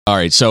All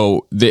right.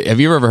 So, have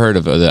you ever heard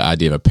of the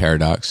idea of a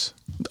paradox?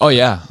 Oh,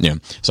 yeah. Yeah.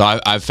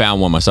 So I've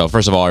found one myself.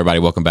 First of all, everybody,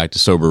 welcome back to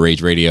Sober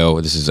Rage Radio.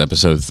 This is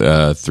episode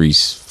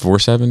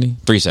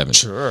 370.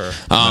 Sure.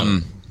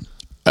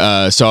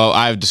 So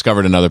I've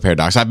discovered another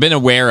paradox. I've been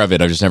aware of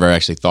it. I've just never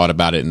actually thought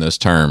about it in those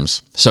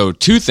terms. So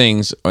 2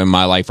 things in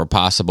my life are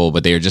possible,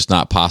 but they are just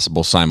not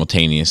possible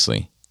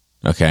simultaneously.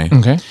 Okay.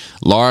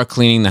 Laura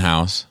cleaning the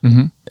house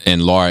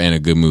and Laura in a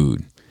good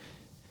mood.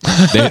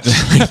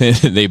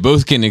 They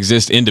both can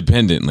exist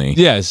independently.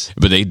 Yes.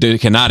 But they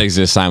cannot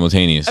exist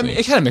simultaneously. I mean,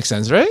 it kind of makes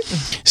sense, right?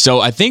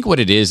 So I think what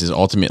it is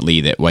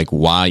ultimately that, like,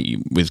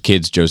 with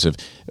kids, Joseph,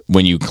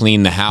 when you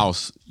clean the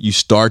house, you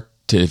start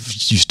to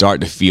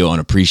feel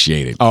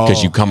unappreciated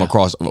because you come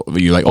across,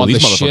 you're like, these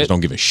motherfuckers don't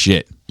give a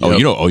shit. Yep.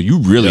 You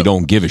really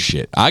don't give a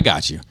shit. I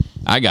got you.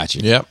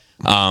 They're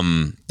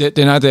Yep.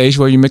 not the age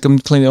where you make them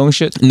clean their own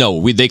shit?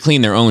 No, they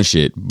clean their own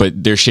shit,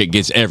 but their shit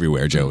gets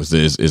everywhere, Joe, is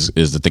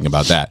the thing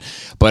about that.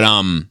 But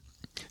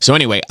so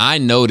anyway, I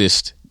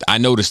noticed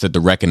that the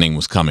reckoning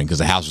was coming because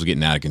the house was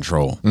getting out of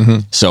control.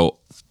 So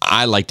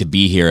I like to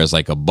be here as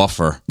like a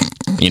buffer,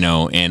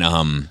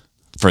 and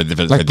for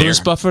their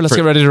Bruce Buffer, let's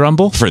get ready to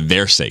rumble? For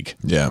their sake.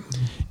 Yeah.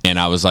 And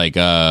I was like,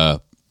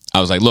 look,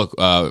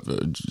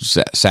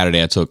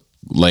 Saturday I took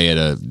Leia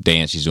to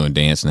dance. She's doing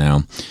dance now,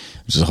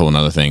 which is a whole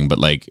nother thing. But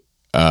like,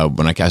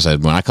 when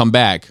I come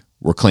back,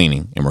 we're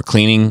cleaning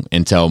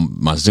until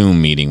my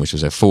Zoom meeting, which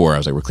was at 4. I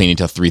was like, we're cleaning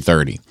until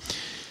 3:30.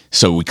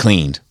 So we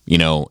cleaned,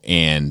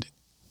 and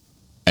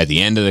at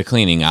the end of the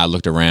cleaning, I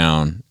looked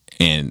around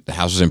and the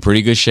house was in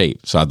pretty good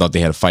shape. So I thought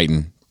they had a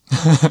fighting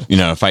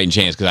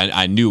chance because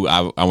I knew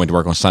I went to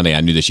work on Sunday.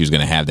 I knew that she was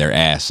going to have their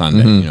ass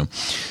Sunday,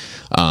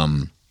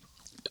 So,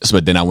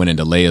 but then I went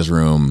into Leia's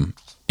room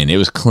and it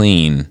was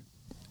clean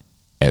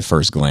at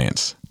first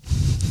glance.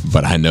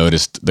 But I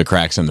noticed the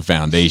cracks in the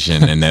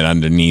foundation and then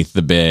underneath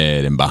the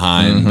bed and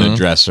behind the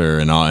dresser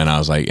and all. And I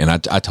was like, and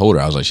I told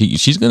her, I was like,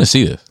 she's going to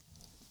see this.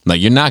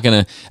 Like, you're not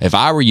going to, if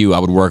I were you, I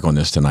would work on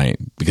this tonight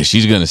because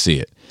she's going to see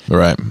it.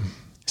 Right.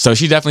 So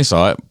she definitely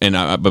saw it. And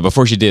but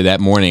before she did that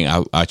morning,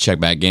 I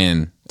checked back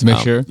in to make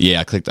sure.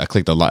 Yeah, I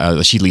clicked the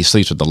light. She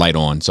sleeps with the light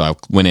on. So I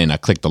went in, I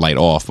clicked the light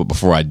off. But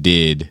before I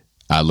did,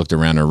 I looked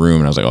around her room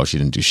and I was like, oh, she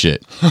didn't do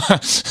shit.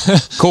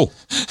 Cool.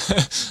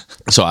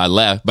 So I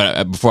left,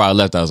 but before I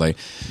left, I was like,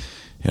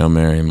 Hail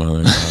Mary,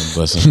 Mother, God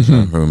bless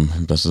the room,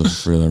 bless the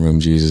fruit of the room,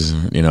 Jesus.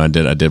 I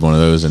did one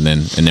of those, and then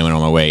went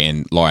on my way.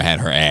 And Laura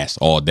had her ass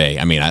all day.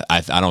 I mean,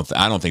 I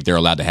don't think they're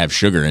allowed to have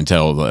sugar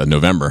until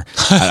November.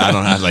 I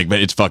don't have but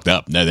it's fucked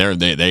up.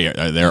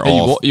 They're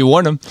all. You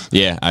warned them.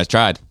 Yeah, I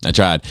tried.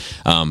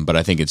 But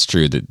I think it's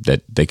true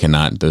that they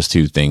cannot. Those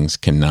two things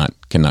cannot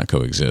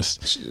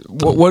coexist.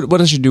 What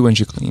does she do when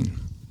she clean?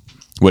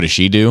 What does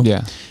she do?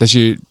 Yeah, does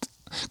she?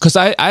 Because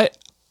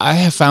I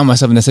have found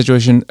myself in a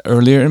situation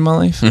earlier in my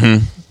life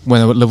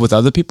when I would live with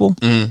other people.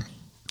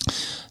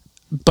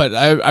 But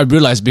I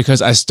realized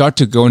because I start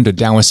to go into a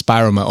downward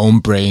spiral in my own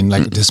brain,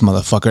 like this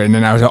motherfucker, and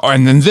then I was like,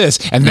 and then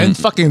this, and then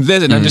fucking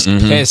this, and I'm just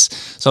pissed.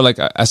 So like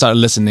I started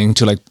listening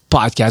to like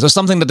podcasts or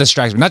something that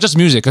distracts me, not just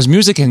music, because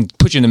music can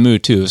put you in the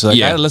mood too. So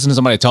like, I had to listen to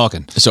somebody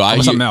talking. So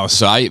something else.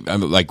 So I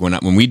like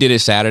when we did it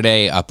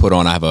Saturday, I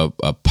have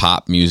a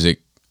pop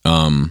music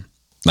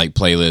like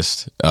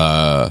playlist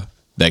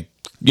that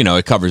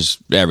it covers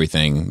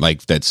everything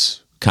like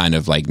that's kind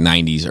of like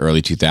 90s,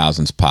 early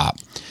 2000s pop.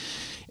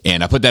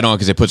 And I put that on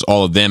because it puts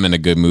all of them in a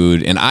good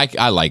mood. And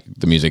I like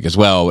the music as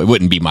well. It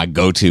wouldn't be my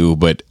go-to,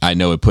 but I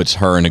know it puts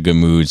her in a good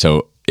mood.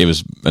 So it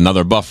was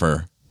another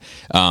buffer.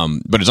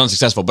 But it's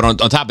unsuccessful. But on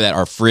top of that,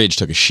 our fridge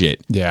took a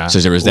shit. Yeah. So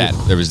there was that.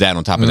 There was that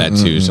on top of that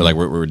too. So like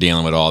we're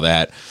dealing with all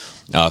that.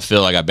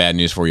 Phil, I got bad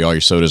news for you. All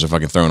your sodas are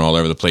fucking thrown all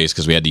over the place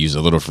because we had to use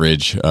a little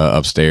fridge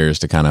upstairs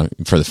to kind of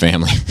for the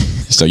family.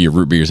 So your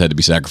root beers had to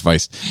be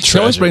sacrificed. She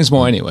always brings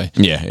more anyway.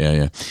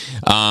 Yeah.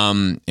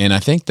 And I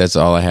think that's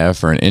all I have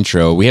for an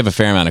intro. We have a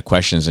fair amount of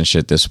questions and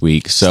shit this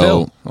week. So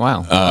still,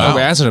 wow.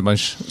 We answered a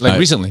bunch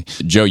recently.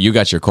 Joe, you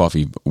got your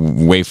coffee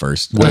way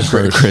first.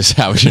 Chris,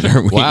 how was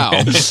your week?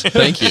 Wow.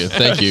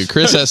 Thank you.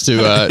 Chris has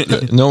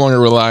to no longer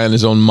rely on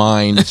his own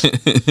mind.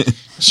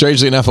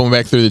 Strangely enough, I went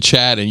back through the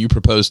chat and you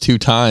proposed 2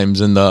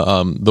 times, and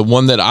the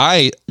one that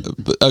I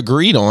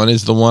agreed on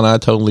is the one I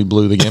totally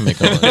blew the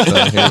gimmick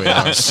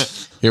on.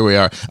 So here we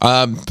are.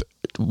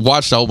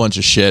 Watched a whole bunch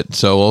of shit,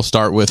 so we'll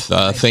start with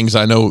things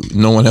I know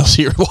no one else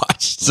here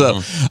watched. So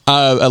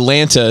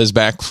Atlanta is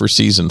back for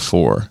season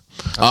 4.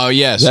 Oh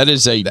yes, that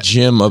is a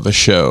gem of a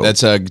show.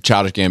 That's a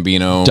Childish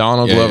Gambino.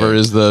 Donald Glover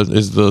is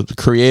the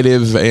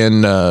creative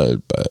and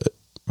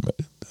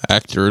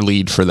actor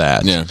lead for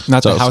that. Yeah,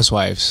 not the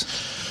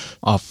Housewives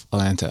of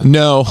Atlanta.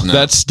 No,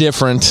 that's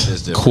different.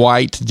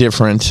 Quite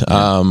different.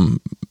 Yeah.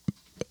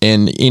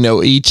 And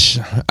each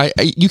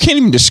you can't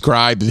even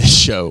describe this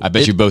show. I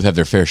bet you both have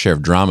their fair share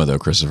of drama, though,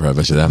 Christopher. I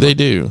bet you that. They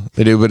do,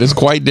 but it's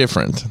quite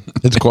different.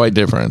 It's quite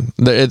different.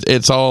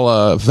 It's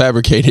all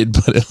fabricated,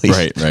 but at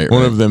least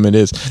one of them it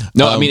is.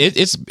 No, I mean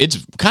it's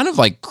kind of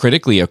like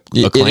critically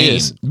acclaimed. It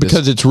is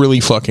because it's really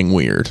fucking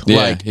weird.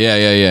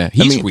 Yeah.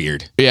 He's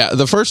weird. Yeah,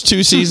 the first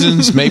 2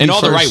 seasons, maybe in all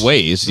the right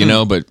ways,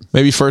 but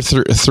maybe first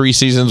 3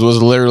 seasons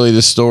was literally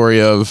the story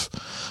of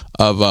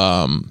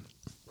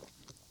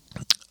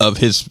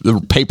his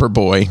paper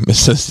boy,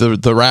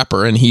 the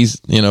rapper, and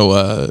he's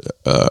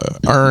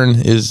Earn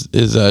is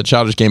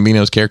Childish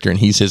Gambino's character, and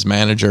he's his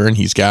manager, and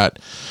he's got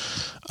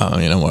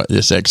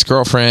this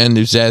ex-girlfriend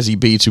who's Zazie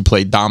Beetz, who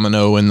played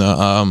Domino in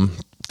the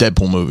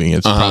Deadpool movie.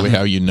 It's probably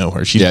how you know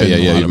her. She's been in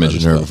a lot you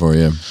mentioned her before,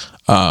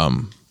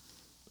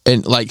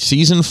 and like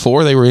season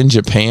 4, they were in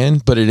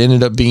Japan, but it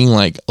ended up being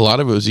like a lot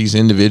of it was these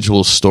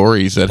individual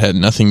stories that had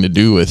nothing to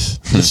do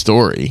with the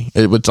story.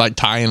 It would like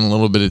tie in a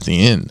little bit at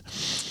the end.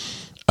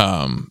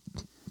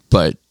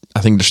 But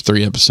I think there's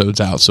 3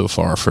 episodes out so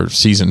far for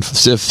season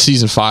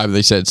 5.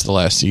 They said it's the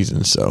last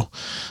season, so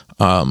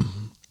I'm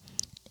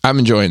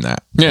enjoying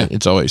that. Yeah,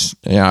 it's always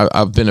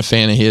I've been a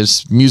fan of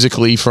his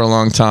musically for a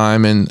long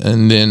time, and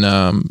then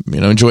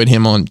enjoyed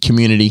him on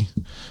Community.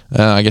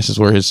 I guess is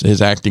where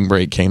his acting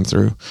break came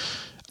through.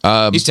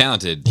 He's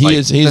talented.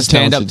 He's a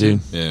talented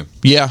dude.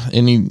 Yeah,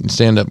 and he's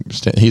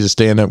a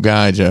stand-up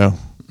guy, Joe.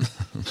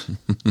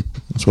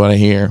 That's what I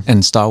hear.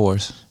 And Star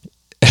Wars.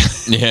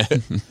 Yeah,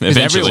 he's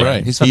everywhere.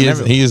 Right. He's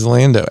everywhere. He is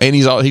Lando, and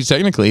he's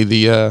technically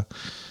the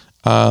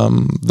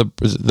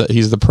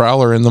he's the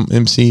Prowler in the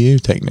MCU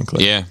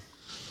technically. Yeah,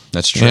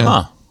 that's true.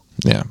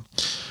 Yeah.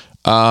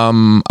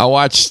 I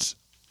watched.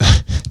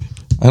 I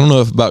don't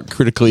know if about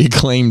critically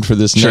acclaimed for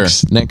this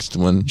next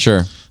one.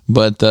 Sure.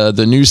 But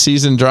the new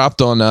season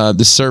dropped on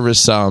the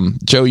service.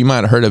 Joe, you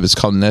might have heard of it. It's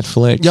called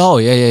Netflix. Oh,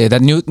 yeah.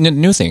 That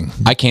new thing.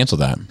 I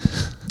canceled that.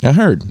 I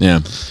heard. Yeah.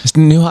 It's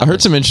new. I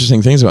heard some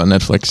interesting things about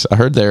Netflix. I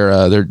heard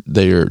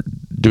they're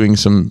doing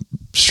some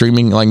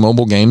streaming like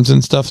mobile games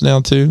and stuff now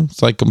too.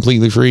 It's like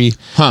completely free.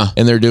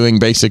 And they're doing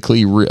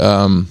basically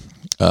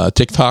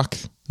TikTok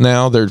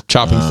now. They're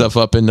chopping stuff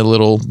up into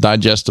little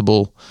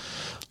digestible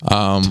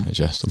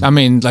I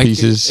mean, like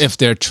pieces. If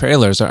their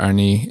trailers are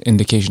any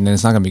indication, then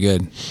it's not going to be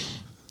good.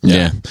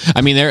 Yeah.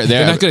 I mean,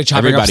 they're not good at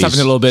chopping up stuff in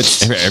a little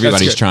bit.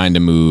 Everybody's trying to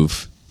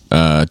move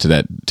to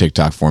that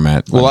TikTok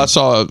format. Well, I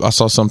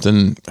saw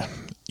something.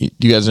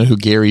 You guys know who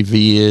Gary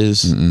Vee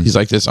is? Mm-mm. He's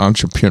like this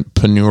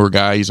entrepreneur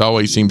guy. He's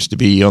always seems to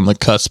be on the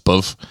cusp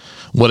of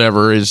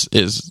whatever is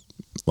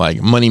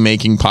like money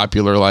making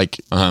popular, like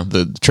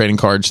the trading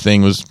cards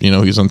thing was, he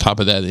was on top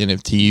of that,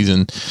 NFTs,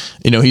 and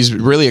he's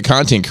really a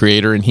content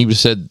creator, and he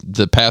said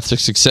the path to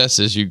success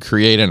is you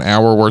create an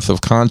hour worth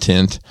of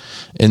content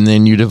and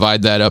then you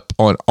divide that up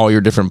on all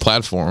your different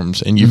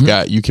platforms, and you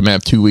can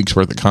have 2 weeks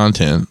worth of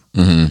content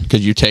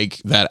because you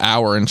take that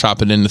hour and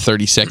chop it into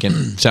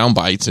 30-second sound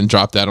bites and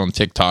drop that on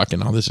TikTok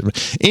and all this.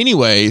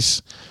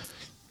 Anyways,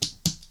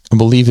 I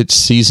believe it's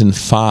season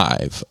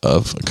 5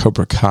 of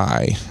Cobra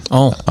Kai.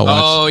 Yes.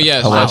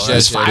 I watched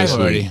that's 5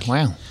 already.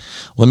 Wow.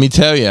 Let me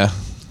tell you,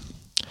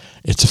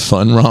 it's a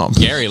fun romp.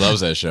 Gary loves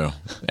that show.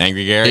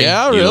 Angry Gary.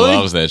 Yeah, he really?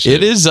 loves that shit.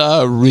 It is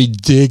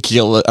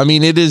ridiculous. I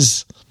mean, it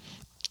is.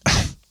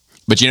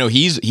 But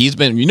he's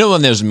been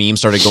when those memes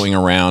started going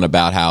around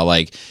about how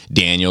like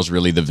Daniel's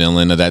really the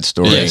villain of that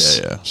story.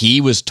 Yeah.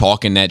 He was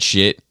talking that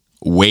shit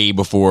way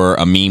before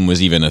a meme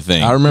was even a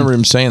thing. I remember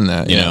him saying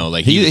that.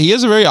 Like he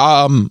has a very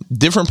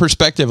different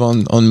perspective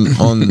on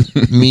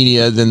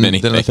media than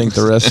I think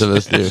the rest of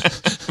us do.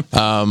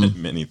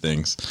 Many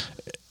things.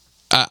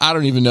 I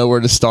don't even know where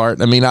to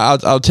start. I mean,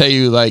 I'll tell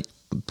you, like,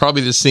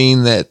 probably the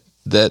scene that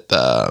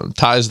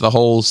ties the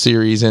whole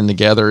series in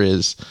together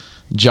is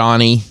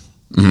Johnny.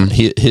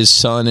 Mm-hmm. His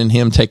son and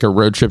him take a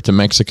road trip to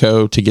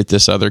Mexico to get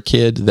this other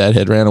kid that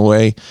had ran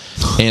away,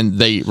 and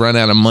they run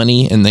out of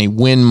money, and they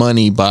win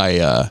money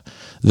by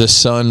the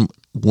son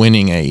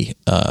winning a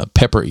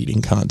pepper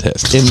eating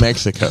contest in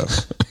Mexico.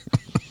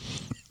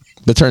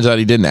 But turns out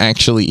he didn't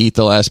actually eat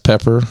the last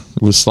pepper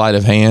with sleight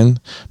of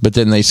hand, but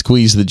then they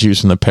squeeze the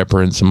juice from the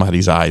pepper in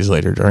somebody's eyes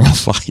later during a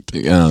fight.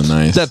 Oh,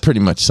 nice. That pretty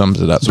much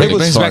sums it up. So it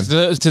brings back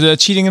to the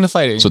cheating and the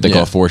fighting. That's what they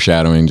call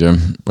foreshadowing,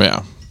 Jim.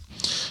 Yeah.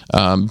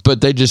 But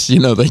they just,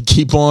 they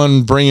keep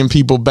on bringing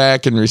people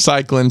back and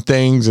recycling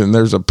things, and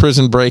there's a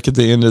prison break at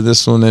the end of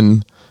this one,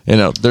 and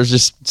there's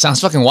just sounds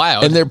fucking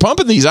wild, and they're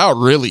pumping these out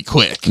really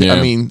quick. Yeah.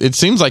 I mean, it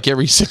seems like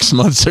every 6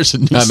 months there's a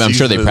new season. I'm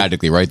sure they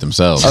practically write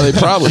themselves. Oh, they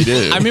probably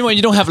do. I mean, when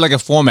you don't have like a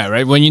format,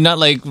 right? When you're not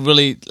like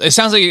really, it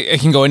sounds like it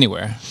can go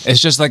anywhere.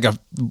 It's just like a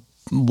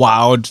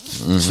wild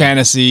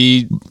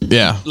fantasy,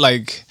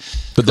 like.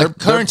 But they're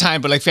current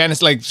time, but like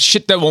fantasy, like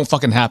shit that won't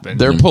fucking happen.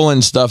 They're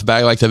pulling stuff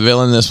back. Like the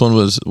villain, this one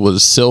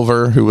was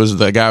Silver, who was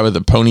the guy with the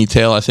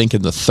ponytail. I think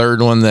in the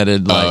third one that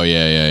had like,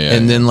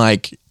 and then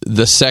like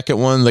the second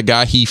one, the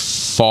guy he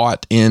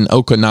fought in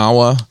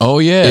Okinawa. Oh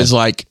yeah, is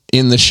like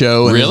in the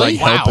show and really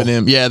is, like helping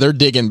him. Yeah, they're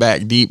digging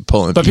back deep,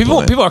 pulling. But people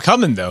are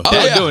coming though.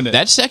 They're doing it.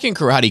 That second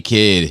Karate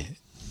Kid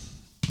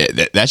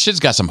That shit's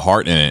got some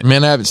heart in it.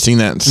 Man, I haven't seen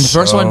that in the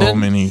first one did?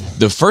 many.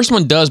 The first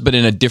one does, but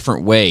in a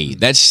different way.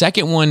 That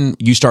second one,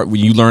 you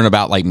learn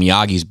about like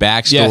Miyagi's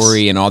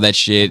backstory and all that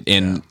shit,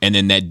 and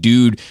then that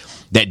dude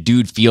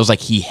feels like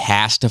he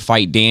has to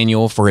fight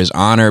Daniel for his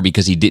honor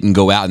because he didn't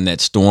go out in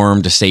that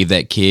storm to save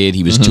that kid.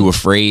 He was too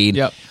afraid.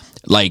 Yep.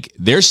 Like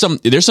there's some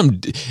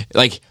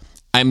like.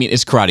 I mean,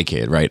 it's Karate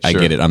Kid, right? I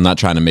get it. I'm not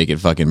trying to make it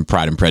fucking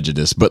Pride and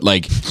Prejudice, but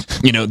like,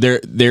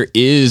 there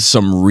is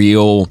some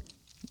real.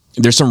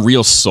 There's some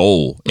real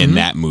soul in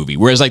that movie.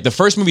 Whereas like the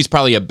first movie is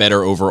probably a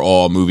better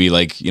overall movie,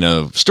 like,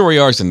 story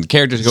arcs and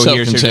characters go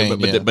here,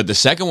 but the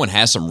second one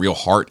has some real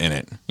heart in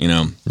it,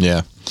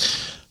 Yeah.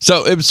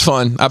 So it was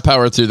fun. I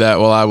powered through that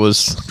while I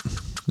was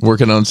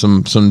working on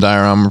some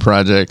diorama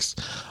projects.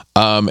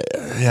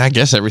 I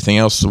guess everything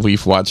else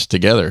we've watched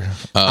together.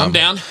 I'm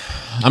down.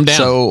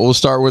 So we'll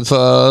start with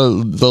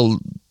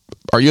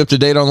are you up to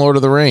date on Lord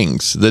of the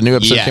Rings? The new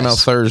episode came out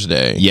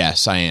Thursday.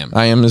 Yes, I am.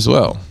 I am as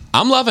well.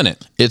 I'm loving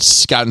it.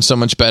 It's gotten so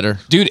much better.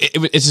 Dude,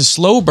 it's a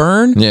slow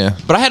burn. Yeah.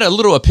 But I had a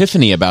little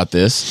epiphany about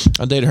this.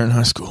 I dated her in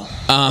high school.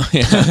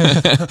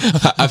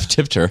 I've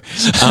tipped her.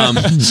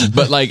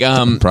 But like,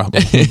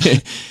 Probably.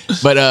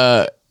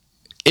 but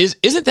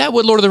isn't that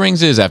what Lord of the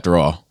Rings is after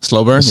all?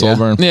 Slow burn. Slow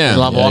burn. Yeah. A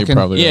lot of you're walking.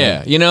 probably Yeah,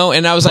 right.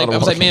 and I was like,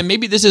 walking. man,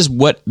 maybe this is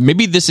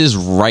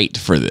right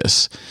for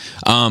this.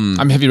 I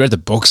mean, have you read the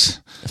books?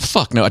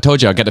 Fuck no, I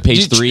told you I got to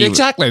page 3.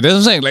 Exactly. That's what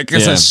I'm saying. Like,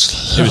 it's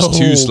Yeah. It was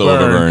too slow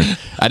to burn.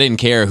 I didn't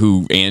care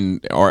who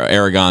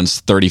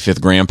Aragorn's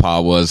 35th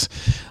grandpa was,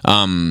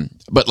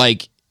 but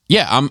like,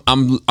 yeah,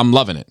 I'm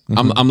loving it.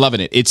 I'm loving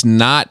it. It's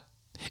not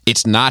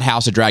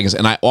House of Dragons,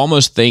 and I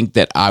almost think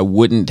that I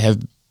wouldn't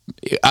have,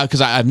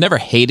 because I've never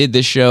hated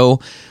this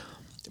show.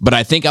 But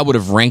I think I would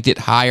have ranked it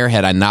higher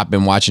had I not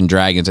been watching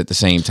Dragons at the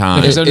same time.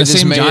 Because they're It the just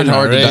same made it genre,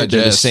 hard to right? digest.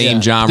 They're the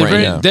same genre. They're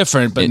very and-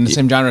 different, but in the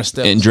same genre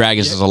still. And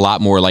Dragons is a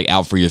lot more like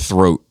out for your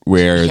throat.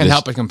 Where Can't this-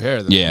 help but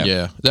compare them. Yeah.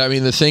 Yeah. I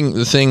mean, the thing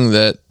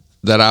that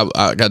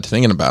I got to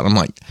thinking about, I'm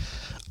like,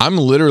 I'm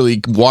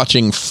literally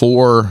watching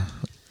 4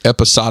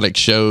 episodic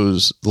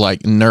shows,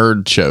 like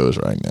nerd shows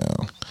right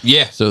now.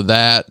 Yeah. So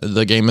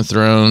the Game of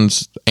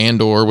Thrones,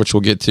 Andor, which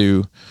we'll get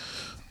to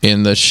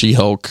in the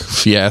She-Hulk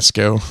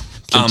fiasco,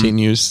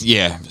 continues.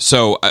 Yeah.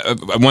 So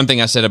one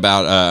thing I said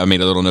about I made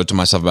a little note to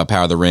myself about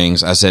Power of the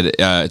Rings. I said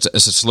it's a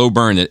slow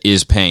burn that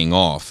is paying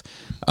off.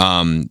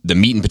 The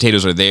meat and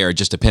potatoes are there. It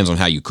just depends on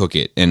how you cook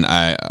it, and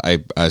I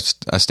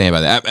stand by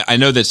that. I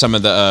know that some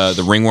of the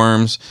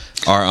ringworms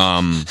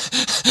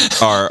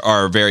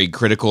are very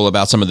critical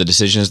about some of the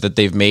decisions that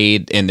they've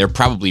made, and they're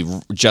probably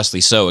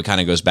justly so. It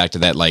kind of goes back to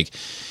that, like,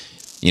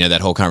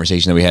 that whole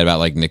conversation that we had about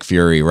like Nick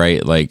Fury,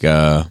 right? Like,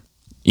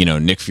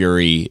 Nick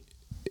Fury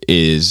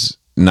is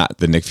not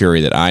the Nick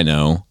Fury that I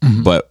know,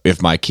 but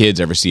if my kids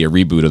ever see a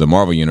reboot of the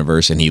Marvel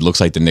Universe and he looks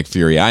like the Nick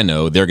Fury I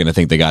know, they're going to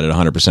think they got it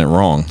 100%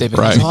 wrong. David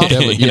Right.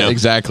 Hasselhoff. Yeah,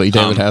 exactly.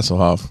 David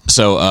Hasselhoff.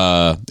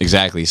 So,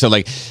 exactly. So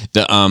like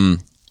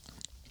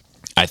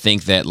I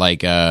think that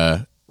like,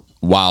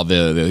 while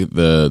the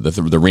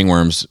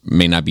ringworms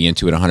may not be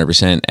into it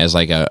 100%, as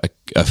like a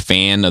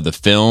fan of the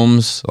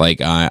films, like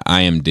I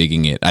am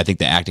digging it. I think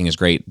the acting is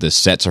great. The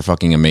sets are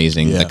fucking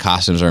amazing. Yeah. The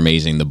costumes are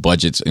amazing. The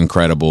budget's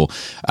incredible.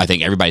 I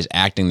think everybody's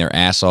acting their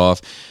ass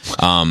off.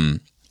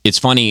 It's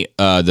funny,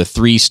 the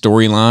 3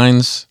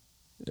 storylines,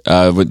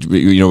 what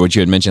you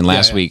had mentioned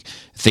last week,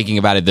 thinking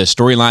about it, the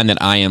storyline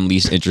that I am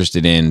least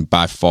interested in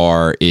by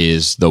far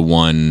is the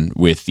one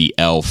with the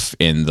elf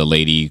and the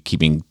lady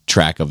keeping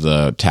track of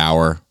the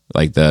tower.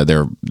 Like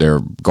they're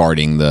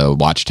guarding the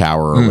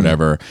watchtower or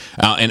whatever,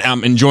 and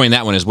I'm enjoying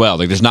that one as well.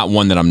 Like there's not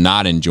one that I'm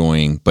not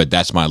enjoying, but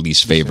that's my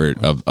least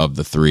favorite of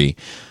the 3.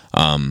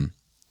 And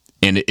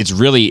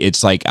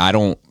it's like I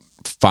don't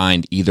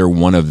find either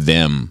one of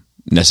them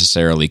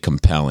necessarily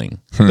compelling.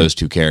 Those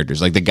 2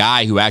 characters, like the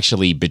guy who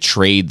actually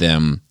betrayed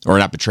them, or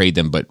not betrayed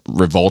them, but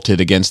revolted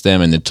against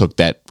them, and then took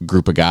that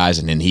group of guys,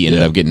 and then he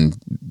ended up getting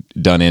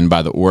done in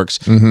by the orcs.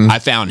 I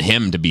found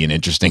him to be an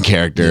interesting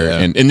character,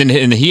 and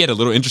then he had a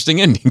little interesting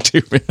ending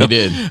too. He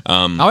did.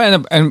 I'll end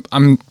up, and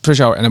I'm pretty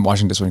sure I'll end up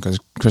watching this one because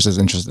Chris is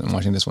interested in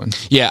watching this one.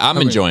 Yeah, I'm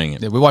enjoying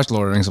it. Yeah, we watch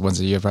Lord of the Rings once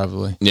a year,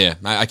 probably. Yeah,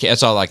 I can't,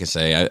 that's all I can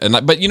say.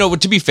 But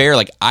to be fair,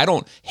 like I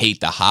don't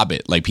hate The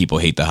Hobbit like people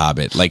hate The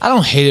Hobbit. Like I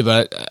don't hate it,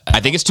 but I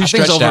think it's too I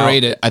think stretched it's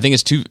overrated. out. I think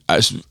it's too.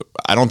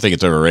 I don't think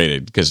it's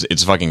overrated because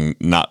it's fucking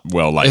not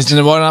well liked. Isn't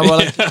it not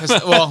well?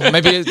 Well,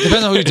 maybe it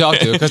depends on who you talk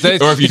to.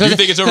 Or if you do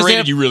think it's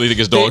overrated, you really think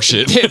it's dog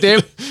shit.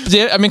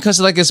 I mean, because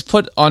like it's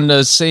put on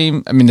the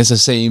same. I mean, it's the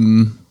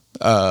same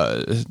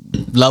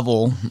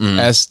level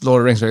as Lord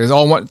of the Rings. It's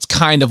all one. It's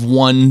kind of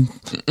one.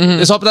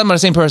 It's all done by the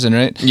same person,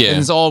 right? Yeah. And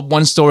it's all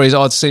one story. It's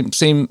all the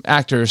same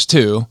actors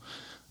too.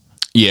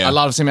 Yeah, A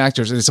lot of the same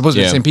actors. It's supposed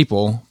to be the same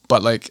people,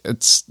 but like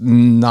it's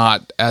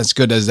not as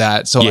good as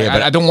that. So Yeah, like,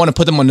 but- I don't want to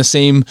put them on the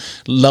same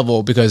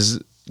level because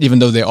even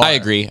though they are. I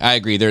agree.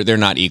 They're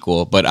not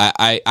equal, but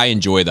I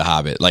enjoy The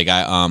Hobbit. Like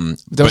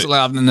There was a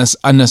lot of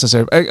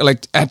unnecessary.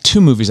 Like at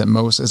 2 movies at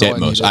most. Is all at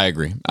most. I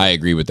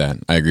agree with that.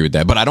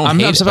 But I don't. I'm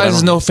surprised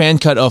there's no fan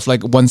cut of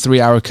like 1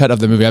 3-hour cut of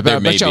the movie. I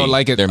bet you I would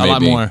like it a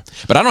lot more.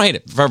 But I don't hate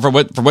it for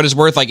what it's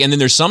worth. Like, and then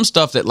there's some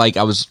stuff that, like,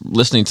 I was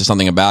listening to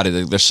something about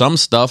it. There's some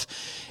stuff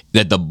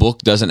that the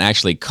book doesn't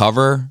actually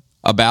cover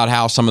about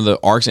how some of the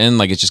arcs end.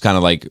 Like, it's just kind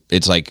of like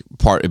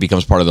it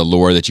becomes part of the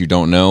lore that you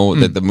don't know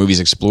that the movies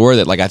explore.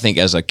 That, like, I think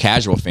as a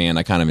casual fan,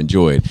 I kind of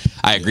enjoyed.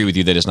 I agree with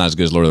you that it's not as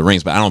good as Lord of the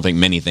Rings, but I don't think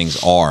many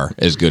things are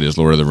as good as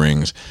Lord of the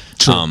Rings.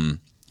 True.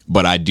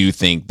 But I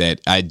think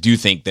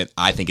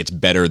it's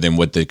better than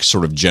what the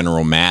sort of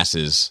general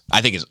masses.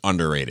 I think it's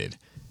underrated,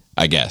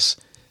 I guess.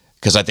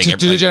 Because I think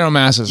to the general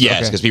masses,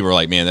 yes, because people are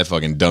like, man, that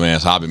fucking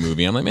dumbass Hobbit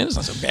movie. I'm like, man, it's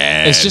not so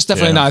bad. It's just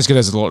definitely not as good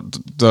as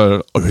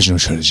the original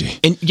trilogy.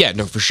 And yeah,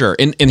 no, for sure.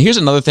 And here's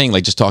another thing,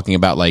 like just talking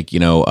about like with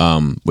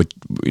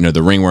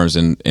the ringworms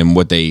and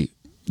what they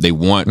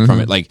want from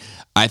it. Like,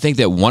 I think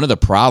that one of the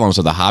problems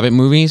of the Hobbit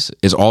movies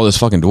is all those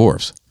fucking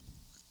dwarves.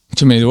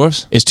 Too many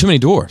dwarves? It's too many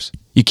dwarves.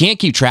 You can't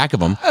keep track of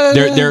them.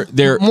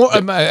 They're more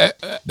a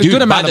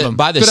good amount of them.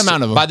 By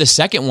the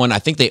second one, I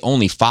think they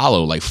only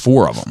follow like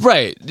 4 of them.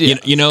 Right. Yeah.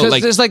 You know,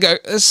 like there's like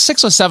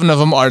 6 or 7 of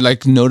them are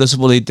like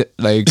noticeably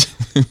like.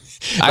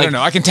 I don't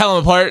know. I can tell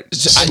them apart,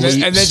 and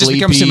then it just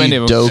becomes too many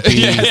of them. Dopey,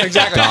 yes,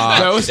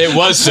 exactly. It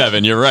was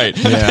 7. You're right.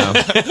 Yeah,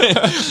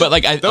 but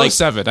like those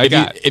 7.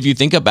 If you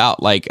think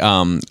about like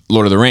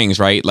Lord of the Rings,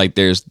 right? Like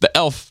there's the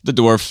elf, the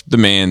dwarf, the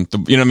man.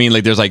 You know what I mean?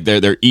 Like there's like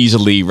they're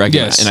easily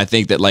recognized, and I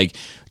think that like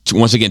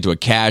once again to a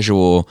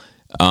casual.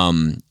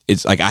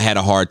 It's like I had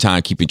a hard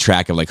time keeping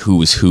track of like who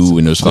was who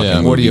in those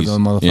fucking movies. 40 of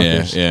them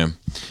motherfuckers. Yeah.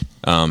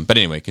 But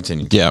anyway,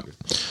 continue. Yeah.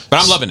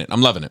 But I'm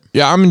loving it.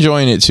 Yeah, I'm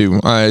enjoying it too.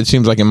 It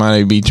seems like it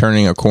might be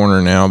turning a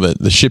corner now that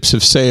the ships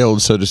have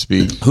sailed, so to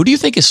speak. Who do you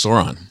think is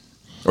Sauron?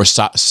 Or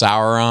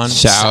Sauron?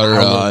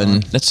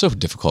 Sauron. That's so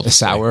difficult to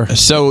sour. say.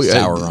 So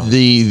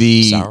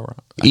the Sauron.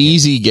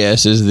 easy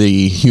guess is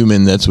the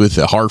human that's with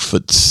the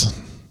Harfoots.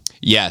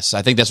 Yes,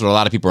 I think that's what a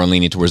lot of people are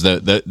leaning towards,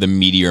 the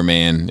meteor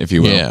man, if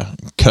you will. Yeah,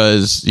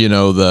 because,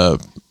 the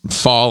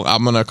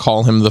I'm going to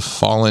call him the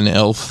fallen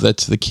elf.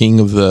 That's the king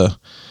of the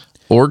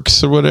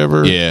orcs or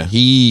whatever. Yeah.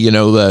 He,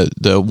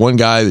 the one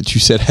guy that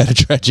you said had a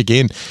tragic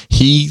end,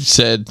 he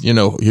said, are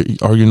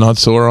you not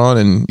Sauron?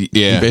 And he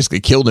basically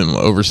killed him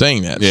over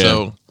saying that. Yeah.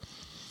 So,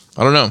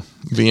 I don't know.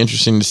 It'd be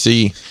interesting to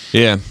see.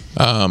 Yeah.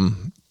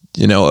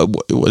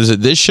 Was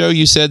it this show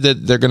you said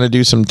that they're going to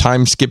do some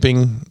time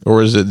skipping,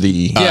 or is it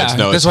the?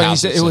 That's why he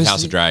said it was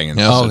House of Dragons.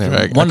 House of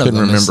Dragons. One I couldn't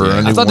remember.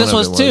 I thought this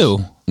was 2.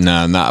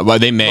 No, not well.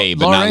 They may,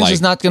 but Lawrence not like.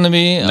 Is not going to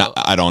be.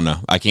 I don't know.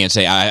 I can't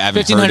say. I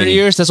haven't 1,500 heard any,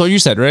 years. That's what you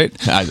said, right?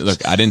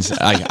 Look, I didn't.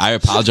 I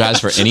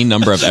apologize for any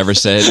number I've ever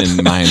said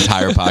in my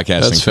entire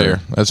podcasting.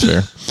 That's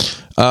fair.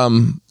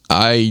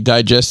 I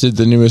digested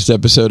the newest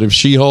episode of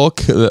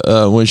She-Hulk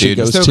when she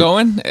goes still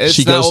going. It's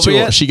she not goes over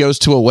yet? She goes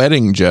to a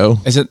wedding, Joe.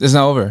 It's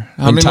not over.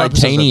 How and many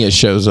Titania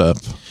shows up.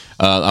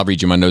 I'll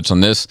read you my notes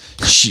on this.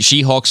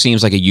 She-Hulk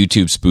seems like a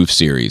YouTube spoof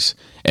series.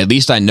 At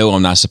least I know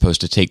I'm not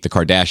supposed to take the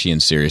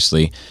Kardashians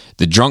seriously.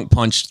 The drunk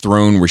punch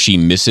thrown where she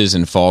misses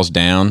and falls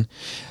down.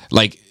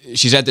 Like,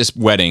 she's at this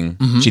wedding.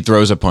 Mm-hmm. She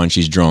throws a punch.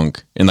 She's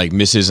drunk and like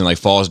misses and like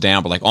falls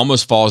down, but like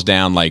almost falls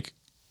down like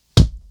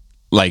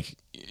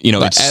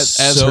it's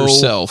as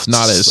herself,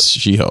 not as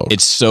She-Hulk.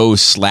 It's so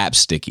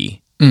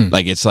slapsticky.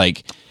 Like it's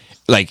like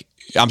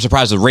I'm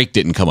surprised the rake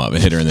didn't come up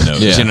and hit her in the nose.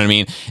 Yeah. You know what I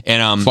mean?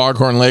 And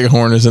Foghorn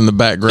Leghorn is in the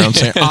background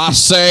saying, "I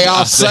say."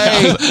 I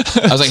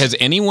was like, has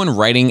anyone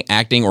writing,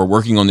 acting, or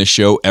working on this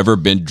show ever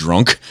been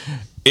drunk?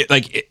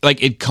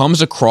 It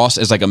comes across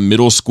as like a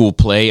middle school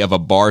play of a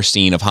bar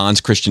scene of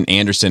Hans Christian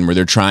Andersen where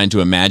they're trying to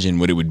imagine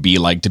what it would be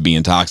like to be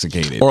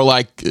intoxicated, or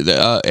like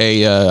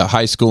a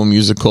high school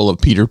musical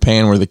of Peter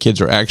Pan where the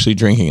kids are actually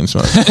drinking and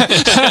smoking.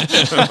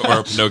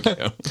 Or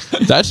Pinocchio.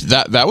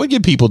 That would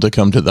get people to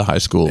come to the high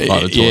school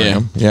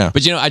auditorium. Yeah.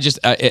 But I just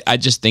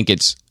think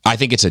it's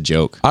a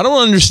joke. I don't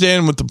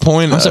understand what the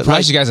point. I'm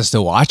surprised you guys are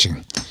still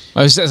watching.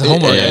 I was just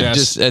homework.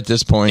 Just at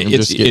this point, I'm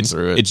just getting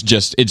through it. It's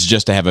just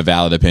to have a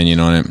valid opinion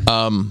on it.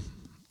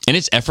 And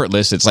it's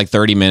effortless. It's like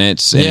 30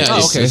 minutes. And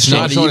it's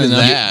not even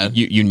that.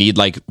 You need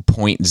like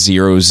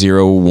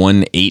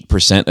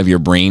 0.0018% of your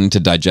brain to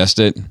digest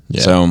it.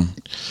 Yeah.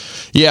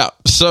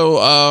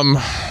 So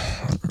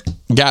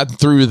got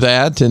through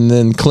that, and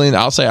then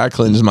I'll say I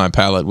cleansed my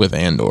palate with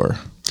Andor.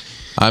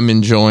 I'm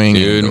enjoying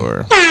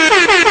Andor.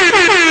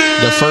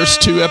 The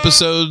first 2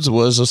 episodes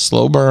was a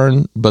slow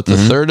burn, but the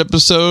third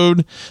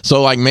episode,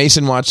 so like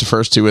Mason watched the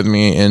first 2 with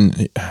me,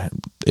 and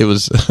it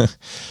was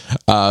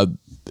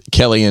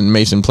Kelly and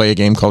Mason play a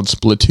game called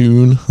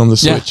Splatoon on the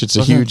Switch. It's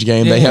a huge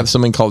game. They have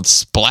something called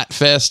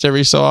Splatfest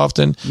every so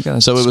often.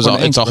 So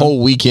it's a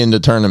whole weekend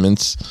of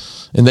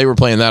tournaments, and they were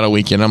playing that all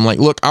weekend. I'm like,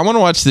 look, I want to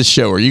watch this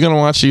show. Are you going to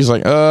watch it? He's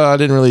like, I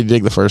didn't really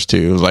dig the first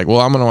 2. I was like, well,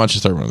 I'm going to watch the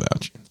third one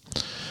without you.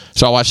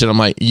 So I watched it. I'm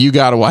like, you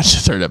got to watch the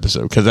third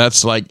episode because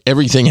that's like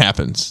everything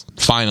happens.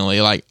 Finally,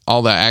 like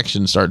all the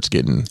action starts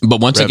getting. But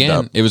once revved again,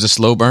 up. it was a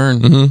slow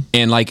burn,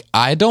 and like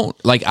I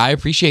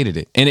appreciated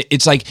it, and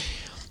it's like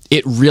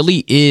it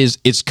really is.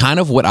 It's kind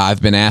of what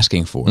I've been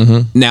asking for.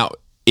 Now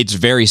it's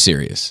very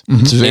serious.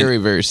 It's very,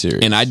 very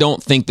serious. And I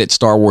don't think that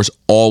Star Wars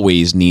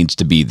always needs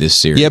to be this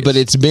serious. Yeah, but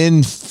it's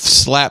been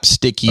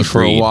slapsticky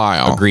for a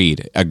while.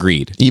 Agreed.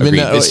 Even Agreed.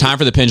 though- It's time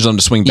for the pendulum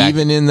to swing back.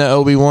 Even in the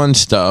Obi-Wan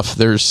stuff,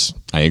 there's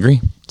I agree.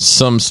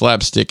 some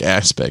slapstick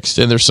aspects,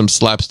 and there's some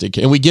slapstick.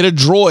 And we get a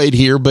droid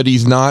here, but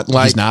he's not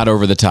like, He's not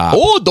over the top.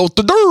 oh, I'm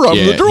the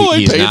droid.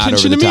 He's Pay not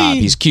attention over to the top.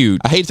 me. He's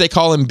cute, I hate they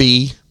call him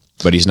B,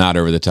 but he's not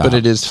over the top. but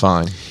it is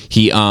fine.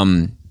 He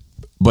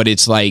but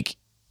it's like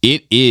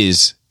it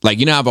is like,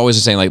 you know, I've always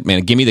been saying, like,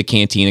 man, give me the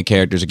Cantina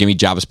characters or give me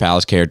Jabba's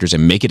Palace characters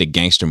and make it a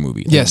gangster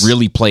movie. Like, Yes.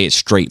 really play it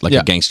straight like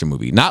a gangster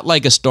movie, not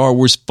like a Star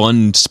Wars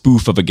fun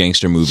spoof of a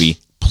gangster movie.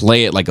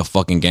 Play it like a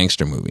fucking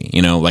gangster movie,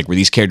 you know, like where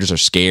these characters are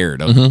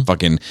scared of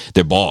fucking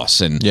their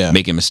boss and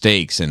making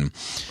mistakes. And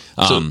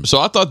So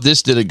I thought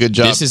this did a good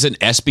job. this is an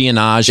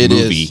espionage It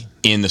movie is.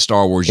 in the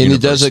Star Wars And it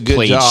universe. does a good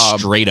played job.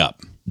 straight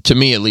up. To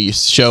me at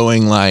least,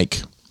 showing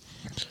like,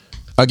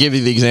 I'll give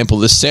you the example,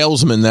 the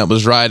salesman that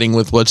was riding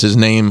with what's his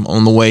name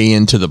on the way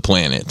into the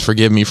planet.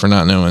 Forgive me for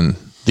not knowing.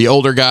 The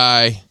older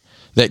guy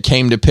that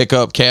came to pick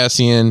up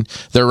Cassian,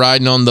 they're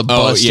riding on the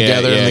bus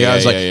together, and the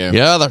guy's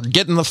they're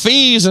getting the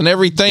fees and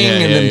everything.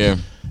 And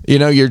then, you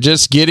know, you're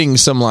just getting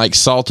some like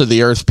salt of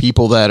the earth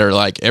people that are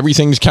like,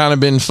 everything's kind of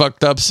been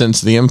fucked up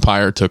since the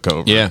Empire took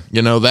over. Yeah.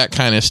 You know, that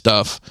kind of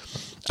stuff.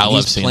 I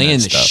love He's seeing playing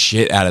that the stuff.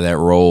 shit out of that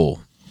role.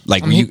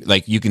 Like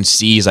you can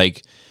see he's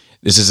like,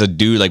 this is a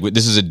dude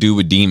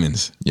with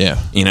demons.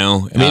 Yeah. You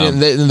know, I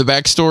mean, in the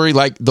backstory,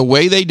 like the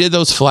way they did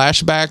those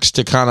flashbacks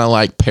to kind of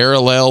like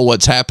parallel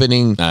what's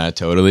happening, I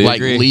totally like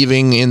agree.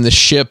 leaving in the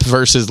ship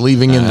versus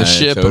leaving in the I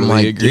ship. I'm totally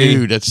like, agree.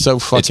 dude, that's so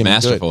fucking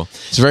masterful. good.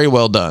 It's very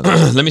well done.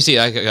 Let me see.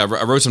 I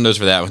wrote some notes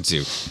for that one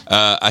too.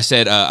 I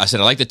said I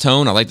like the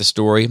tone. I like the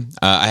story.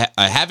 I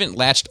haven't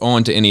latched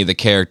on to any of the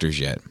characters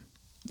yet.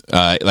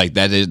 Like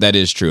that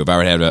is true. If I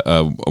would have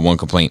a one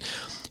complaint,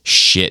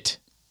 shit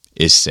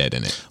is said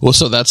in it. Well,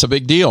 so that's a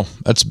big deal.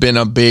 That's been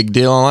a big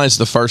deal online. It's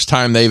the first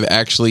time they've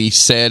actually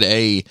said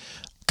a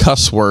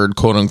cuss word,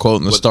 quote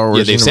unquote, in the Star Wars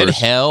Yeah, they've said universe.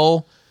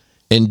 hell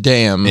And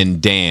damn. and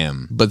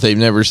damn. But they've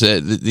never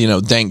said, you know,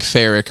 dank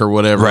ferric or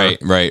whatever.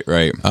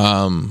 Right.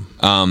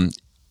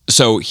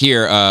 So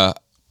here,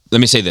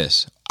 let me say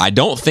this. I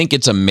don't think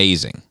it's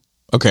amazing.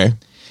 Okay.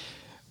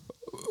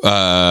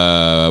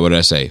 What did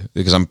I say?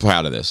 Because I'm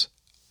proud of this.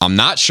 I'm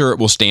not sure it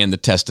will stand the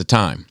test of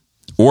time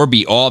or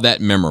be all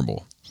that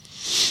memorable,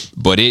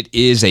 but it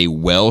is a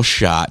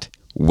well-shot,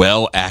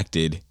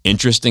 well-acted,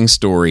 interesting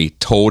story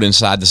told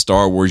inside the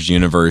Star Wars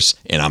universe,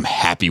 and I'm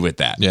happy with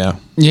that. Yeah.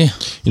 Yeah.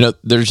 You know,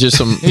 there's just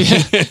some,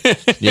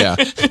 yeah.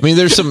 I mean,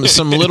 there's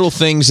some little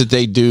things that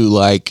they do,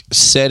 like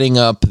setting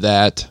up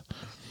that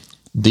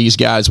these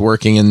guys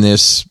working in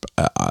this,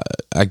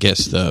 I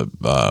guess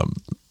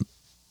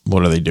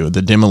what are they doing?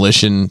 The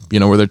demolition, you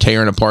know, where they're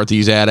tearing apart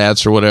these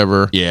AT-ATs or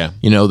whatever. Yeah.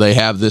 You know, they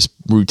have this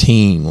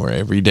routine where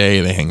every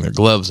day they hang their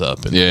gloves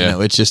up. And, you know,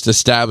 it's just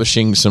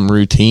establishing some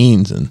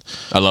routines. And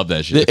I love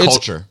that shit. The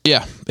culture.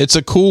 Yeah. It's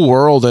a cool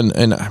world.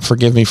 And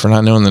forgive me for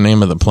not knowing the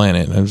name of the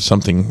planet. There's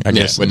something, I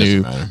guess, it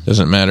new.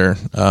 doesn't matter.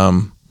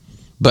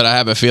 But I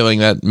have a feeling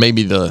that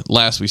maybe the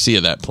last we see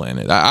of that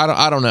planet.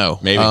 I don't know.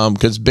 Maybe.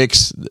 Because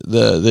Bix,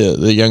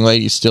 the young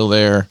lady's still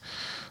there.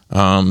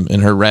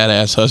 And her rat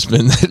ass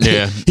husband.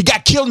 Yeah. He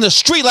got killed in the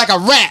street like a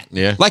rat.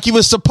 Yeah. Like he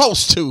was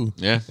supposed to.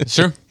 Yeah,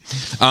 sure.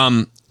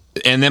 And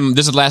then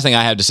this is the last thing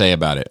I have to say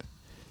about it.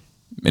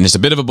 And it's a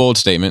bit of a bold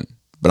statement,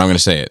 but I'm going to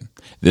say it.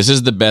 This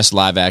is the best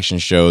live action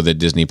show that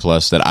Disney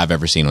Plus that I've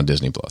ever seen on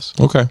Disney Plus.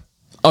 Okay.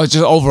 Oh,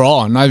 just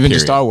overall, not even Period.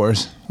 just Star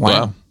Wars.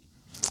 Wow.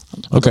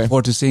 Okay. Look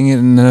forward to seeing it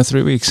in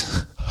 3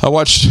 weeks. I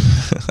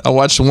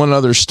watched one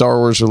other Star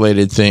Wars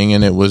related thing,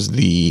 and it was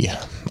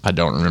I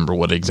don't remember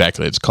what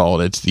exactly it's called.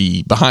 It's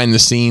the behind the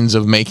scenes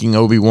of making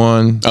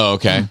Obi-Wan. Oh,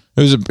 okay.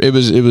 It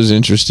was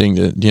interesting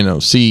to, you know,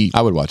 see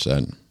I would watch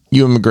that.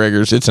 Ewan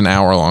McGregor's. It's an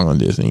hour long on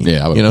Disney.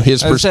 Yeah, I would- you know,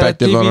 his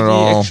perspective on it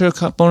all.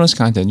 Extra bonus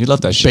content. You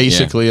love that shit.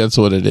 Basically, that's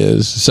what it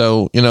is.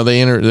 So, you know,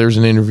 there's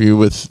an interview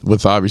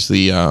with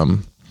obviously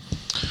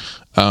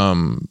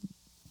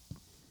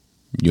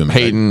You and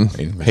Hayden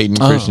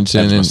Christensen.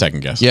 That was my and second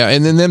guess. Yeah,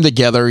 and then them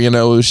together, you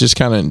know, it was just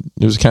kind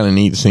of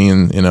neat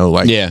seeing, you know,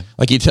 like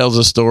he tells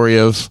a story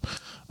of,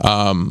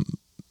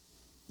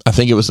 I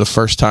think it was the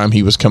first time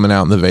he was coming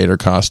out in the Vader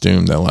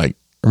costume that like,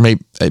 or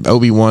maybe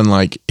Obi-Wan,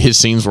 like his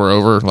scenes were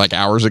over like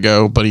hours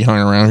ago, but he hung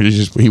around.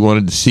 He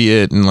wanted to see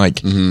it and like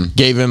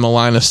gave him a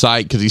line of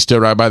sight because he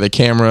stood right by the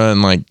camera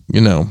and like, you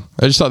know,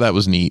 I just thought that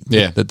was neat.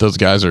 Yeah. that those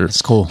guys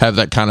cool. have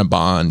that kind of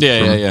bond.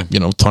 Yeah. You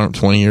know,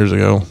 20 years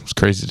ago. It's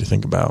crazy to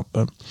think about,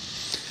 but.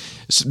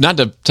 Not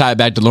to tie it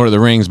back to Lord of the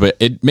Rings, but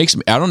it makes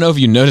me, I don't know if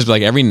you noticed, but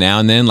like every now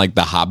and then, like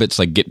the hobbits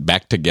like get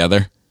back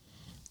together.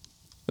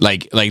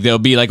 Like they'll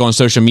be like on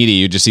social media.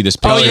 You just see this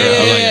picture. Oh, yeah,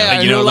 of, like, yeah, like,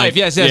 in you know, real like life.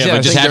 Yes,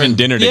 but just Like having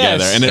dinner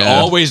together, and it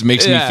always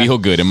makes me feel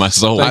good in my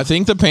soul. I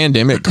think the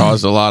pandemic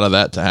caused a lot of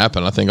that to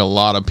happen. I think a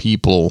lot of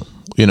people,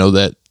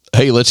 that,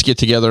 hey, let's get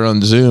together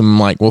on Zoom.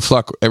 Like, well,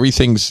 fuck,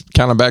 everything's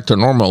kind of back to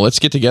normal. Let's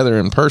get together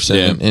in person.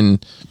 Yeah.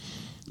 And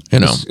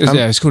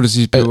it's cool to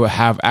see people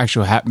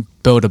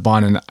build a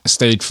bond and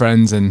stayed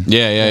friends. And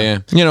yeah.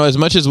 as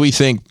much as we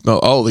think,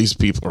 these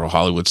people are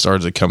Hollywood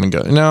stars that come and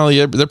go. No,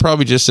 yeah, they're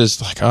probably just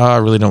as like, I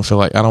really don't feel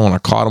like, I don't want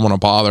to call, I don't want to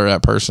bother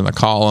that person to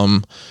call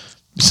them.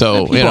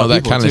 So,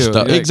 that kind of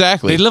stuff. Like,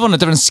 exactly. They live on a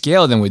different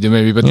scale than we do,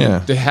 maybe, but Yeah.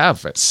 they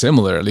have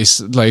similar, at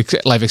least, like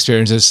life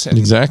experiences and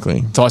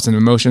Exactly. thoughts and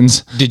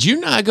emotions. Did you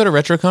not go to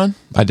RetroCon?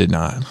 I did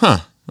not. Huh.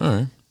 All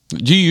right.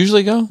 Do you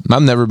usually go?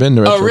 I've never been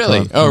to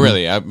RetroCon. Oh,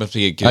 really? I must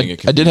be getting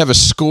I did have a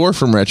score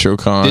from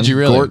RetroCon. Did you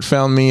really? Gort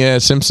found me a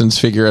Simpsons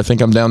figure. I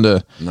think I'm down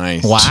to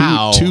Nice.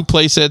 Wow. two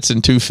play sets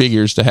and 2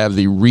 figures to have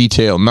the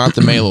retail, not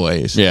the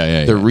mailaways.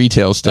 Yeah. The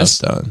retail stuff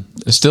done.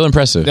 It's still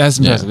impressive. That's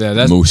impressive. Yeah,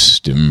 that's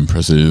most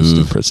impressive.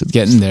 Impressive.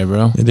 getting there,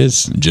 bro. It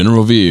is.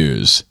 General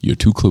Veers, you're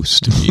too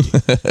close to me.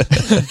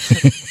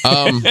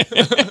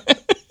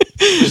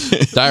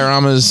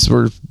 Dioramas,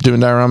 we're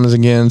doing dioramas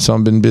again, so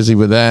I've been busy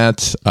with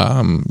that.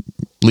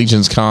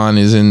 Legion's Con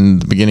is in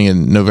the beginning of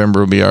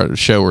November. Will be our next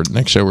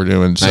show we're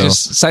doing. So Is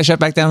site shop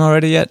back down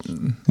already yet?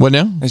 what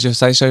now? Is your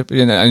site shop?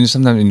 And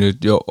sometimes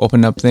you'll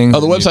open up things. Oh,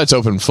 the website's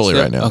open fully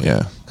right now. Okay.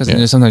 Yeah.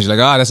 Because sometimes you're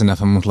like, that's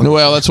enough. I'm looking.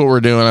 Well, that's what we're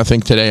doing. I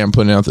think today I'm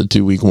putting out the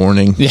 2-week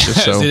warning. Yeah.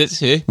 just so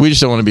we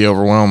just don't want to be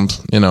overwhelmed,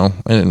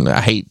 and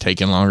I hate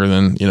taking longer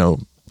than,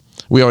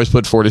 we always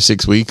put 4 to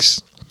 6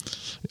 weeks.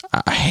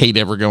 I hate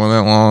ever going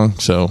that long.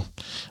 So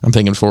I'm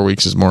thinking 4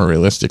 weeks is more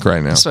realistic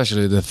right now.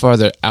 Especially the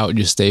farther out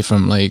you stay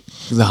from like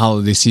the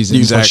holiday season for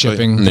Exactly.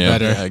 shipping, the Yeah.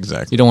 better. Yeah,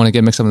 exactly. You don't want to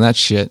get mixed up in that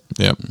shit.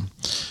 Yep.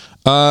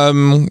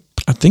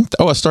 I think,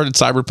 I started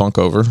Cyberpunk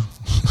over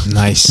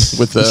Nice.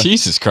 with the,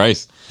 Jesus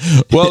Christ.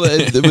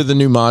 with the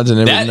new mods and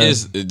everything. That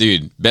is,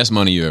 dude, best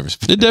money you ever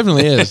spent. It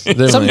definitely is. It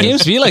definitely Some is.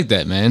 games feel like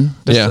that, man.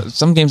 Yeah.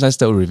 Some games I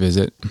still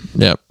revisit.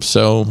 Yep.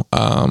 So,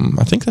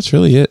 I think that's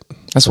really it.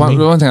 That's one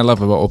thing I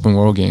love about open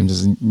world games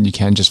is you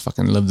can't just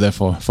fucking live there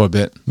for a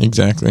bit.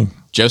 Exactly.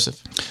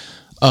 Joseph.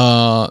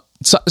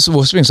 So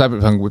speaking of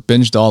Cyberpunk, we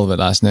binged all of it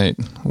last night.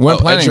 We're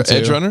planning to.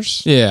 Edge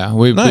Runners? Yeah,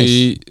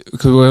 Nice.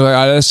 cause we were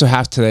like, let's do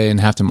half today and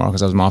half tomorrow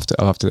because I was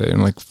off today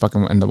and like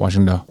fucking end up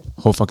watching the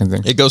whole fucking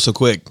thing. It goes so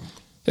quick.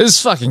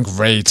 It's fucking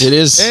great. It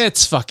is.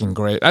 It's fucking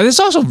great. And it's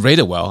also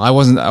rated well.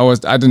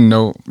 I didn't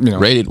know,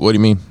 Rated? What do you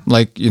mean?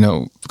 like,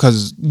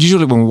 because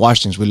usually when we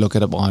watch things, we look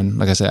it up on,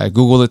 like I said, I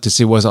Google it to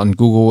see what's on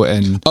Google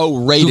and.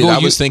 Oh, rated. Google I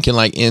was thinking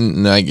like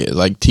in like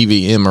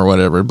TVM or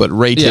whatever, but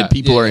rated. Yeah,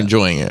 people yeah, are yeah.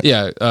 enjoying it.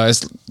 Yeah,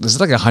 it's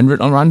like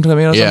 100 on Rotten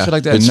Tomatoes or Yeah, something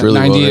like that. it's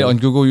really 98 well on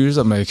Google users.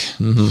 I'm like,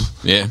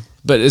 Yeah.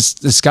 but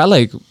it's got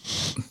like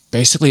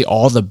basically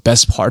all the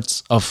best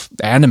parts of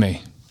the anime.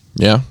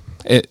 Yeah.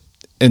 It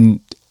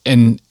in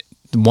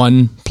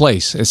one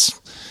place.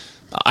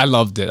 I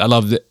loved it. I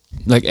loved it,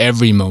 like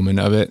every moment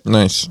of it.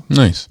 Nice.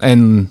 Nice.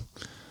 And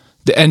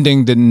the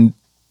ending didn't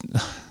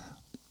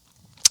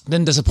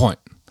disappoint.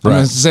 Right.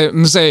 I'm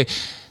gonna say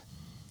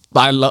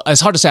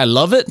it's hard to say I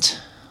love it,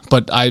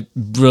 but I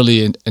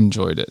really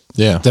enjoyed it.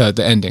 Yeah.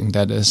 the ending,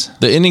 that is.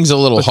 The ending's a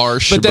little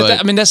harsh, but,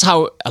 I mean, that's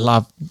how I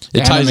love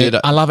It ties anime. it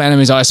up. I love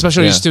animes,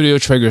 especially Yeah. Studio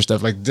Trigger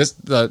stuff like this.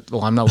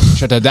 I'm not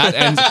sure that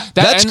ends.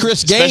 That's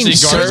Chris Gaines,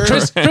 sir.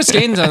 Chris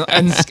Gaines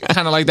ends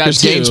kind of like that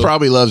Chris too. Gaines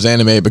probably loves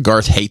anime, but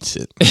Garth hates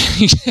it.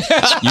 You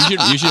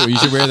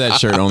should wear that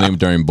shirt only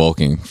during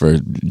bulking for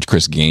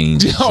Chris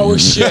Gaines. Oh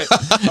shit!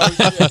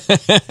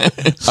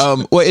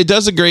 Well, it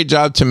does a great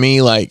job to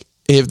me. Like,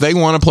 if they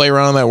want to play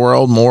around in that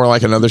world more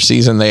like another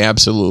season, they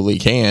absolutely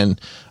can.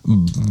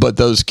 But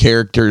those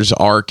characters'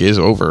 arc is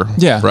over.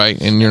 Yeah. Right?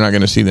 And you're not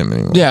going to see them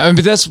anymore. Yeah, I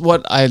mean, that's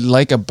what I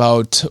like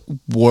about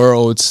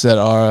worlds that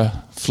are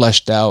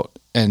fleshed out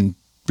and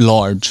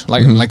large,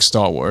 like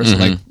Star Wars,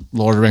 like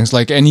Lord of the Rings,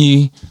 like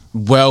any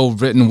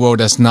well-written world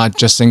that's not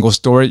just single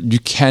story. You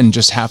can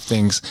just have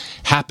things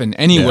happen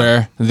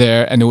anywhere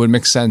there, and it would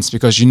make sense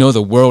because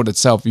the world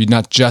itself. You're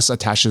not just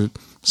attached to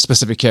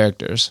specific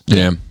characters.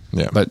 Yeah.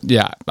 Yeah. But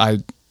yeah, I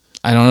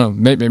don't know.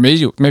 Maybe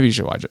you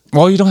should watch it.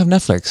 Well, you don't have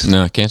Netflix.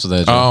 No, cancel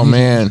that. Oh,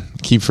 man.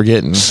 Keep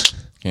forgetting.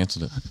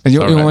 Canceled it. And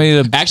you All right. want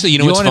me to, Actually, you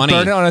know what's want funny? to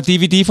burn it on a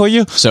DVD for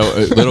you? So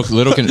little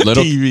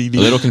DVD.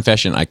 little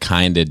confession. I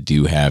kind of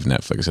do have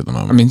Netflix at the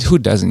moment. I mean, who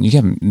doesn't? You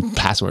have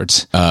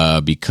passwords.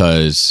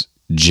 Because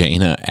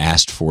Jaina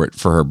asked for it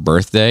for her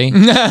birthday,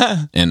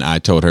 and I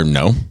told her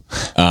no.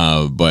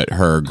 But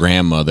her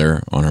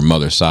grandmother, on her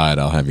mother's side,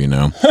 I'll have you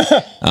know,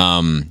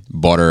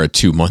 bought her a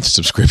 2-month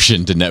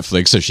subscription to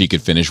Netflix so she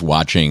could finish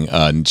watching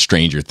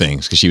Stranger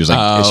Things because she was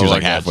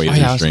like halfway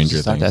through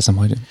Stranger Things. At some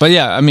point. But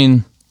yeah, I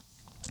mean,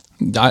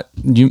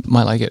 you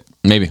might like it,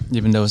 Maybe.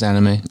 even though it's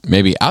anime.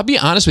 Maybe. I'll be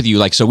honest with you.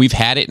 Like, so we've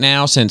had it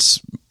now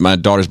since my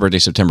daughter's birthday,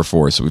 September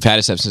 4th. So we've had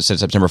it since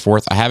September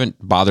 4th. I haven't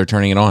bothered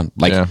turning it on.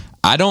 Like, Yeah.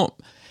 I don't.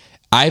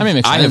 mean, it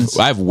makes sense.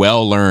 I've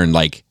well learned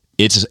like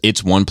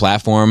it's one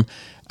platform.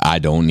 I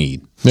don't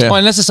need. Yeah. Well,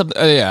 unless it's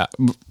something,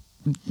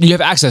 you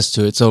have access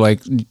to it. So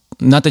like,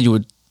 not that you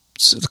would,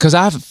 because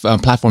I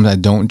have platforms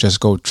that don't just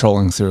go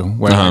trolling through,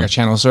 where like a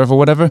channel surf or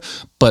whatever.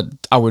 But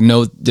I would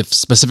know the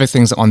specific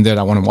things on there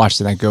that I want to watch.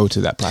 Then I go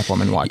to that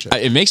platform and watch it.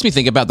 It makes me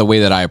think about the way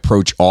that I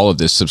approach all of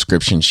this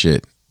subscription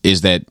shit.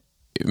 Is that,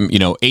 you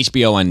know,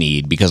 HBO I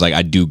need because like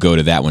I do go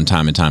to that one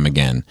time and time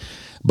again,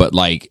 but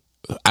like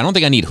I don't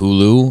think I need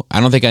Hulu.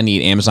 I don't think I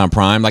need Amazon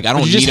Prime. Like I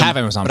don't you just need have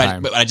them, Amazon but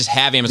Prime. but I just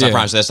have Amazon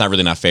Prime, so that's not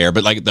really not fair.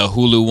 But like the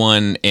Hulu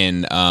one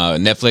and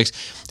Netflix,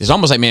 it's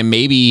almost like, man,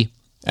 maybe.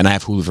 And I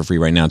have Hulu for free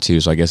right now too,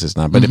 so I guess it's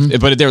not. But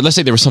if there, let's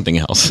say there was something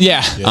else.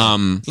 Yeah.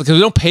 Because we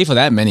don't pay for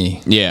that many.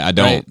 Yeah, I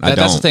don't. Right? I don't.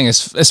 That's the thing.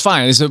 It's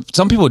fine.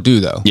 Some people do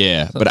though.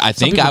 Yeah, but I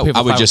think people pay for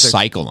I would 5 or just 6.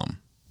 cycle them.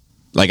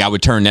 Like I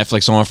would turn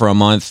Netflix on for a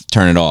month,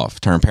 turn it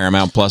off, turn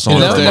Paramount Plus on.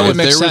 that for a would month. If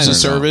make there was a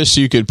sense. service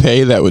you could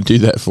pay that would do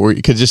that for you,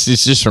 because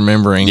it's just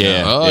remembering.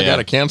 Yeah, I yeah. got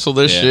to cancel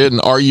this Yeah. shit. And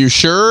are you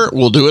sure?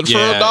 We'll do it for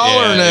Yeah,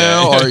 $1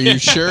 now. yeah. Are you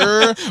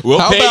sure?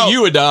 We'll pay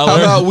you $1. How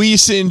about we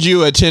send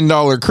you a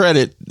 $10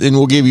 credit and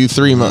we'll give you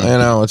 3 months? You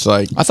know, it's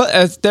like I thought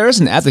there is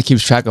an app that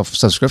keeps track of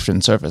subscription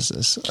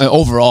services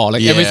overall,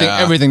 like Yeah.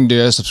 everything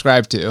they're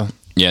subscribed to.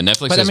 Yeah,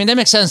 Netflix. But I is- mean, that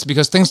makes sense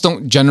because things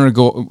don't generally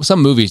go.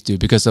 Some movies do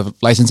because of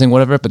licensing,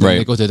 whatever. But then Right.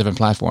 they go to a different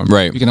platform.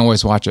 Right. You can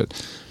always watch it.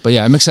 But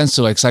yeah, it makes sense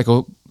to like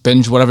cycle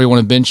binge whatever you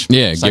want to binge.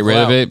 yeah, get cycle rid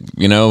of out. it.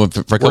 You know,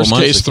 for a couple worst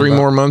months. case, to 3 keep up.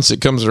 more months it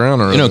comes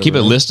around. Or You know, keep a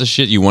whatever. list of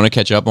shit you want to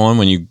catch up on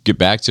when you get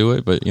back to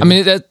it. But you I know.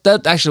 mean,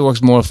 that actually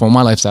works more for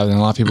my lifestyle than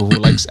a lot of people who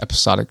likes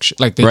episodic shit.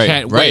 Like they Right,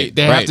 can't right, wait.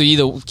 They right. have to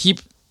either keep.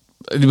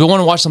 They want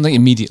to watch something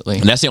immediately.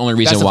 and that's the only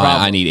reason That's the why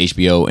problem. I need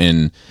HBO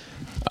and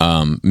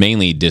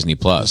mainly Disney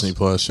Plus. Disney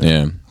Plus,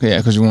 Yeah, Yeah,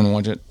 because you want to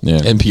watch it.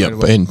 yeah.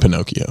 and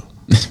Pinocchio.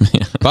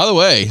 By the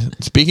way,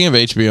 speaking of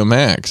HBO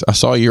Max, I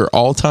saw your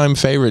all-time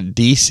favorite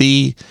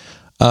DC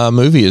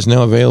movie is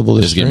now available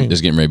to There's stream.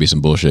 getting ready to be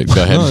some bullshit.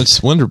 Go ahead. No,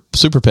 it's Wonder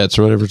Super Pets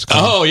or whatever it's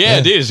called. Oh yeah,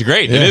 dude, it's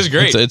great. It is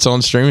great. It's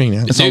on streaming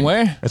now. It's on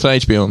where? It's on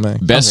HBO Max.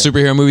 Best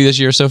superhero movie this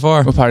year so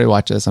far. We'll probably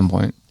watch it at some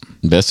point.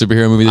 Best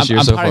superhero movie this year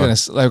I'm so probably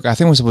far. gonna like. I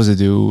think we're supposed to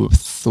do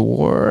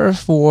Thor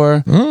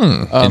for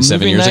And 7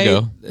 movie years night,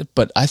 ago.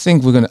 but I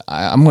think we're gonna.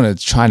 I'm gonna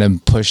try to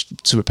push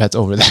Super Pets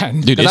over that,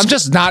 Dude, because I'm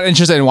just not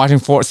interested in watching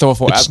Thor 4.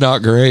 It's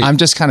not great. I'm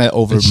just kind of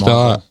over It's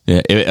Marvel.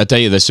 not. Yeah, I tell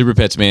you, the Super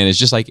Pets, man, it's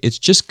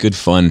just good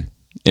fun.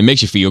 It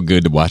makes you feel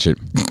good to watch it.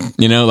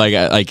 You know,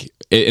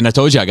 and I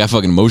told you I got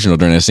fucking emotional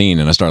during that scene,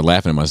 and I started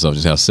laughing at myself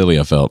just how silly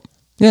I felt.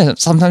 Yeah,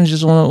 sometimes you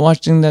just want to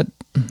watch things that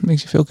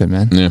makes you feel good,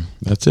 man. Yeah,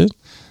 That's it.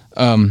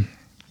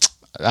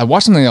 I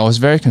watched something I was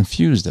very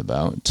confused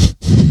about.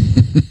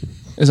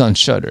 It's on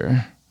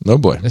Shudder. No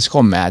boy. It's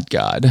called Mad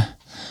God.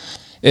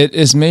 It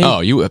is made. Oh,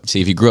 you see,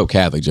 if you grew up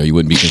Catholic, Joe, you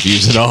wouldn't be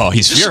confused at all.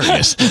 He's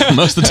furious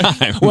most of the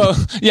time. Well,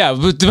 yeah,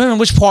 but depending on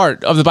which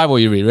part of the Bible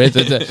you read, right?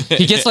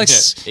 He gets like,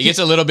 He gets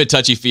a little bit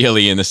touchy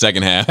feely in the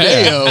second half.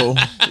 Heyo.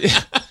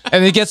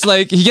 and he gets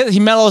like he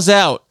mellows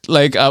out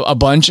like a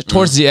bunch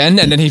towards the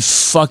end, and then he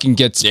fucking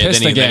gets Yeah,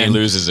 pissed then again. he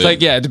loses it.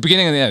 Like at the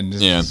beginning and the end.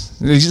 Yeah.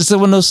 It's just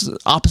one of those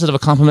opposite of a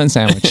compliment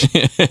sandwich.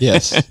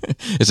 Yes.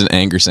 It's an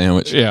anger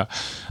sandwich. Yeah.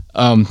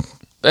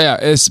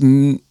 It's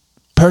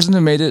person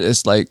who made it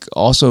is like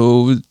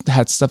also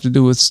had stuff to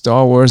do with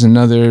Star Wars and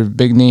other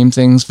big name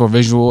things for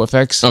visual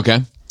effects.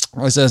 Okay.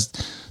 It says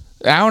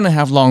hour and a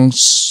half long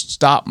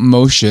stop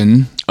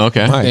motion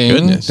Okay. My thing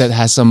goodness. that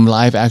has some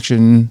live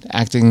action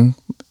acting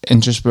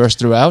interspersed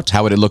throughout.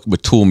 How would it look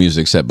with Tool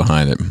music set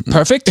behind it?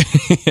 Perfect.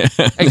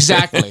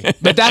 Exactly.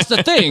 But that's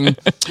the thing.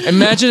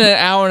 Imagine an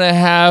hour and a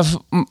half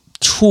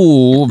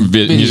Tool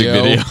Music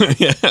video.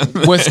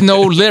 Yeah. with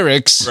no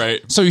lyrics.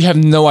 Right. So you have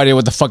no idea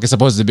what the fuck it's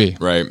supposed to be.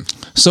 Right.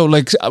 So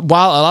like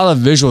while a lot of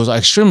visuals are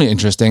extremely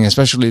interesting,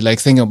 especially like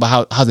thinking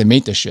about how they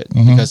made this shit,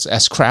 because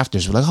as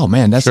crafters we're like, oh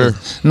man, that's a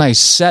nice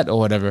set or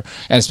whatever,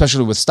 and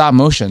especially with stop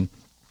motion.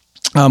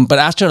 But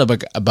after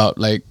about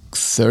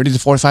 30 to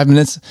 45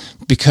 minutes,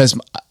 because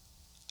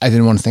I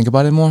didn't want to think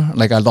about it more,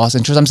 like I lost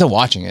interest. I'm still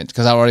watching it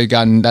because I've already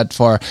gotten that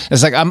far.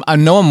 It's like I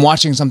know I'm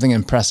watching something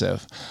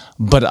impressive,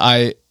 but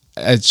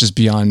it's just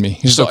beyond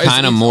me. So it's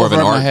kind of more of an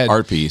over my head.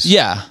 art piece.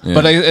 Yeah,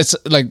 but it's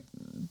like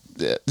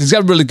it's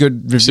got really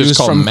good reviews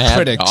called from Mad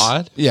critics.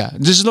 God? Yeah,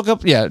 just look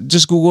up. Yeah,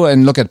 just Google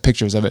and look at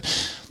pictures of it.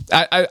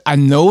 I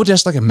know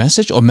there's like a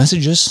message or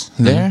messages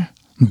there,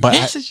 but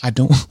I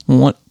don't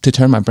want to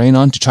turn my brain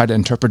on to try to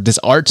interpret this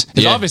art.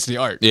 It's Yeah. obviously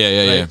art.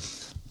 Yeah.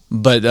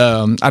 But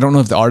I don't know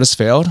if the artist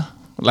failed,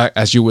 like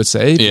as you would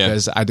say, Yeah.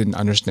 because I didn't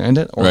understand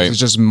it, or Right. if it's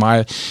just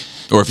my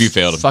Or if you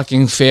failed.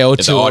 fucking failed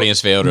If to the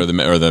audience failed or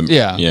the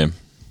Yeah. Yeah.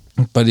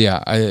 But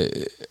yeah,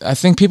 I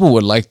think people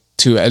would like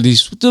to at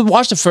least to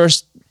watch the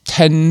first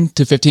 10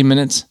 to 15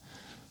 minutes,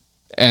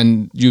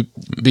 and you'll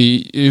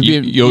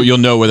You'll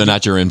know whether or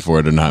not you're in for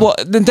it or not. well,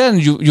 then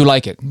you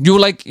like it.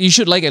 You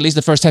should like at least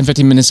the first 10,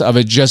 15 minutes of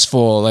it just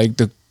for like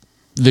the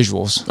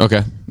visuals.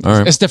 Okay. All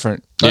right. It's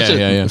different.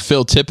 Yeah.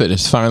 Phil Tippett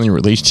has finally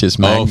released his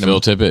Magnum. Phil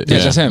Tippett. Yeah,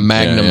 Yeah. that's him.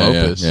 Magnum Yeah.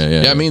 opus.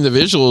 Yeah. I mean, the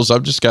visuals,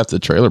 I've just got the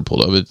trailer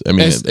pulled up. I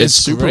mean, It's it's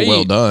super great.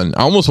 well done.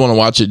 I almost want to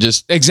watch it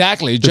just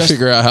Exactly. to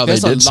figure out how they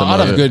there's did some a lot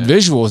of of it. good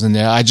visuals in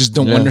there. I just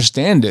don't Yeah.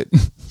 understand it.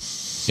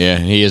 Yeah,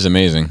 he is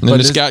amazing. And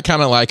it's got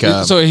kind of like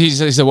a. So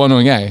he's a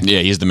well-known guy. Yeah,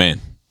 he's the man.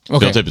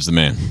 Okay. Bill Tipp is the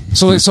man.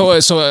 So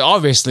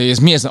obviously,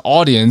 it's me as an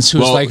audience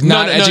who's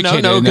not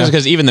educated. No,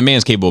 because even the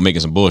man's capable of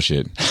making some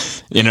bullshit.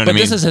 You know what I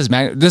mean? This is his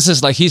man. This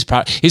is like he's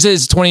proud. He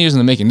says it's 20 years in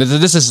the making.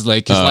 This is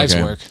like his life's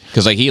work.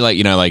 Because like he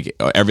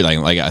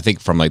everything, like I think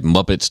from like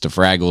Muppets to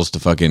Fraggles to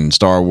fucking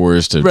Star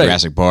Wars to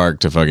Jurassic Park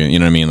to fucking, you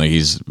know what I mean? Like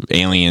he's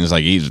Aliens.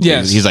 Like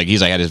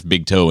he's had his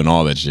big toe and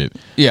all that shit.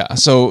 Yeah.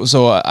 So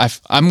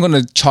I'm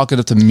gonna chalk it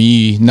up to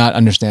me not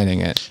understanding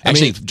it.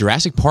 Actually,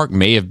 Jurassic Park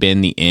may have been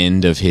the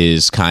end of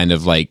his kind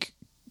of like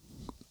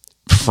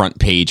front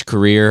page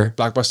career,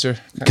 Blockbuster.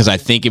 Because I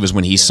think it was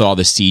when he saw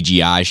the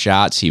CGI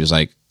shots, he was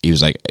like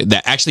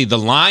that. Actually, the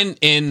line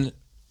in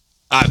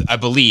I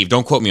believe,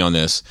 don't quote me on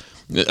this.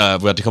 We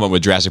have to come up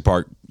with Jurassic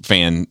Park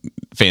fandom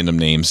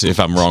names if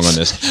I'm wrong on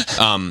this.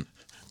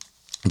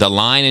 The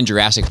line in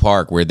Jurassic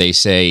Park where they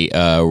say,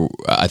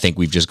 I think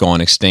we've just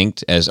gone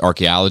extinct as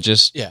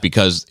archaeologists,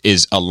 because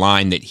is a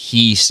line that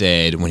he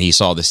said when he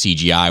saw the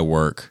CGI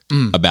work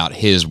about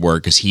his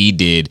work, because he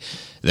did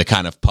the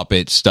kind of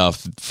puppet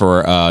stuff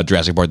for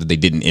Jurassic Park that they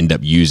didn't end up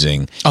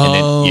using.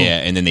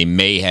 And then they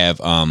may have,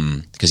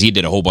 because he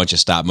did a whole bunch of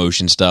stop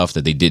motion stuff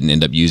that they didn't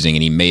end up using,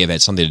 and he may have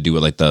had something to do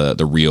with like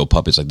the real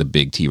puppets, like the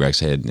big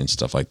T-Rex head and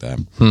stuff like that.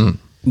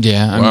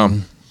 Yeah. Wow. I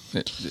mean,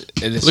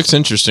 it looks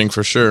interesting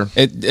for sure.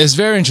 It's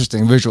very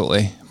interesting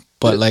visually,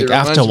 but like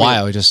after a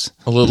while, it just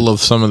a little of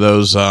some of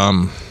those.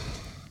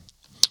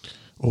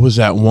 What was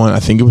that one? I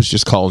think it was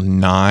just called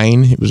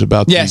 9. It was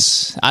about I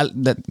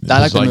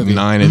like the movie.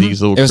 9 of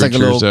these little. It was like a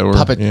creatures little that were,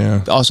 puppet,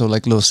 yeah. also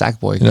like little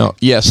Sackboy.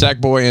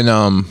 Sackboy and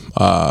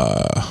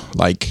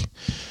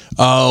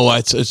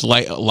it's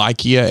like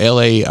Laika,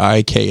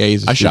 Laika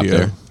is the I shopped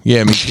studio. there.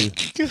 Yeah, me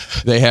too.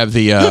 They have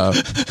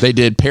they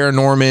did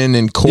Paranorman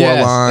and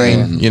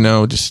Coraline. You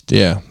know, just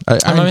I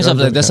remind myself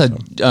that that's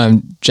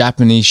a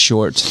Japanese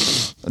short.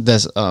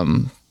 That's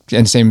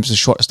and same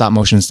short stop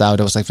motion style.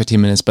 That was like 15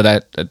 minutes,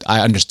 but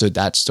I understood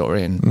that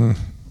story, and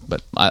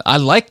but I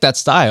like that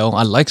style.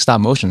 I like stop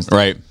motion style.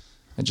 Right.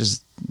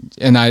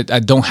 I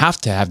don't have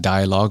to have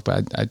dialogue,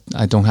 but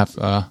I don't have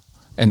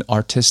an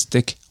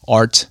artistic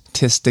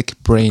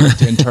brain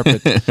to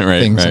interpret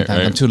things. Sometimes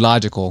I'm too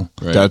logical.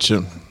 Right.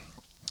 Gotcha.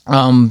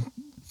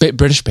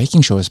 British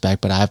Baking Show is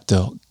back, but I have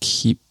to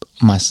keep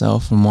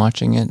myself from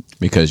watching it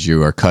Because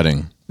you are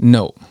cutting.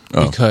 No,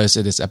 because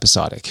it is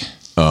episodic.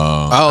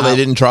 They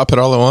didn't drop it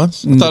all at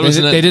once? I thought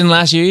they didn't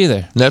last year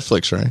either.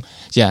 Netflix, right?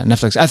 Yeah,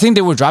 Netflix. I think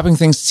they were dropping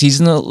things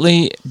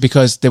seasonally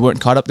because they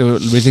weren't caught up. They were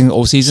releasing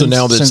old seasons. So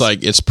now it's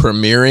like it's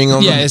premiering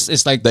on them?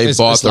 It's like they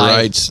bought the live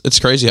rights. It's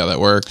crazy how that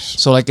works.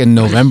 So like in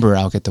November,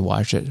 I'll get to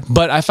watch it.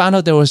 But I found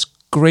out there was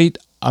great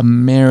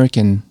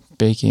American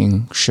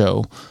baking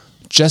show,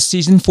 just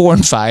season 4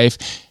 and 5,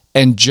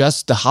 and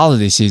just the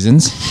holiday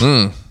seasons.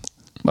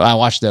 I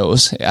watched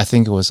those. I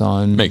think it was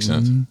on Makes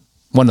sense.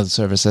 One of the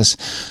services.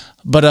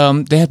 But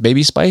they had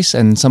Baby Spice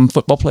and some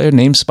football player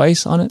named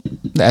Spice on it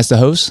as the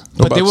host.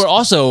 But they were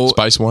also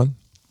Spice One.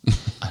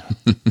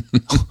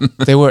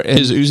 They were in,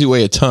 His Uzi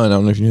weigh a ton. I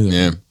don't know if you knew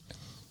that.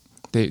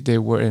 Yeah. They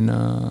were in.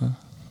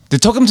 They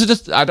took him to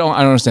this. I don't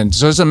understand.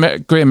 So it's a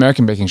great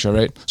American baking show,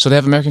 right? So they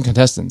have American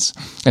contestants,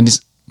 and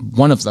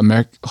one of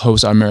the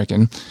hosts are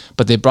American,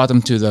 but they brought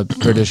them to the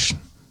British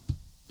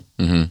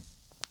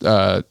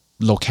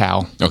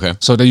locale. Okay.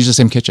 So they use the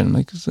same kitchen.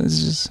 Like it's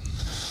just.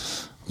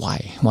 Why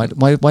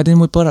didn't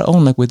we put our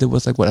own like we did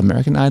with like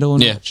American Idol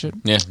and that shit?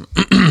 Yeah.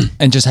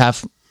 And just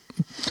have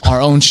our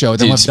own show. Then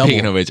Dude, we'll have speaking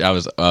double. of which, I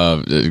was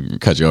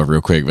cut you off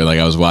real quick, but like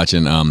I was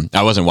watching.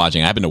 I wasn't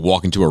watching. I happened to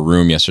walk into a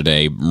room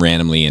yesterday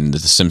randomly, and The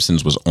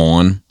Simpsons was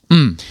on,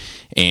 and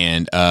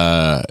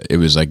it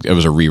was a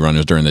rerun. It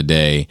was during the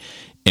day,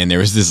 and there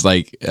was this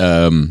like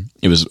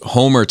it was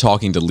Homer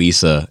talking to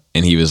Lisa,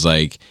 and he was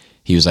like,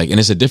 and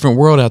it's a different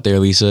world out there,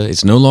 Lisa.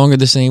 It's no longer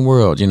the same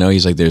world. You know,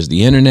 he's like, there's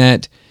the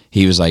internet.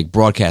 He was like,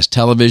 broadcast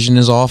television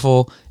is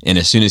awful. And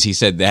as soon as he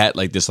said that,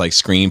 like this like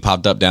screen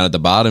popped up down at the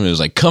bottom. It was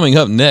like, coming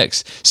up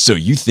next. So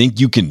you think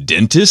you can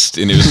dentist?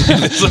 And it was You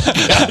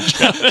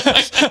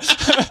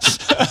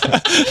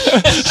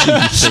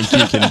think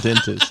you can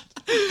dentist?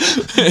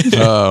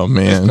 Oh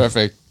man,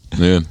 Perfect.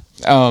 yeah.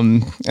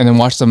 And then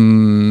watch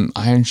some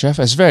Iron Chef.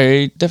 It's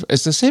very different.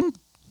 It's the same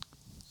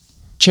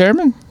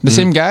chairman, the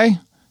same guy,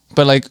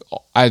 but like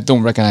I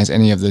don't recognize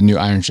any of the new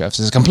Iron Chefs.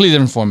 It's a completely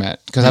different format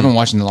because I've been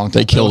watching it a long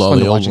time. they killed all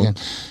the old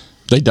ones.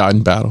 They died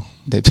in battle.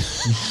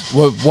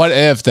 What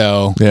if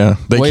though? Yeah,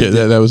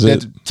 that was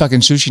it. Fucking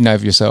sushi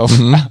knife yourself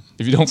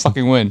if you don't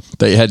fucking win,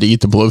 They had to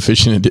eat the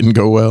blowfish and it didn't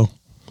go well.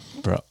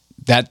 bro.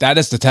 That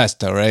is the test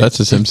though, right? That's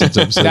a Simpsons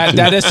episode.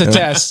 that is the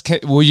test.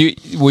 Will you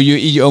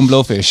eat your own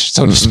blowfish,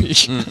 so to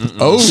speak?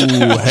 Oh,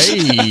 hey.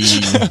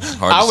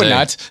 Hard I to would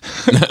not.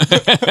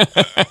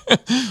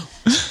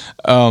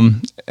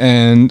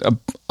 And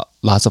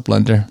lots of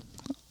blender.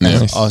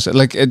 Nice. Also,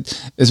 like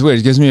it's weird.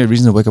 It gives me a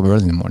reason to wake up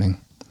early in the morning.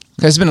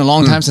 'Cause it's been a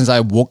long time since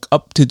I woke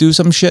up to do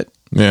some shit.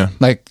 Yeah.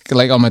 Like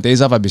on my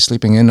days off, I'd be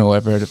sleeping in or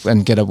whatever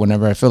and get up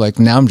whenever I feel like.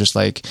 Now I'm just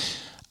like,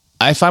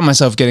 I find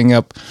myself getting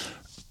up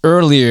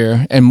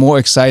earlier and more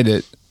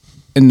excited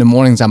in the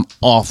mornings I'm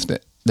off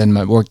than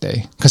my work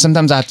day. Because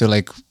sometimes I have to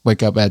like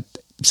wake up at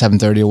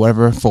 7:30 or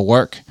whatever for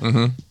work.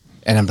 Mm-hmm.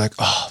 And I'm like,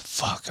 oh,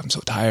 fuck, I'm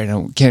so tired.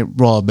 I can't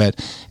roll out of bed.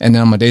 And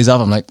then on my days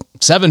off, I'm like,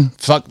 7,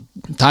 fuck,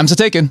 time's a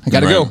taken. I got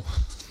to go.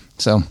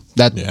 So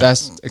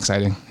that's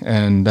exciting.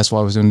 And that's what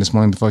I was doing this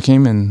morning before I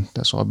came. And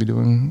that's what I'll be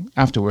doing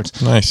afterwards.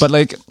 Nice. But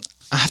like,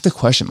 I have to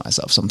question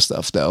myself some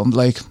stuff though.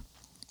 Like,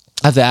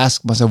 I have to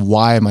ask myself,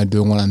 why am I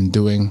doing what I'm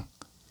doing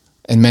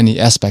in many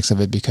aspects of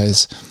it?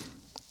 Because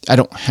I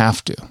don't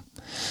have to.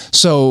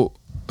 So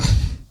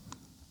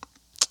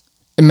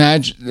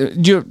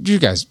imagine you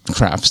guys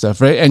craft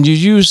stuff, right? And you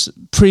use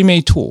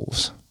pre-made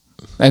tools,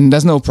 and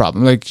that's no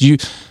problem. Like you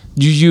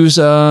use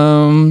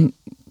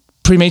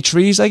pre-made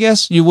trees, I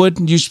guess. You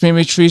would use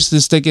pre-made trees to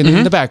stick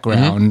in the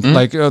background,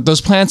 like those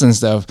plants and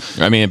stuff.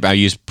 I mean, I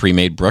use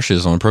pre-made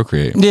brushes on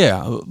Procreate.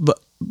 Yeah,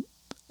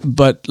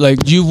 but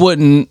like you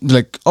wouldn't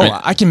like,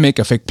 I can make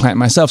a fake plant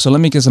myself, so let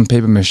me get some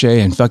paper mache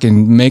and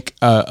fucking make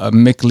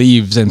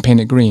leaves and paint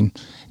it green.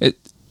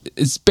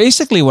 It's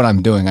basically what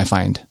I'm doing, I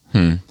find.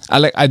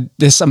 I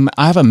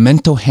have a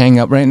mental hang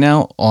up right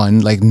now on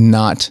like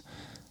not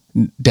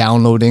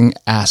downloading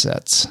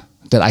assets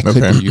that I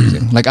could be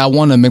using. Like I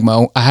want to make my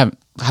own. I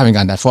haven't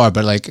gotten that far,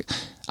 but like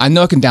I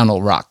know I can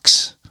download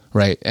rocks,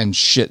 right, and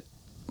shit.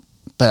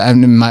 But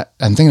I'm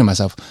thinking to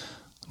myself,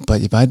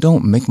 but if I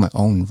don't make my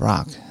own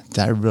rock, did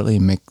I really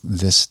make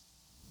this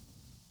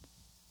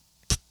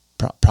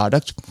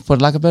product, for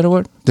lack of a better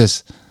word?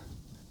 This,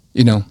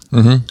 you know.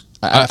 Mm-hmm.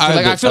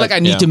 I feel like I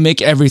need to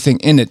make everything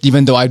in it,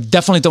 even though I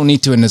definitely don't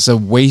need to, and it's a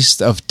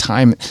waste of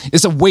time.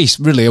 It's a waste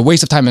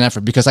of time and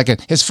effort because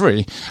it's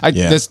free.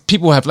 There's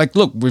people who have like,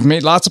 look, we've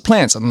made lots of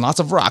plants and lots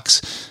of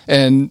rocks,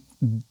 and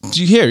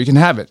you can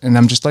have it. And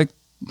I'm just like,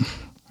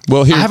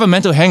 well, I have a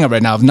mental hang up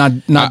right now of not.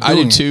 I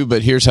do too,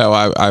 but here's how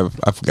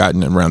I've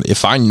gotten around it.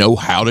 If I know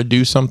how to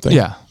do something,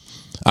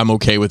 I'm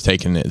okay with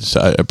taking it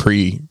a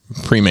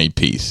pre-made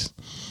piece.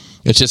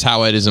 It's just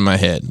how it is in my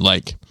head,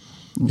 like.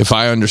 If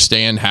I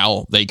understand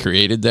how they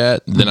created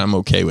that, then I'm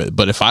okay with it.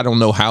 But if I don't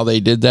know how they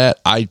did that,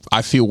 I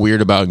feel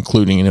weird about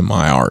including it in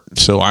my art.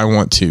 So I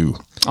want to.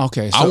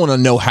 Okay. So I want to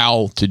know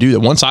how to do that.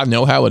 Once I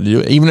know how to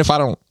do it, even if I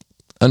don't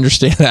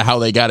understand how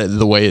they got it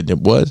the way it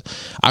was,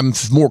 I'm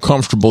more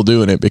comfortable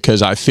doing it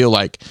because I feel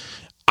like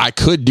I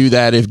could do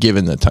that if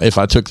given the time. If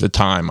I took the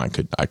time, I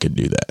could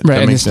do that.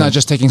 Right, and it's not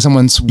just taking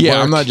someone's work. Yeah,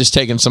 I'm not just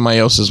taking somebody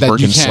else's work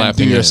and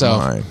slapping it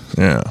yourself. Mine.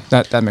 Yeah,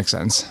 that makes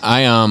sense.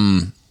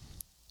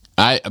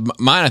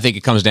 Mine, I think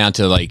it comes down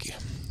to like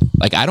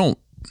I don't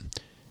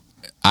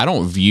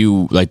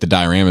view like the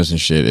dioramas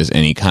and shit as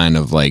any kind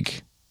of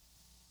like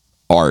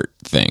art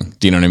thing.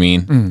 Do you know what I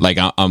mean? Like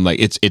I'm like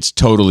it's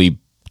totally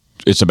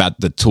it's about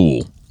the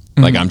tool.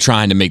 Like I'm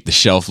trying to make the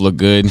shelf look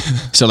good.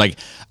 So like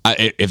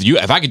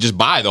if I could just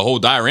buy the whole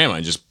diorama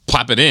and just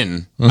plop it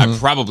in, I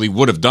probably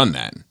would have done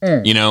that.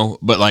 You know,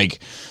 but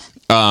like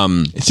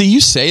see, you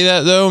say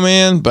that though,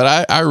 man,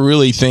 but I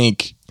really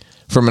think.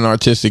 From an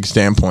artistic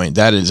standpoint,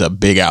 that is a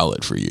big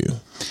outlet for you.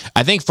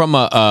 I think from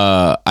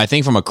a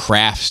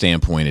craft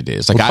standpoint, it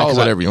is. Like call it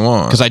whatever you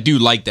want, because I do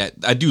like that.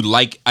 I do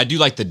like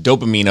the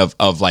dopamine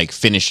of like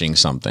finishing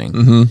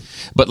something.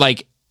 But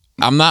like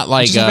I'm not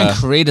like just being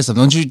creative stuff.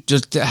 Don't you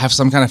just have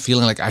some kind of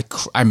feeling like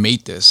I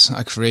made this,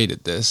 I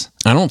created this?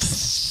 I don't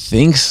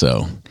think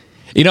so.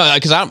 You know,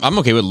 because I'm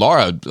okay with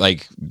Laura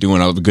like doing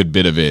a good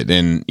bit of it,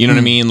 and you know what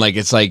I mean. Like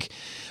it's like.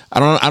 I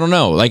don't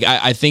know. Like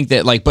I think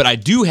that like, but I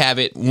do have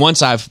it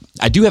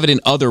I do have it in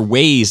other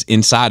ways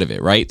inside of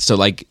it, right? So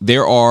like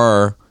there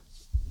are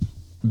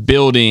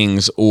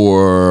buildings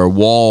or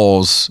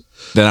walls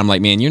that I'm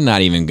like, man, you're not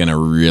even gonna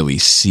really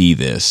see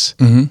this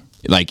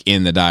like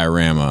in the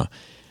diorama,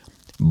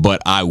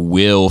 but I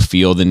will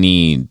feel the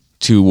need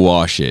to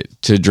wash it,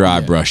 to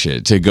dry brush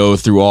it, to go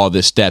through all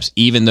the steps,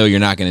 even though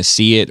you're not going to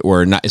see it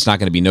or not, it's not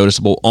going to be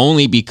noticeable,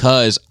 only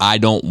because I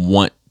don't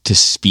want to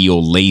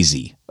feel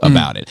lazy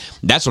about it.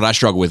 That's what I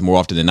struggle with more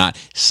often than not.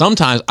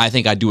 Sometimes I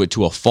think I do it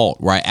to a fault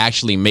where I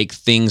actually make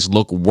things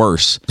look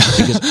worse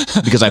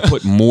because I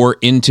put more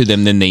into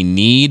them than they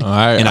need,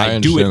 and I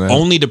do it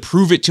only to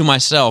prove it to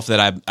myself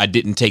that I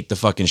didn't take the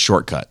fucking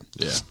shortcut.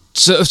 Yeah.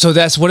 So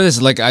that's what it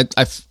is. Like I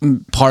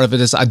part of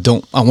it is I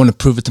want to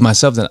prove it to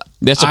myself that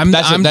that's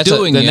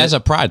a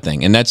pride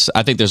thing, and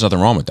I think there's nothing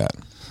wrong with that.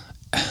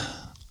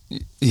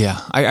 Yeah,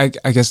 I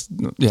guess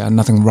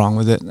nothing wrong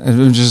with it.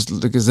 It's just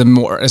like, is it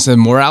a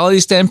morality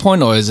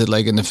standpoint or is it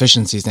like an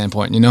efficiency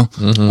standpoint? You know,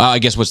 I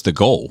guess what's the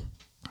goal?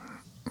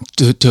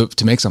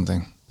 To make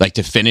something, like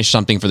to finish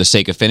something for the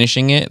sake of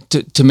finishing it.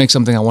 To make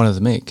something I wanted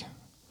to make.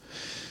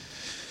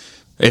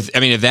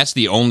 If that's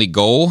the only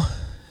goal,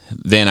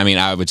 then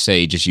I would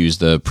say just use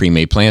the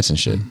pre-made plants and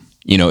shit.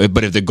 You know,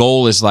 but if the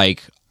goal is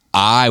like,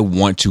 I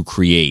want to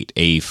create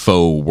a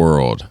faux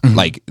world.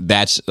 Like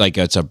that's like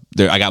I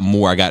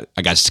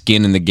got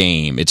skin in the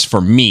game. It's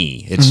for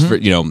me. It's for,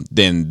 you know,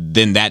 then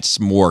that's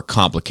more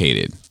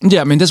complicated.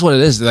 Yeah, I mean that's what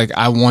it is. Like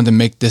I want to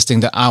make this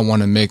thing that I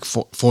want to make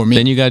for me.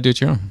 Then you got to do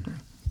it your own.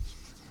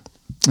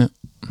 Yeah.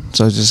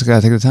 So just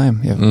gotta take the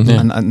time. Yeah.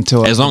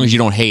 Until As long as you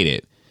don't hate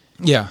it.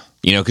 yeah.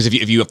 You know, because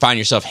if you find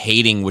yourself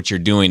hating what you're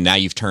doing, now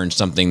you've turned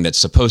something that's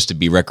supposed to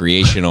be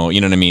recreational. You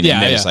know what I mean? Yeah,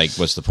 And then yeah. it's like,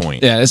 what's the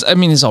point? Yeah,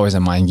 it's always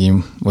a mind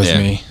game with Yeah.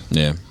 me.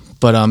 Yeah.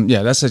 But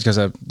yeah, that's it because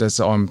that's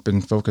all I've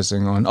been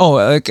focusing on. Oh,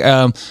 like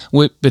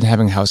we've been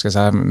having house guests.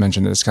 I haven't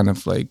mentioned it. It's kind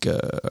of like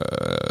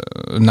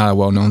not a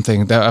well-known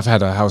thing. That I've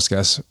had a house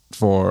guest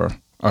for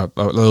a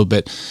little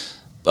bit,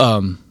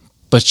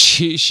 but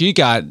she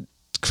got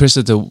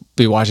Krista to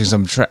be watching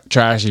some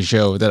trashy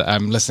show that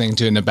I'm listening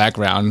to in the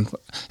background.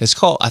 It's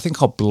called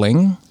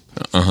Bling.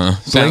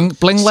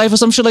 Bling Life or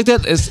some shit like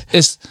that.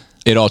 It's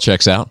It all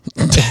checks out.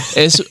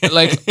 it's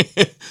like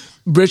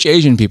rich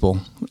Asian people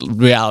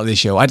reality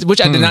show,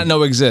 which I did not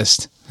know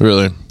exist.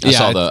 Really? I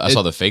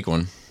saw the fake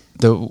one.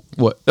 The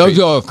what?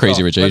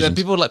 Crazy Rich but Asians.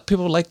 people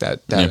like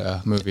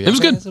that movie. It was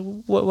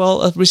good.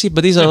 Well received,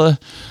 but these are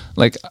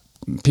like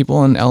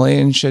people in LA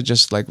and shit,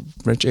 just like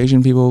rich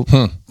Asian people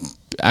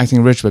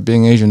acting rich but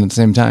being Asian at the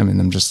same time, and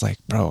I'm just like,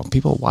 bro,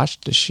 people watch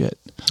this shit.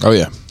 Oh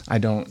yeah. I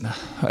don't know.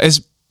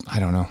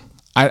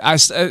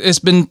 It's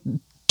been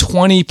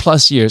 20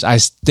 plus years. I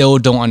still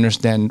don't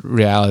understand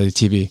reality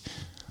TV.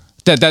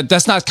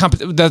 That's not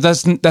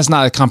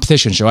a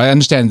competition show. I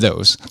understand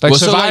those, like Well,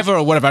 so, Survivor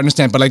or whatever. I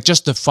understand, but like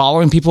just the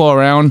following people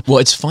around. Well,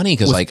 it's funny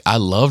because like I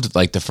loved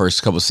like the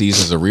first couple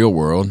seasons of Real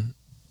World.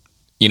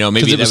 You know,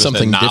 maybe it that was was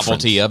something the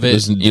novelty different. of it. It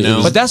was- You it know,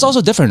 was- But that's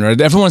also different, right?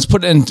 Everyone's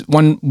put in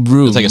one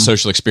room. it's like a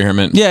social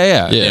experiment.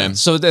 Yeah.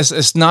 So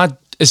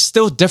it's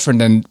still different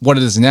than what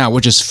it is now,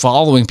 which is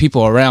following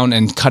people around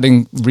and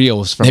cutting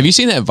reels from. Have you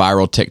seen that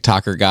viral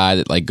TikToker guy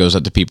that like goes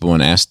up to people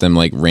and asks them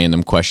like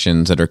random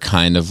questions that are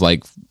kind of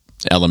like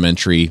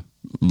elementary,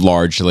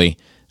 largely,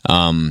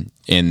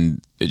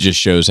 and it just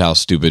shows how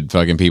stupid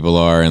fucking people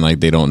are and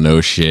like they don't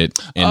know shit.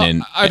 And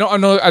then I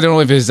don't know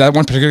if it's that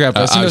one particular guy,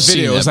 but I've seen I've those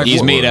seen videos. that,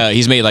 but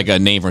he's made like a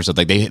name for himself.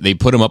 Like they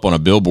put him up on a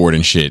billboard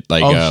and shit.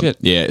 Like shit.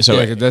 yeah. So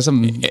Yeah, there's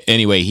some.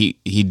 anyway,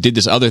 he did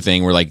this other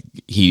thing where like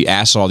he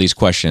asked all these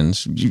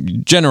questions,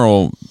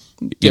 general.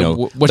 You know,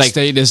 what like-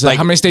 state is like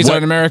how many states what- are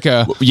in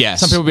America?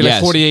 Yes, some people be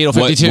yes. like 48 or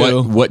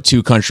 52. What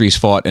two countries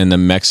fought in the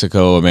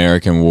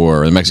Mexico-American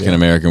War or the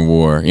Mexican-American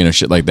War? You know,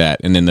 shit like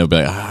that. And then they'll be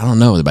like, I don't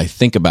know. But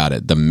think about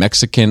it. The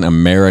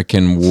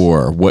Mexican-American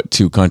War. What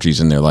two countries?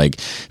 And they're like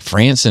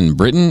France and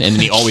Britain. And then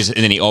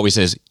he always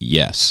says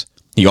yes.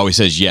 He always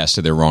says yes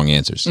to their wrong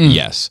answers.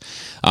 Yes.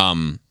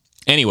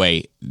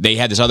 Anyway, they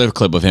had this other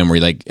clip of him where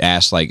he like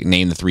asked like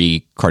name the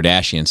 3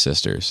 Kardashian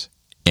sisters.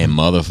 And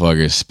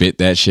motherfuckers spit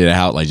that shit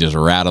out, like just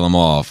rattle them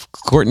off.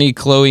 Courtney,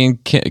 Chloe,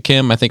 and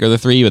Kim, I think, are the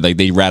 3, but like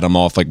they rattle them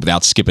off like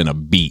without skipping a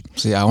beat.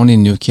 See, I only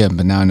knew Kim,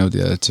 but now I know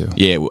the other 2.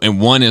 Yeah,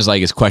 and one is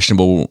like it's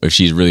questionable if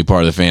she's really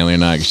part of the family or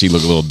not because she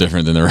look a little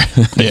different than the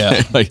rest.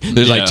 Yeah. Like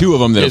there's like 2 of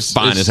them that are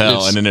fine as hell,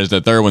 it's- and then there's the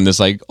third one that's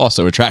like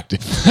also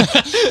attractive,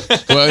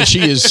 Well,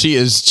 she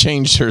has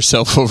changed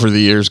herself over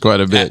the years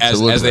quite a bit. as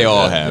to look they like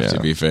all that. have. Yeah. To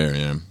be fair,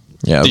 yeah.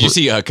 Yeah, Did you but-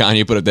 see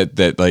Kanye put up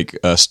that like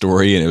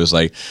story and it was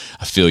like,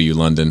 "I feel you,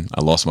 London. I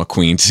lost my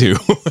queen too."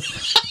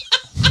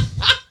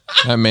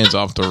 That man's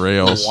off the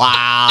rails.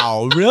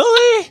 Wow,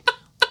 really?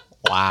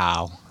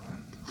 Wow.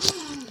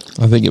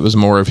 I think it was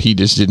more if he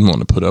just didn't want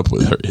to put up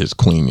with his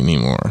queen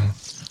anymore.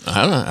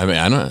 I don't know. I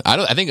mean,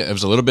 I think it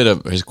was a little bit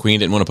of his queen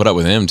didn't want to put up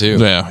with him too.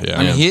 Yeah.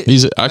 I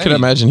mean, I could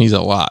imagine he's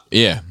a lot.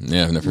 Yeah.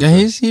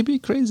 He'd be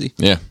crazy.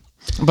 Yeah.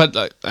 But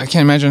I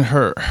can't imagine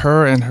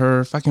her and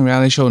her fucking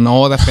reality show and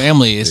all that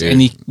family is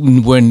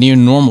anywhere near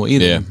normal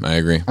either. Yeah, I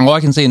agree. All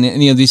I can say in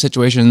any of these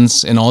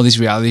situations, in all these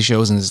reality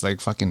shows, and it's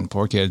like fucking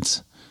poor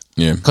kids.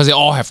 Yeah. Because they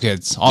all have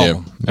kids. All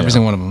of them. Every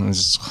single one of them.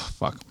 It's just,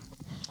 fuck.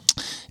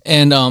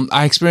 And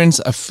I experienced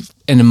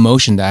an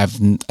emotion that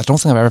I don't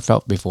think I've ever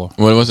felt before.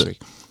 What was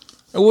it?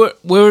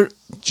 We're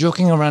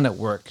joking around at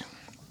work.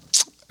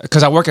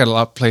 Because I work at a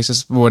lot of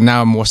places. We're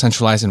now more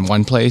centralized in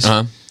one place.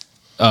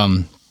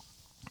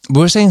 We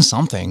were saying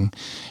something,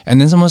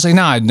 and then someone was like,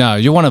 "No,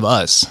 you're one of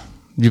us.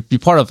 You're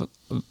part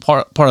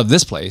of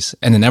this place."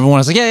 And then everyone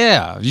was like,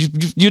 "Yeah,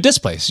 you're this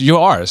place. You're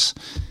ours."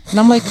 And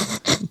I'm like,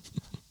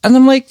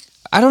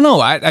 I don't know.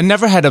 I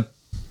never had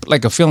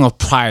a feeling of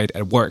pride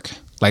at work.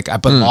 Like I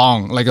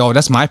belong. Like, oh,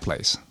 that's my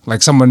place.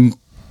 Like someone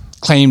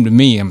claimed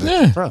me. I'm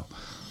like, bro,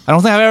 I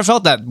don't think I've ever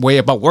felt that way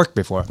about work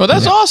before. Well,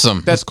 that's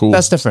awesome. That's cool.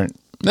 That's different.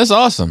 That's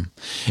awesome.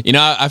 You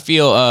know, I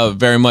feel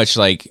very much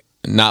like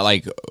not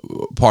like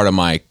part of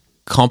my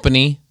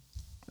company,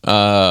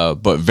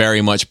 but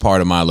very much part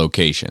of my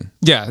location.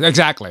 Yeah,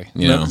 exactly.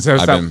 You know,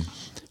 I've been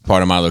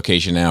part of my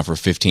location now for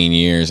 15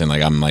 years, and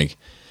like I'm like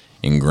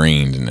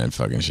ingrained in that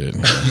fucking shit.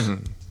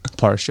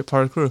 part of shit,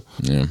 part of crew.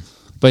 Yeah.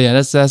 But yeah,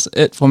 that's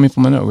it for me for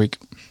my note week.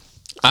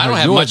 I don't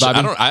How's have yours, much.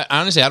 Bobby? I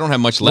honestly, I don't have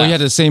much left. Well, you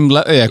had the same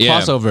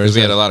crossovers.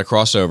 We had a lot of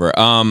crossover.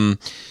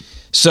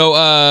 So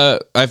I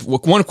have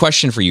one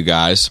question for you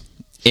guys,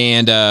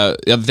 And the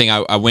other thing,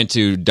 I went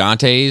to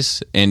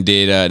Dante's and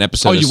did an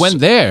episode. Oh, you went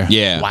there?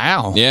 Yeah.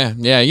 Wow.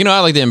 Yeah. You know,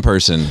 I like the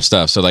in-person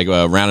stuff. So like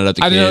rounded up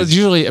the kids. I don't know.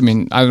 Usually, I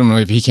mean, I don't know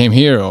if he came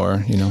here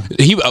or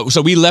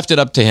So we left it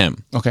up to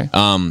him. Okay.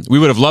 We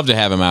would have loved to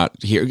have him out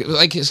here.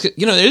 Like,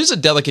 you know, it is a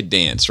delicate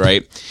dance,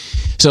 right?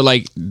 So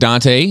like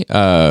Dante,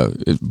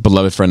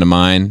 beloved friend of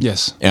mine.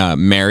 Yes.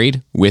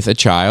 Married with a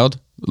child,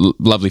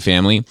 lovely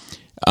family.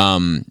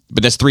 But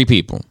that's 3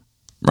 people.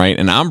 Right.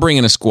 And I'm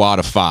bringing a squad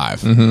of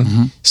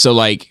 5. So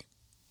like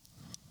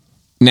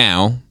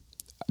now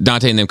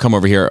Dante and them come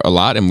over here a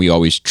lot, and we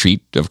always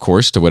treat, of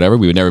course, to whatever.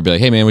 We would never be like,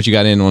 hey man, what you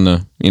got in on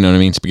the, you know what I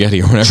mean,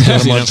 spaghetti or whatever.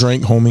 Got my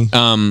drink,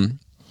 homie.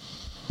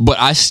 But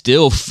I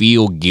still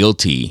feel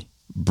guilty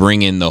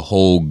bringing the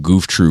whole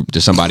goof troop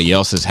to somebody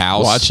else's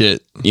house. Watch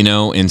it. You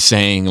know, and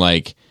saying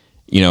like,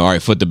 you know, all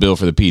right, foot the bill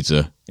for the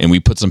pizza. And we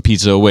put some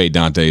pizza away,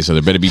 Dante, so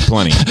there better be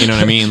plenty. You know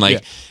what I mean?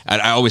 Like,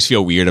 I always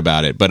feel weird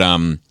about it. But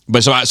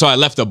so I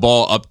left the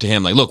ball up to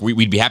him. Like, look,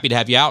 we'd be happy to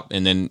have you out,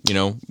 and then, you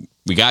know,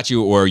 we got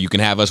you, or you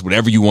can have us.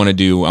 Whatever you want to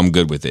do, I'm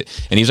good with it.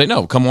 And he's like,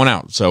 no, come on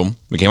out. So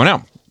we came on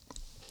out.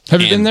 Have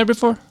you been there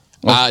before?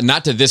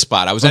 Not to this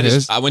spot. I was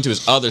I went to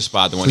his other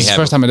spot, the one This he is had.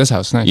 the first time at this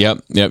house. Nice.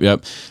 Yep.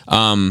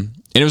 And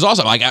it was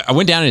awesome. Like I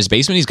went down in his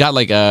basement. He's got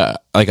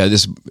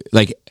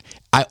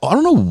I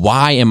don't know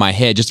why in my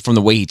head, just from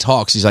the way he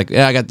talks, he's like,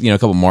 yeah, I got, you know, a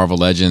couple Marvel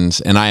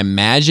Legends, and I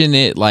imagine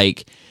it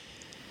like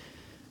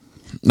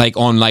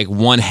on like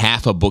one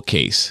half a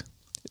bookcase.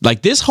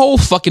 Like this whole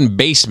fucking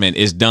basement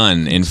is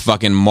done in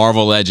fucking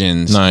Marvel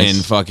Legends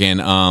and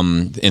fucking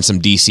and some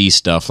DC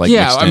stuff. Like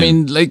I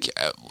mean, like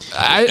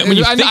when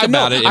you think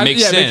about it, it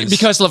makes sense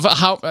because of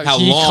how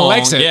he long,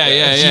 collects it.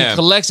 He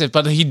collects it,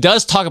 but he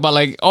does talk about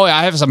like, oh,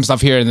 I have some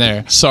stuff here and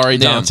there. Sorry,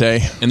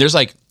 Dante. And there's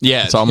like,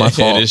 it's all my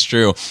fault. It is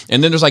true.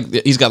 And then there's like,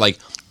 he's got like,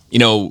 you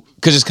know,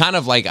 because it's kind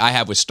of like I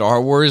have with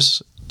Star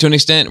Wars to an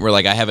extent, where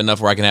like I have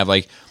enough where I can have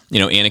like, you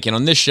know, Anakin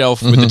on this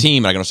shelf with the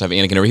team, and I can also have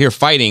Anakin over here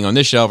fighting on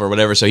this shelf or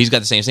whatever. So he's got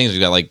the same things. He's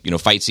got like, you know,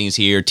 fight scenes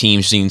here,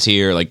 team scenes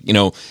here. Like, you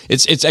know,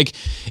 it's like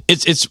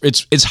it's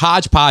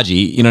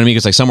hodgepodgey. You know what I mean?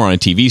 It's like somewhere on a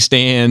TV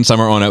stand,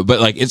 somewhere on a, but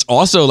like it's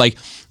also like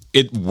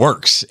it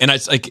works, and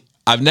it's like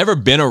I've never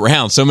been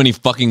around so many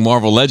fucking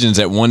Marvel Legends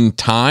at one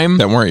time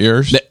That weren't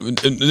yours?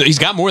 He's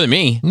got more than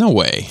me. No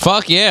way.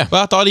 Fuck yeah.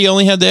 Well, I thought he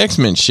only had the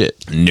X-Men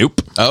shit.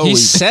 Nope. Oh, He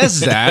says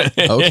that.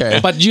 Okay.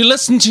 But you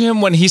listen to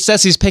him when he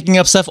says he's picking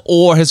up stuff,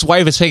 or his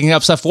wife is picking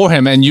up stuff for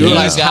him, and you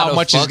realize how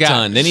much he's got.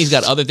 Ton. Then he's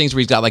got other things where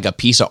he's got like a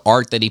piece of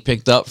art that he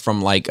picked up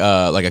from like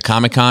a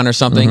Comic-Con or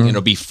something, and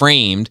it'll be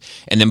framed,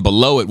 and then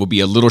below it will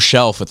be a little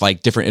shelf with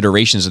like different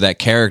iterations of that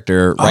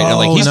character. Right now,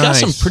 like he's got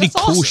some pretty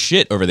cool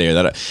shit over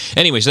there.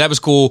 Anyway, so that was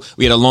cool.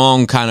 We had a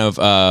long kind of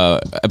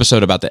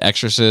episode about The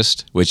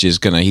Exorcist, which is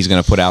he's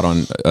gonna put out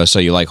on So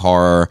You Like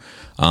Horror.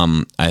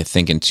 I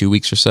think in 2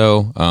 weeks or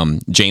so.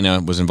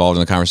 Jaina was involved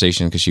in the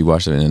conversation because she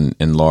watched it,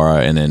 and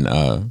Laura, and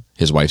then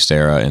his wife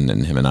Sarah, and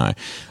then him and I.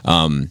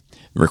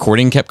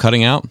 Recording kept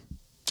cutting out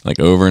like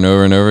over and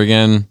over and over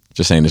again.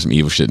 Just saying there's some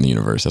evil shit in the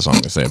universe. That's all I'm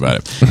going to say about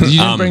it. You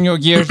didn't bring your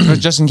gear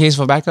just in case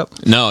for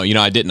backup? No, you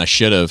know, I didn't. I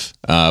should have,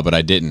 but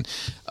I didn't.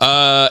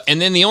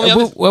 And then the only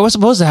other... We're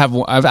supposed to have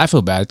one. I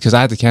feel bad because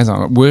I had to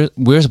cancel it.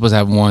 We're supposed to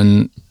have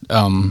one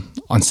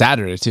on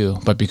Saturday too,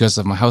 but because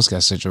of my house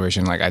guest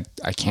situation, like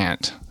I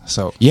can't.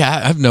 So yeah,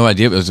 I have no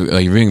idea. It was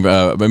like maybe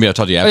I'll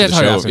talk to you after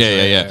the show.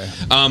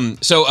 Yeah.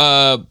 So,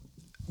 all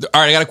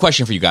right, I got a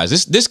question for you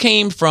guys. This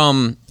came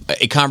from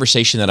a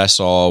conversation that I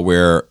saw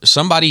where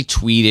somebody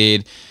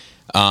tweeted,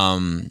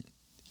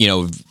 you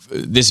know,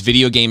 this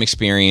video game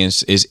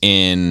experience is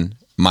in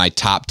my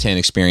top 10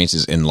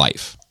 experiences in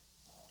life.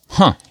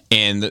 Huh.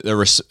 And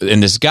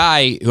this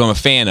guy who I'm a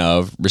fan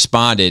of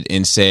responded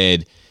and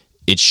said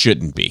it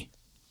shouldn't be.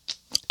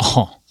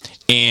 Oh.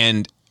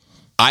 And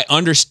I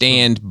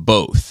understand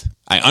both.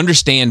 I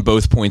understand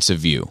both points of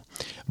view.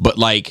 But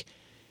like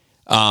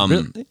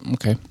Really?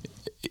 Okay.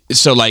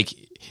 So like,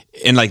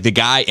 and like the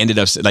guy ended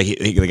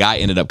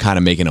up kind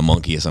of making a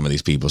monkey of some of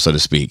these people, so to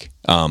speak.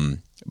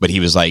 But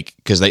he was like,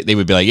 because they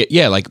would be like,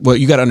 yeah, like, well,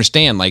 you got to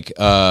understand, like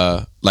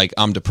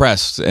I'm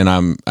depressed and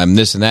I'm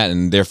this and that,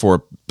 and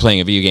therefore playing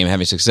a video game and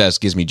having success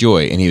gives me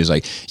joy. And he was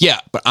like, yeah,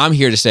 but I'm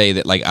here to say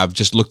that like I've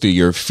just looked through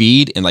your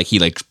feed, and like he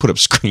like put up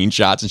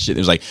screenshots and shit. It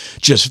was like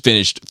just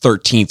finished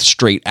 13th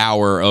straight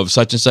hour of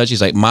such and such.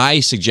 He's like,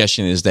 my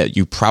suggestion is that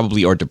you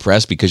probably are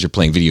depressed because you're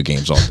playing video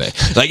games all day.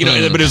 Like, you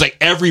know, but it was like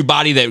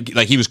everybody that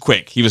like he was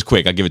quick.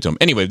 I'll give it to him.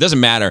 Anyway, it doesn't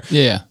matter.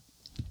 Yeah.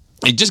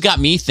 It just got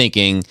me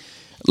thinking.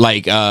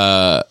 Like,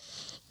 I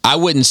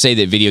wouldn't say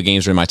that video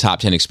games are in my top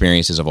 10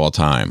 experiences of all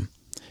time,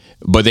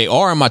 but they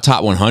are in my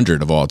top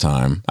 100 of all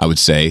time. I would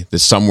say that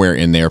somewhere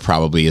in there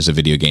probably is a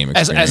video game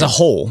experience. As a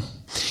whole.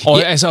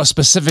 Or as a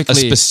specific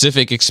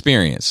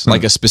experience,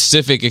 like a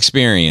specific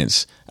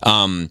experience.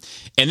 And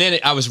then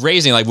I was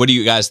raising, like, what do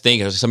you guys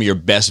think of some of your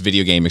best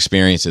video game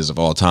experiences of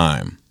all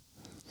time?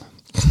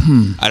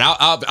 And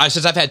I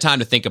since I've had time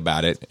to think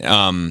about it,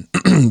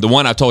 the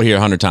one I've told here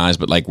 100 times,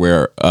 but like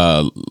where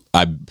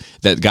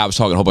that guy was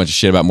talking a whole bunch of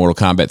shit about Mortal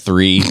Kombat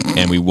 3,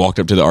 and we walked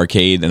up to the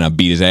arcade and I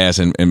beat his ass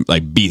and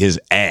like beat his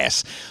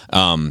ass,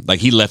 like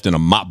he left in a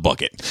mop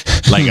bucket,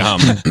 like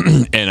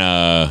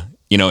and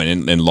you know,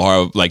 and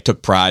Laura like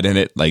took pride in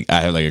it. Like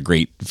I have like a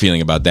great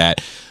feeling about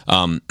that.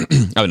 I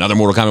have another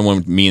Mortal Kombat one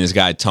with me and this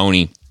guy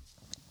Tony,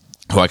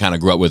 who I kind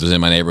of grew up with, was in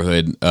my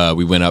neighborhood.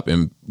 We went up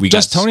and we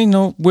Just got Tony,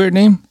 no weird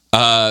name?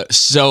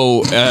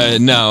 no,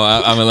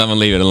 I'm gonna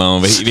leave it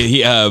alone. But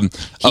he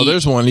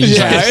there's one. He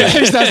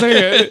just That's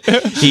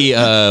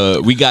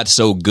good. we got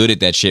so good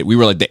at that shit. We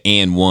were like the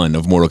and one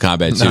of Mortal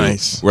Kombat 2.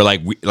 Nice. We're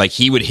like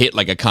he would hit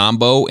like a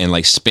combo and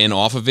like spin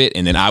off of it,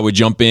 and then I would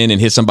jump in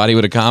and hit somebody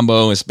with a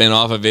combo and spin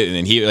off of it, and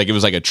then he like it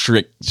was like a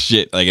trick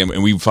shit. Like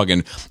and we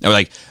fucking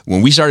like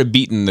when we started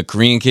beating the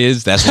Korean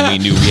kids, that's when we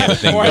knew we had a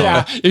thing Oh, going.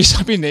 yeah. You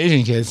stop being the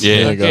Asian kids.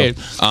 Yeah, Okay.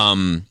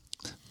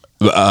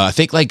 I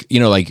think like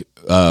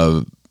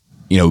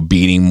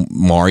beating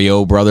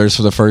Mario Brothers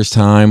for the first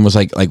time was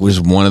like was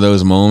one of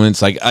those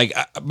moments.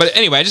 But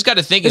anyway, I just got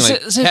to thinking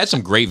had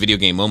some great video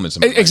game moments.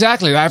 In my life.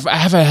 Exactly. I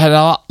have had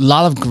a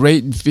lot of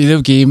great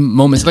video game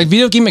moments. Like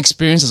video game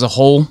experience as a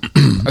whole,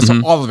 as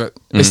all of it.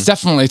 It's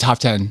definitely top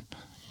 10.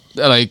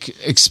 Like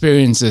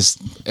experiences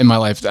in my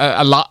life.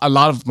 A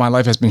lot of my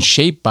life has been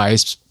shaped by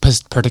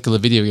particular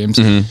video games.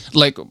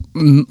 Like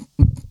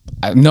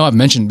I know I've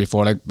mentioned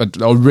before, like, but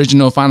the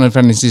original Final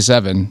Fantasy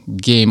VII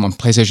game on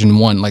PlayStation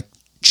 1, like,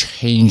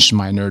 changed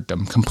my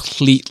nerddom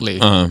completely.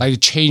 Like,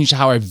 it changed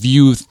how I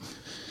view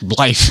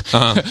life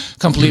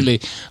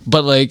completely.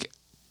 But like,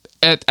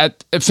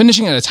 at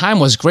finishing at a time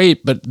was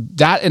great, but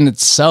that in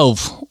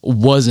itself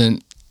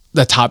wasn't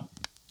the top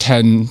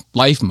 10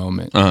 life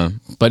moment.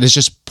 But it's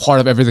just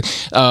part of everything.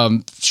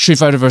 Street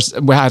Fighter versus,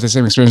 we had the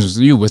same experience as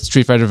you with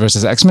Street Fighter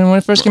versus X-Men when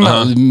it first came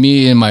out.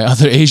 Me and my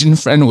other Asian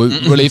friend were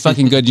really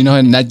fucking good. You know,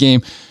 in that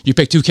game, you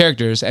pick two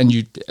characters and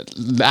you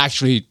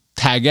actually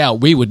tag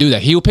out. We would do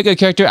that. He would pick a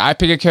character, I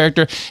pick a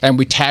character, and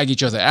we tag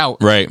each other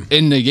out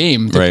in the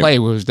game to play. It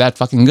was that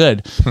fucking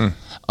good.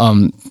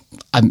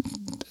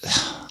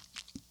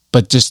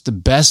 But just the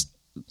best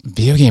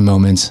video game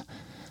moments,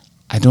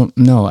 I don't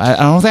know. I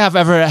don't think I've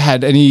ever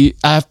had any.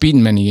 I've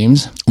beaten many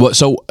games. Well,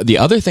 so the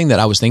other thing that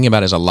I was thinking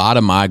about is a lot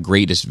of my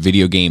greatest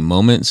video game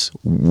moments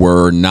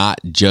were not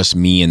just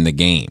me in the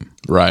game.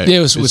 Right. Yeah,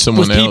 it was with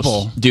someone else.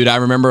 people. Dude, I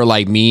remember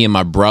like me and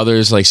my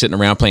brothers like sitting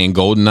around playing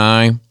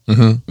GoldenEye.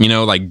 You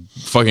know, like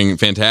fucking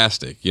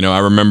fantastic. You know, I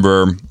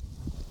remember.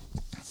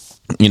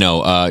 Me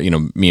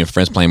and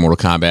friends playing Mortal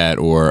Kombat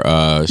or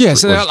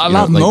So a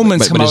lot of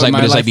moments come out in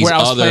my life where I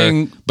was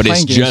playing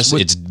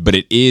games but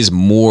it is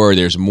more.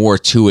 There's more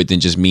to it than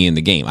just me in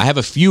the game. I have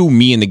a few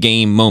me in the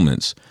game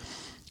moments,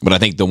 but I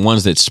think the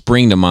ones that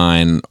spring to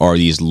mind are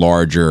these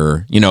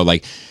larger. You know,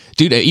 like.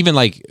 Dude, even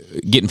like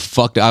getting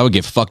fucked, I would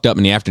get fucked up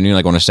in the afternoon,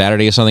 like on a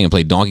Saturday or something, and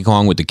play Donkey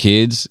Kong with the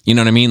kids. You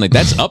know what I mean? Like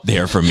that's up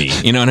there for me.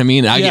 You know what I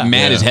mean? I get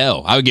mad as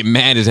hell. I would get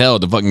mad as hell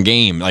at the fucking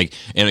game. Like,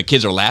 and the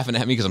kids are laughing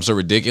at me because I'm so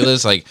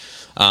ridiculous. Like,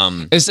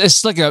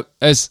 it's like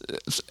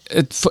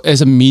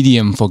it's a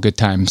medium for good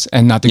times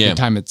and not the good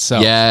time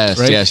itself. Yes,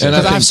 right? yes.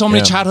 Because I have so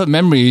many childhood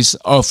memories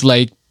of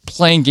like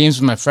playing games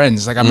with my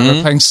friends. Like I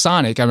remember playing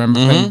Sonic. I remember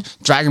playing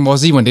Dragon Ball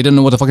Z when they didn't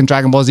know what the fucking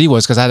Dragon Ball Z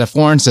was because I had a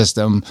foreign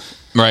system.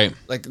 Right.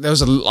 Like there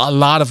was a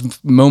lot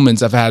of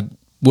moments I've had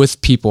with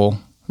people.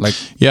 Like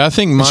I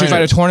think mine Street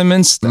Fighter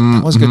tournaments.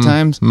 That was good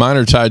times. Mine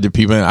are tied to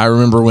people. I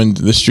remember when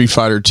the Street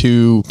Fighter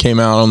 2 came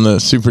out on the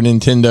Super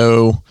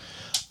Nintendo.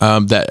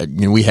 That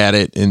we had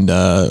it in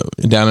down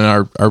in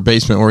our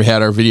basement where we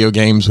had our video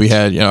games. We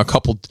had a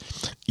couple.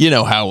 You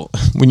know how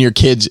when you're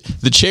kids,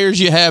 the chairs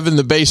you have in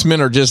the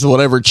basement are just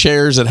whatever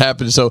chairs that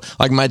happen. So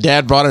like my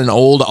dad brought an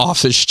old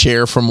office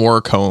chair from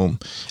work home,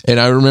 and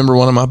I remember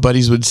one of my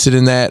buddies would sit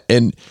in that,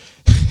 and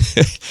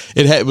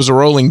it was a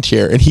rolling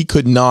chair, and he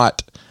could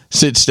not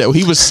sit still.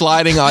 He was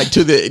sliding like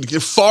to the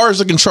as far as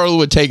the controller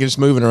would take, and just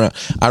moving around.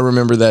 I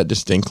remember that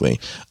distinctly.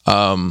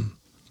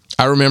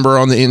 I remember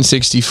on the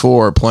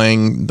N64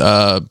 playing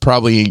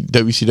probably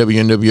WCW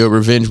NWO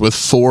Revenge with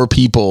 4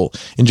 people,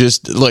 and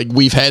just like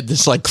we've had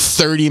this like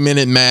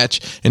 30-minute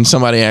match, and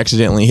somebody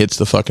accidentally hits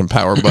the fucking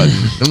power button.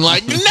 I'm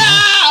like,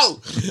 no.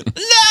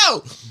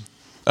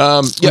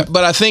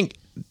 But I think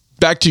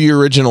back to your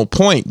original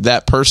point,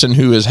 that person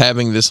who is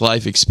having this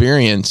life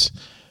experience,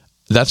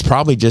 that's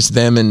probably just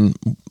them and.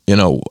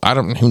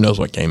 Who knows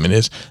what game it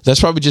is. That's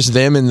probably just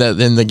them in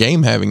the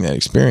game having that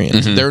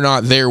experience. They're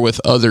not there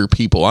with other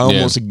people. I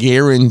almost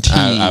guarantee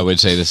I would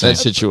say the same. That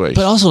situation.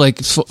 But also,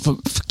 like, for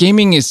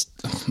gaming is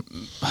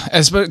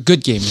as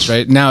good games,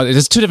 right? Now,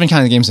 there's 2 different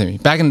kinds of games to me.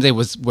 Back in the day,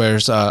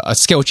 where's a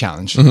skill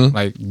challenge.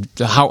 Like,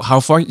 how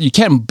far you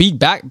can't beat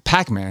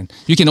Pac-Man.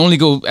 You can only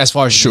go as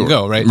far as you can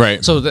go, right?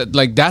 Right. So,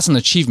 that's an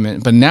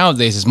achievement. But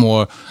nowadays, it's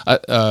more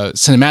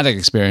cinematic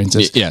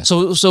experiences. Yeah.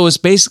 So it's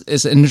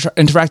it's an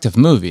interactive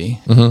movie.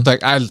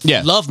 Like, I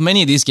love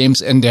many of these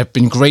games, and there have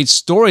been great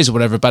stories or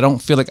whatever, but I don't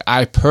feel like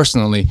I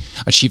personally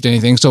achieved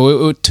anything.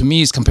 So, to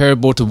me, it's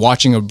comparable to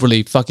watching a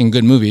really fucking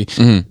good movie.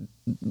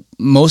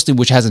 mostly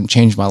which hasn't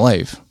changed my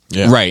life.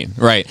 Yeah.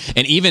 Right.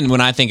 And even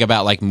when I think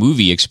about like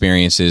movie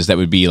experiences that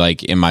would be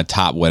like in my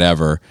top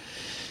whatever,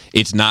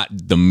 it's not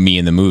me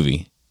in the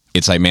movie.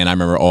 It's like, man, I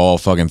remember all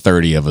fucking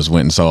 30 of us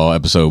went and saw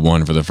episode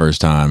 1 for the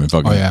first time, and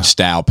fucking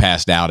Stal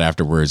passed out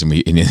afterwards,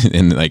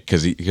 and like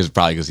because he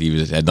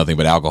had nothing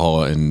but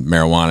alcohol and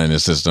marijuana in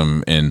his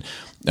system, and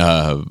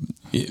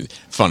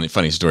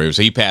funny story.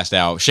 So he passed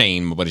out.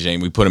 Shane, my buddy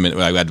Shane,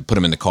 I had to put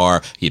him in the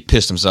car. He had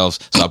pissed himself,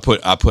 so I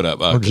put up.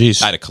 I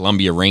had a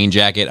Columbia rain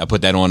jacket. I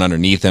put that on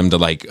underneath him to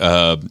like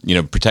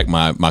protect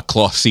my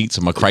cloth seats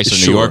of my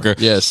Chrysler New Yorker.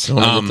 Yes, I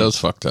want to get those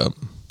fucked up.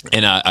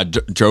 And I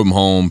drove him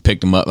home,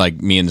 picked him up, like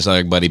me and this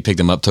other buddy picked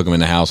him up, took him in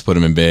the house, put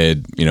him in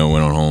bed, went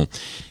on home.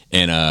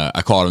 And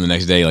I called him the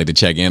next day, like to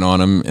check in on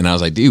him. And I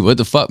was like, dude, what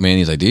the fuck, man?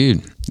 He's like,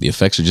 dude, the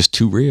effects are just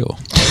too real.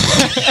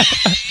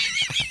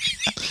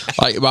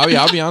 Like, Bobby,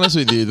 I'll be honest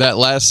with you. That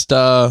last,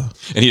 and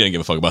he didn't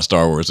give a fuck about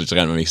Star Wars, which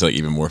kind of makes it like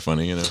even more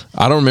funny,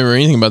 I don't remember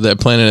anything about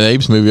that Planet of the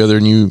Apes movie other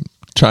than you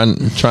trying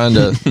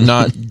to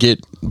not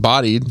get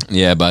bodied.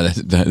 Yeah, by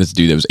this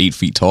dude that was 8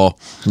 feet tall.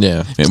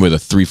 Yeah, and with a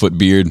 3-foot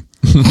beard.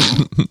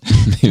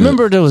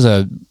 Remember there was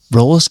a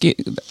roller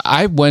skate.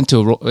 I went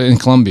to in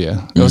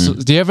Colombia.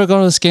 Did you ever go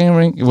to the skating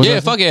rink?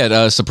 Fuck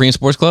yeah, Supreme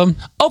Sports Club.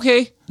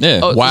 Okay.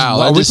 Yeah. Wow,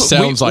 that just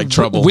sounds like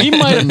trouble. We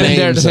might have been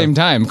there at the same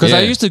time because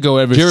I used to go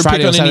every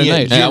Friday or Saturday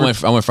night. Yeah, I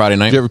went Friday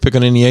night. Did you ever pick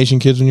on any Asian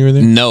kids when you were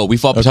there? No, we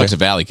fought Patuxent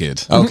Valley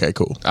kids. Okay,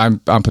 cool. I'm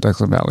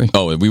Patuxent Valley.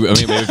 Oh, if you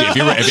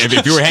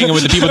were hanging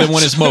with the people that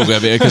want to smoke,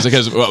 because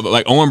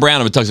like Owen Brown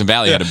and Patuxent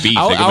Valley had a beef.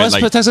 I was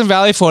Patuxent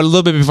Valley for a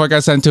little bit before I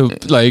got sent to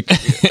like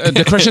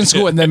the Christian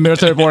school and then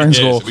military boarding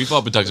school. So we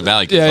fought Patuxent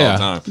Valley kids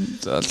all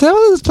the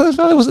time. Patuxent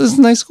Valley was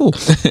a nice school.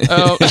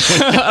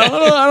 I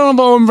don't know about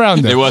Owen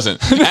Brown. Though. It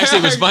wasn't. Actually,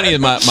 it was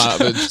funny.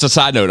 It's a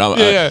side note.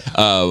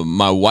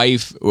 My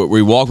wife,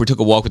 we took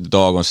a walk with the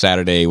dog on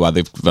Saturday while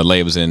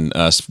Leia was in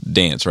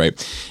dance, right?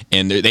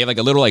 And they have like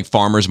a little like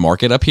farmer's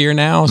market up here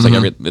now. It's like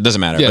it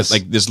doesn't matter. Yes. But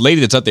like this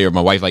lady that's up there,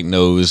 my wife like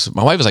knows.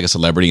 My wife is like a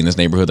celebrity in this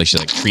neighborhood. Like she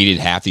like treated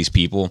half these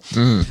people.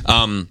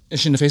 Is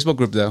she in the Facebook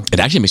group though? It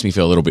actually makes me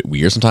feel a little bit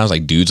weird sometimes.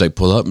 Like dudes like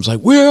pull up and it's like,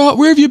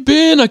 where have you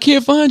been? I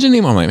can't find your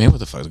name. I'm like, man, what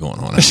the fuck is going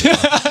on?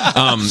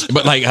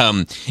 But like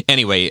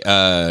anyway,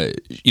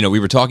 we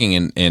were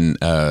talking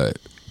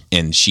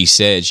and she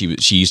said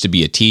she used to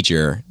be a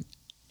teacher,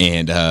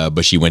 and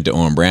but she went to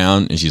Owen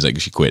Brown, and she's like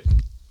she quit.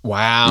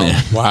 Wow,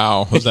 yeah.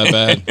 Wow, was that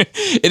bad?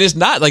 It is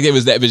not like it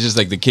was that. It was just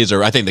like the kids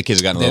are. I think the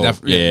kids have gotten a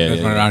little.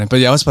 Yeah. But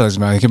yeah, I was Patuxent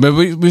Valley. But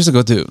we used to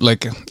go to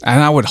like, and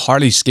I would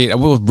hardly skate. I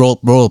would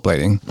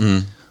rollerblading.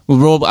 I would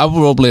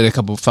rollerblade a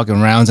couple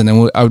fucking rounds, and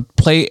then I would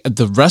play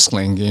the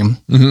wrestling game.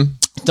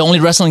 The only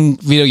wrestling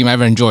video game I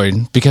ever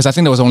enjoyed, because I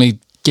think there was only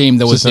game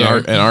that was there.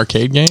 An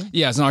arcade game?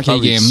 Yeah, it's an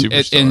arcade game.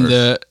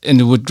 And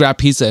we would grab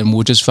pizza and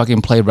we'd just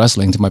fucking play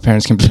wrestling until my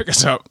parents came to pick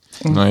us up.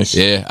 Nice.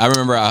 Yeah, I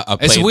remember I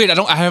played. It's weird.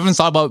 I haven't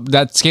thought about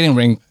that skating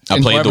rink. I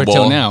played the wall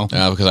till now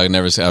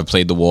because I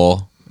played the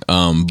wall.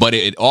 But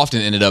it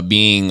often ended up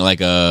being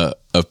like a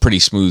pretty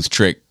smooth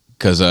trick,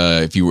 because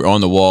if you were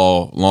on the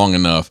wall long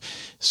enough,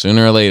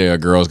 sooner or later a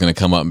girl's gonna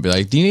come up and be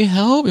like, "Do you need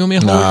help? You want me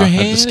to hold your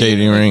hand?" At the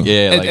skating rink.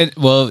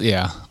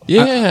 Yeah.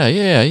 Yeah.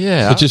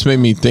 Yeah. It just made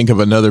me think of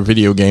another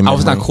video game. I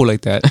was not cool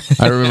like that.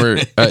 I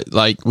remember,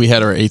 like, we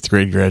had our 8th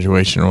grade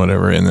graduation or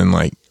whatever, and then,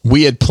 like,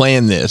 we had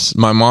planned this.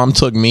 My mom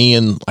took me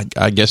and, like,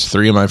 I guess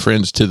 3 of my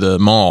friends to the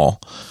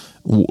mall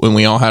when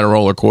we all had our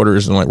roller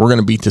quarters, and, like, we're going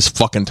to beat this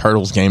fucking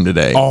Turtles game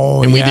today.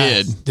 Oh, and we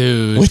did.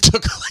 Dude. We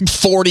took, like,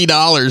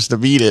 $40 to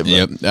beat it.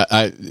 Yep.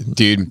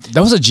 Dude.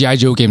 That was a G.I.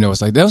 Joe game that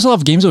was like, there was a lot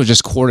of games that were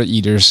just quarter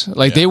eaters.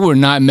 Like, they were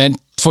not meant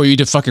for you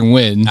to fucking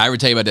win. I ever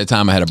tell you about that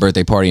time I had a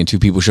birthday party and 2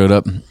 people showed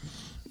up?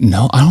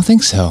 No, I don't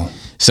think so.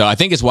 So I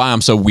think it's why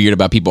I'm so weird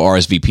about people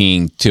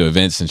RSVPing to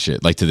events and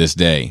shit, like to this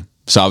day.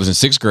 So I was in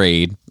 6th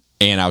grade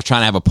and I was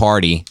trying to have a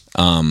party.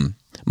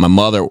 My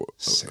mother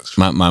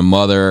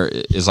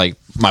is like,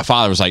 my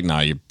father was like, "No,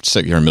 you're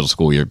sick. You're in middle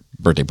school. Your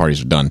birthday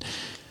parties are done."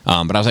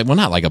 But I was like, well,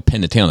 not like a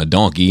pin to tail on a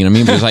donkey. You know what I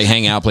mean? But it's like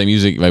hang out, play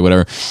music, like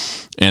whatever.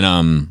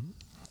 And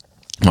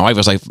my wife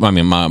was like, my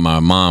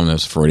mom, that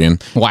was Freudian.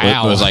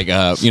 Wow. Was like,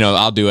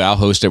 I'll do it. I'll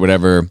host it,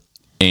 whatever.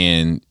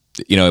 And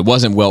it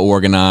wasn't well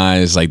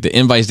organized. Like the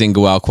invites didn't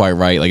go out quite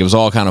right. Like it was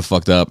all kind of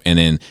fucked up. And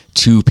then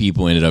 2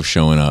 people ended up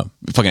showing up.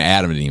 Fucking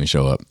Adam didn't even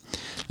show up.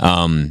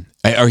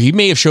 Or he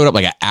may have showed up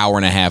like an hour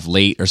and a half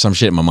late or some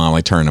shit. My mom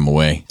like turned him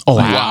away. Oh,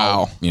 like,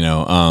 wow.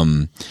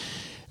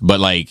 But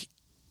like,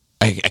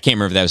 I can't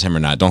remember if that was him or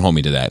not. Don't hold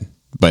me to that.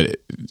 But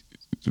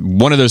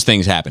one of those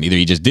things happened. Either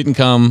he just didn't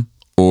come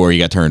or he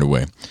got turned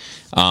away.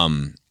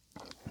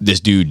 This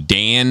dude,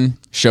 Dan,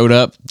 showed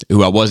up,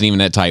 who I wasn't even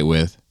that tight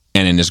with.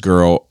 And then this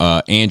girl,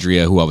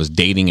 Andrea, who I was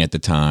dating at the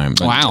time.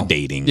 Wow.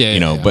 Dating,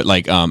 Yeah. but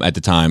like at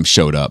the time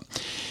showed up.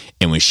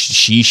 And when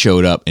she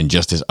showed up and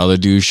just this other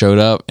dude showed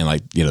up and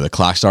like, the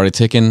clock started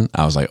ticking,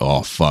 I was like,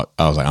 oh, fuck.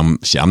 I was like,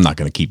 I'm not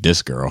going to keep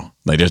this girl.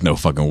 Like, there's no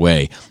fucking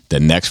way. The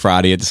next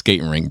Friday at the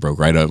skating rink broke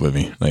right up with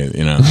me. Like,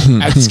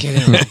 At the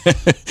skating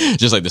rink.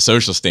 Just like the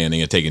social standing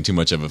had taken too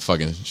much of a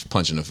fucking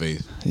punch in the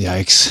face.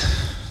 Yikes.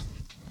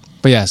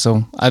 But yeah,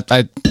 so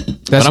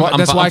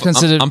that's why I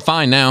consider I'm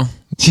fine now.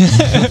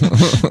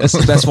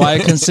 that's why I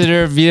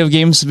consider video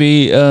games to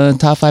be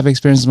top 5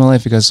 experiences in my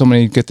life, because so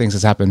many good things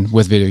has happened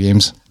with video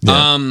games.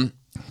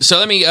 So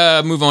let me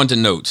move on to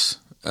notes.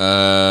 All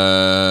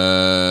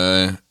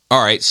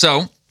right,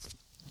 so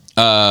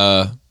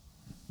HasLab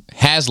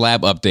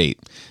update.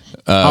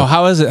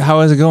 How is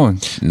it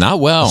going? Not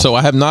well. So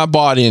I have not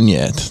bought in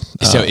yet.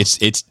 So it's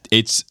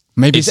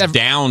maybe it's it's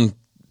down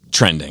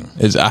trending.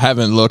 I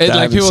haven't looked. It's I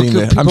like haven't seen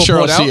it. I'm sure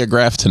I'll see a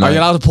graph tonight. Are you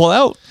allowed to pull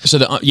out? So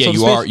you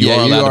to are speak? you are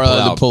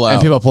allowed to pull out.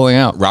 And people are pulling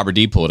out. Robert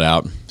D pulled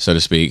out, so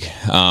to speak.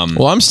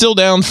 Well, I'm still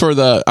down for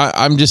the.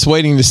 I'm just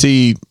waiting to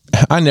see.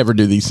 I never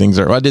do these things.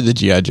 I did the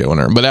G.I. Joe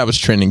one, but that was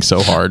trending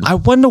so hard. I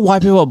wonder why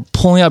people are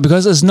pulling out,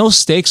 because there's no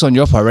stakes on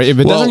your part, right? If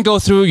it doesn't go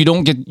through, you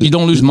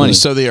don't lose money.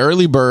 So the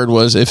early bird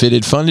was, if it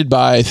had funded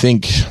by, I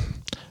think,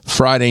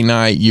 Friday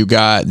night, you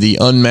got the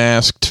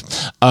unmasked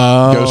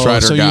Ghost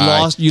Rider so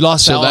guy. you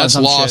lost So out on that's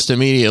some lost shit.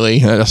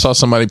 immediately. I saw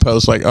somebody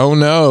post like, "Oh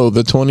no,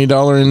 the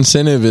 $20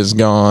 incentive is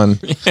gone."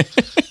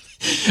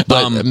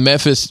 But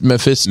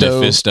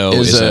Mephisto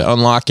is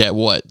unlock at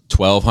what,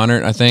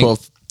 1,200, I think.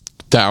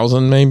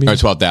 12,000 maybe, Or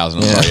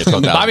 12,000. I'm sorry,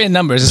 12,000. Bobby and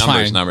numbers is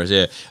fine. Numbers,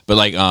 yeah. But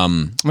like,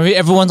 maybe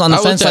everyone's on the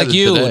I fence looked at like it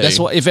you. today. That's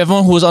what. If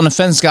everyone who was on the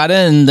fence got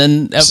in,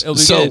 then it'll be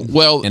So good.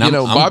 well, And I'm-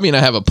 Bobby and I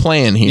have a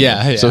plan here.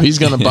 Yeah. So he's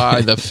going to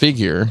buy the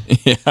figure.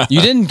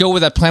 You didn't go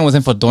with that plan with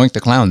him for Doink the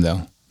Clown,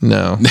 though.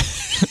 No,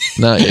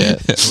 not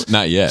yet.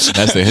 not yet.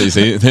 That's so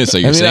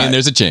you're saying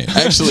there's a chance.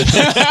 Actually,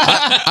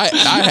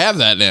 I have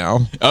that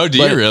now. Oh, do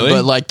you really?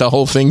 But like the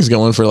whole thing's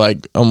going for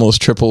like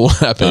almost triple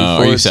what I paid for.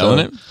 Are you it, selling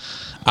so it?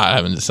 I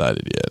haven't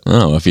decided yet.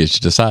 Oh, if you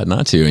decide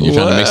not to, and you're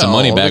trying to make some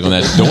money back on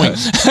that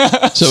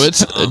doink. So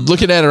it's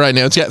looking at it right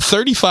now. It's got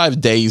 35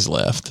 days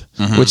left,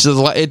 which is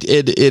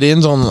it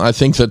ends on, I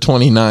think, the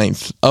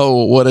 29th.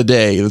 Oh, what a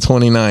day, the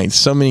 29th.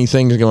 So many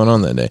things going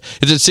on that day.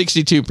 It's at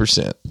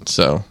 62%.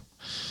 So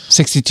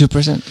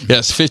 62%.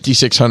 yes,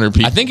 5,600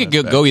 people. I think it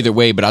could go either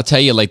way, but I'll tell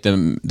you, like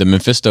the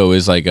Mephisto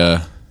is like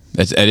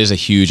that is a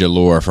huge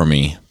allure for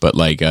me. But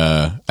like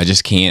I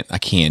just can't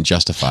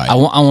justify it.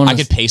 I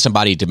could pay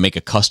somebody to make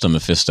a custom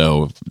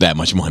Mephisto that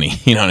much money.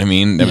 You know what I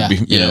mean? That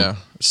would be, you know.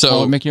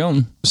 So make your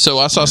own. So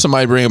I saw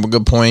somebody bring up a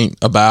good point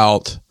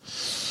about,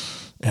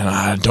 and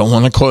I don't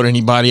want to quote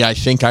anybody. I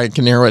think I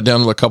can narrow it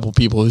down to a couple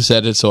people who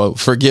said it. So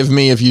forgive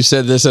me if you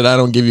said this and I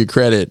don't give you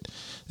credit.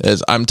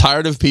 As I'm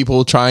tired of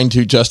people trying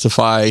to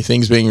justify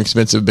things being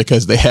expensive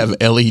because they have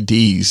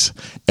LEDs.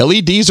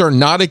 LEDs are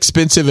not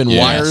expensive, and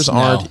wires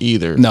aren't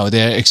either. No,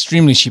 they're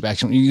extremely cheap.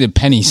 Actually, they're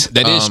pennies.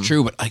 That is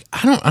true, but like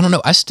I don't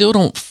know. I still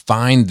don't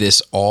find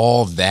this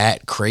all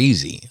that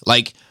crazy.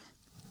 Like,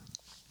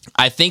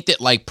 I think that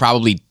like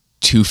probably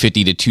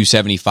 250 to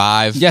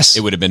 275. Yes,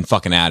 it would have been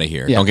fucking out of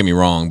here. Yeah. Don't get me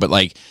wrong, but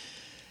like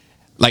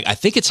I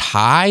think it's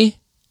high,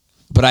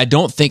 but I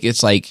don't think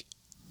it's like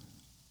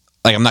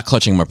I'm not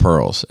clutching my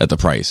pearls at the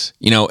price,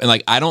 you know. And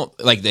like I don't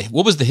like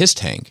what was the Hiss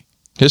tank?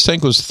 His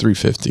tank was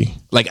 $350.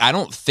 Like I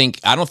don't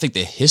think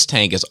the Hiss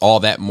tank is all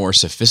that more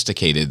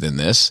sophisticated than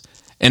this.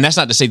 And that's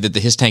not to say that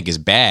the Hiss tank is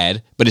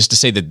bad, but it's to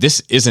say that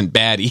this isn't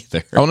bad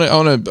either.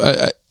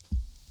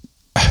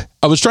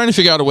 I was trying to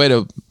figure out a way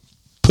to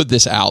put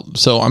this out,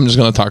 so I'm just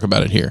going to talk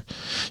about it here.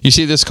 You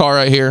see this car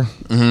right here?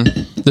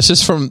 Mm-hmm. This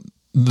is from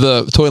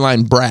the toy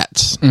line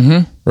Bratz,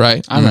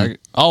 right? I'm like,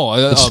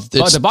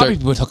 the Bobby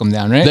people took them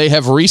down, right? They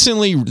have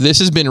recently. This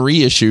has been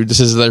reissued. This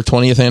is their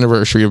 20th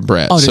anniversary of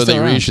Bratz, so they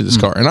reissued this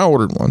car, and I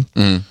ordered one.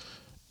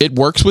 It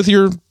works with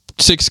your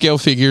 6 scale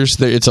figures.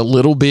 It's a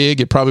little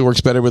big. It probably works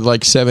better with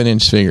like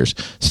 7-inch figures.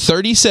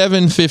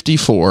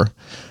 $37.54.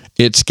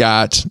 It's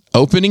got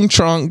opening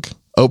trunk,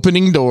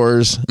 opening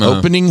doors,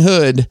 opening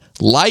hood,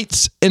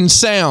 lights, and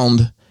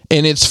sound.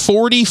 And it's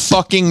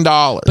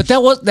 $40. But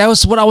that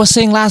was what I was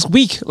saying last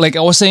week. Like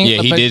I was saying,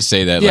 Yeah, he did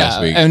say that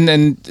last week.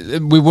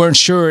 and we weren't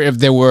sure if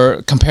there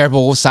were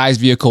comparable size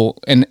vehicle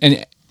and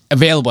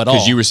available at all.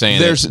 Because you were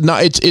saying There's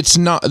not. It's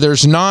not.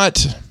 There's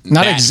not.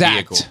 not that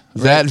exact. vehicle.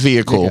 That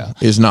vehicle Yeah.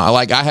 is not.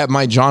 Like I have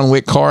my John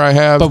Wick car I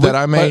have that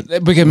I made.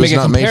 But we can was make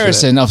a not made for that.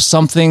 comparison of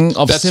something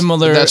of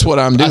similar. That's what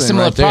I'm doing A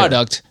similar right there.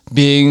 product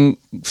being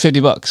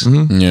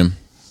 $50. yeah.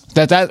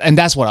 And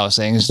that's what I was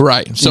saying.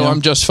 Right. So you know? I'm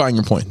justifying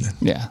your point then.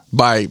 Yeah.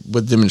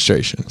 With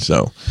demonstration.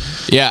 So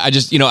Yeah, I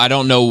just I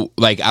don't know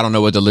I don't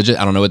know what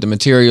the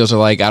materials are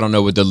like. I don't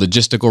know what the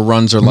logistical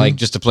runs are like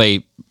just to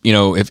play,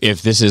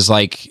 if this is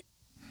like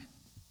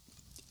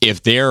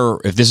if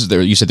this is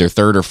their, you said their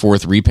 3rd or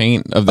 4th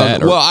repaint of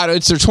that.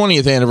 it's their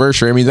 20th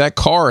anniversary. I mean, that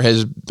car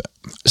has.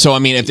 So I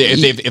mean, if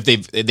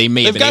they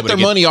may have They've got their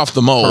money off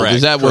the mold. Correct,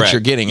 is that what correct.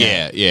 you're getting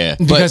at? Yeah.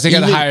 Because they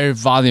got a even- higher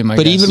volume, But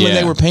guess. even when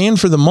they were paying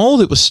for the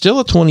mold, it was still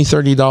a $20,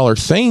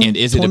 $30 thing. And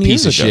is it a 20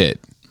 piece of years ago. shit?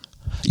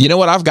 You know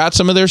what? I've got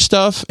some of their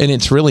stuff, and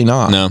it's really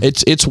not. No.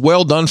 It's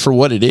well done for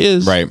what it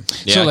is. Right.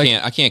 Yeah. So,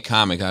 I can't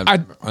comment. I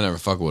never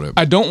fuck with it.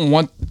 I don't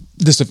want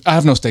this to, I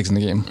have no stakes in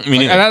the game. Me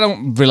neither. And I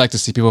don't really like to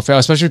see people fail,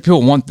 especially if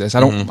people want this.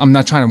 I'm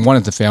not trying to want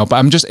it to fail, but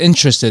I'm just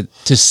interested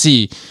to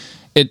see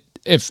it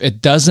if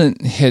it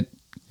doesn't hit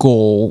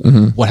goal,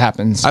 what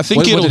happens? I think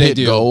What it'll do they hit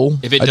do? goal.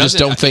 If it I just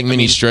doesn't, don't think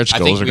many stretch I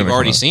goals think are going we've to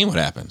already seen what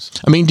happens.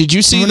 I mean, did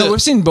you see No,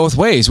 we've seen both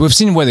ways. We've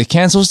seen where they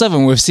cancel stuff,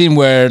 and we've seen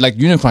where like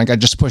Unicron got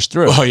just pushed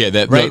through. Oh,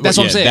 yeah, right. That's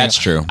what I'm yeah, saying. that's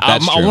true.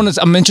 That's true.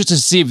 I'm interested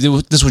to see if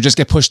this would just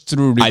get pushed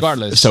through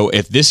regardless. So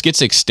if this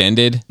gets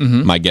extended,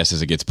 my guess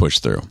is it gets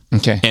pushed through.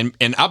 Okay.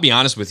 And I'll be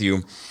honest with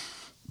you,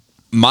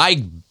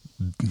 my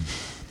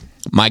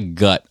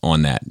gut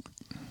on that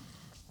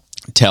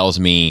tells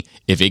me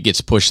if it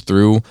gets pushed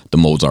through, the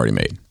mold's already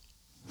made.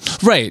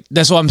 Right.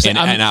 That's what I'm saying.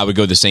 And I would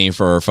go the same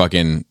for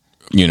fucking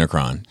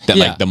Unicron. That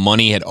Yeah. like the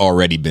money had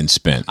already been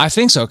spent. I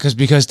think so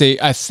because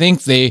I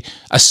think they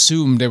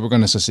assumed they were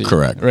going to succeed.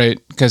 Correct. Right.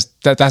 Because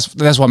that's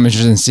why I'm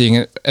interested in seeing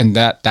it and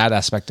that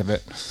aspect of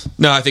it.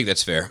 No, I think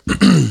that's fair.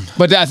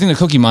 But I think the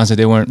Cookie Monster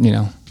they weren't.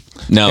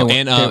 No, They-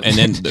 and they-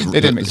 then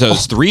they didn't make so it.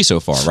 it's 3 so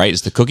far, right?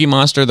 It's the Cookie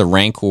Monster, the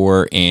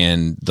Rancor,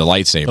 and the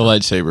lightsaber. the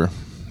lightsaber.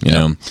 You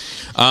know,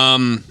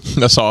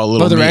 I saw a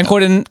little. But the meme. Rancor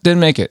didn't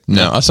make it.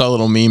 No, I saw a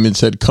little meme and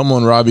said, "Come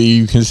on, Robbie,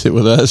 you can sit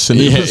with us."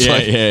 And it Yeah, was yeah,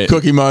 like yeah.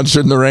 Cookie Monster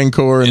and the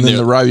Rancor, and then the-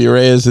 the Robbie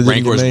Reyes. that didn't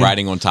Rancor's get made.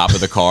 riding on top of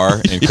the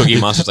car, and Cookie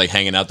Monster's like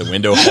hanging out the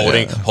window,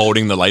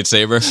 holding the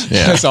lightsaber.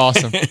 Yeah. That's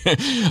awesome.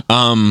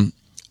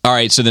 All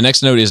right, so the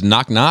next note is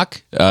Knock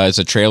Knock. It's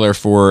a trailer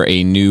for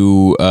a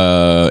new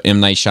M.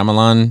 Night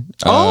Shyamalan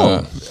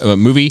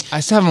movie.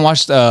 I still haven't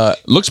watched.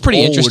 Looks pretty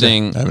Old.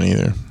 interesting. I haven't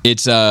either.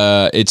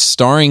 It's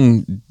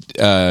starring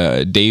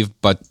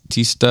Dave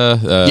Bautista.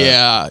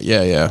 Yeah.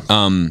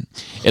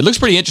 It looks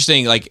pretty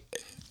interesting. Like,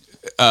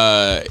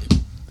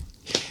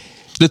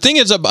 The thing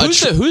is,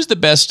 who's the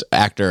best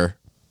actor,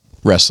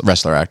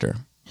 wrestler actor?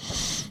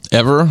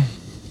 ever.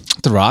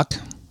 The Rock.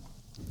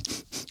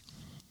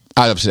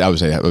 I would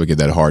say I would get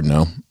that a hard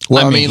no.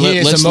 Well, he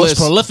is the most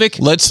prolific.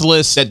 Let's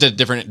list. That's a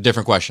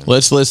different question.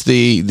 Let's list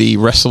the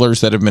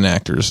wrestlers that have been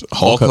actors: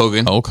 Hulk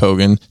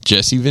Hogan,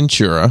 Jesse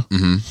Ventura,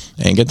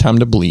 Ain't Got Time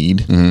to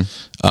Bleed,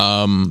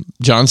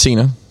 John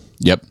Cena.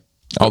 Yep.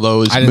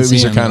 Although his I didn't see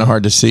movies are him, kind though. of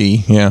hard to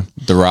see. Yeah.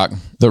 The Rock.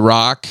 The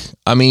Rock.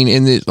 I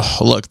mean,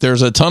 look,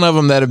 there's a ton of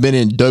them that have been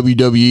in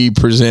WWE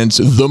presents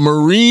The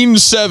Marine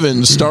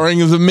 7, starring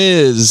The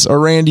Miz or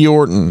Randy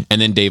Orton.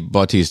 And then Dave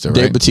Bautista, right?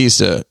 Dave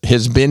Bautista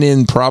has been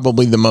in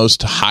probably the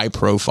most high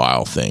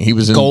profile thing. He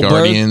was in Goldberg?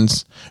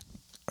 Guardians.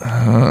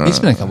 He's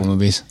been in a couple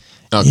movies.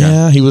 Okay.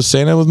 Yeah, he was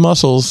Santa with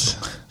muscles.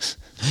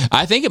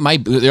 I think it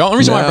might. The only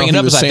reason why I No, bring it he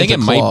up was is I think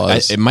Santa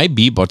Claus. it might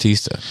be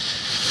Bautista.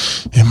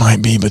 It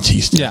might be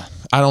Batista. Yeah.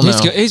 I don't know.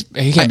 He's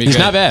good. He can't be He's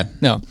good. not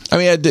bad. No. I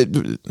mean, I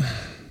did.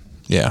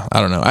 Yeah,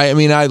 I don't know. I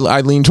mean, I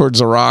lean towards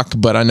The Rock,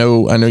 but I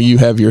know you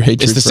have your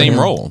hatred. It's the for same him.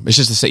 role. It's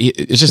just the same.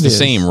 It's just the is.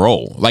 same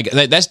role. Like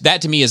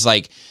that to me is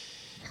like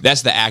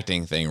that's the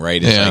acting thing,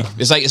 right?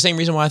 It's like the same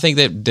reason why I think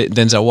that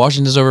Denzel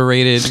Washington's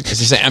overrated. It's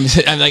the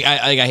same. I'm like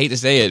I hate to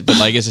say it, but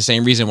like it's the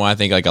same reason why I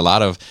think like a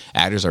lot of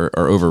actors are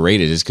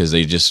overrated is because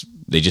they just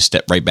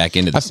step right back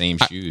into the same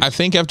shoes. I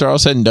think after all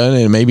said and done,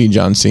 it may be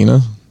John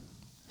Cena.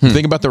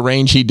 Think about the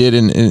range he did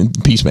in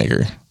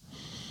Peacemaker.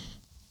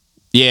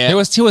 yeah,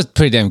 He was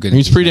pretty damn good.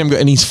 He's pretty damn good,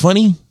 and he's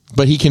funny,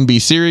 but he can be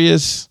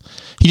serious.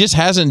 He just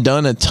hasn't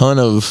done a ton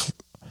of.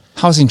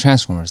 Housing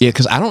Transformers. yeah,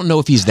 because I don't know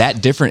if he's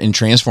that different in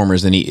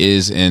Transformers than he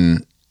is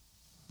in.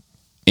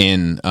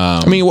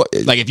 I mean, what?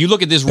 Like if you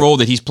look at this role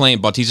that he's playing,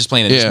 Bautista's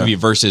playing in this Yeah. movie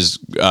versus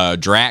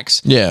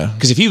Drax. Yeah.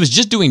 Because if he was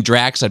just doing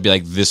Drax, I'd be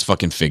like, this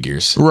fucking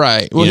figures.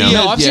 Right. Well, You know? he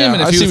No, had- I've seen him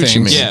in I a few see what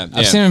you things. mean. Yeah.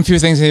 I've seen him in a few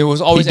things. He was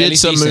He always at did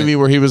least some decent. movie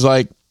where he was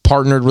like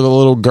partnered with a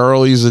little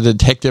girl. He's a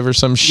detective or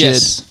some shit.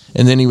 Yes.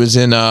 And then he was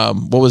in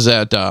what was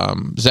that?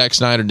 Zack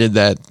Snyder did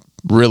that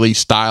really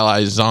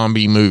stylized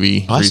zombie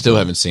movie. I still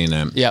haven't seen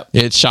that. Yep.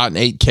 It's shot in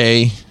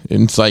 8K,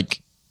 and it's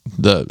like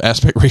the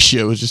aspect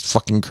ratio is just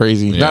fucking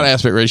crazy. Not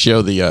aspect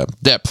ratio, the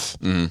depth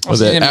or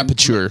the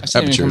aperture. I've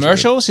seen him in Aperture.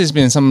 commercials. He's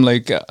been in some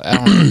like I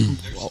don't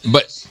know.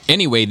 But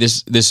anyway,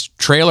 this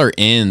trailer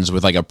ends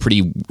with like a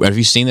pretty. Have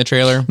you seen the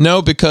trailer?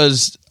 No,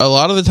 because a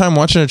lot of the time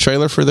watching a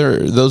trailer for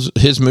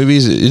his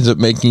movies it ends up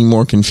making you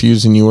more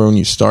confused than you were when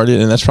you started,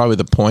 and that's probably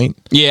the point.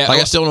 Yeah. like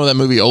I still don't know what that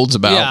movie Old's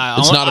about. Yeah,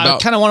 It's not I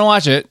about. kind of want to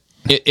watch it.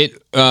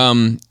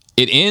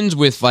 It ends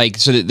with like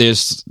so that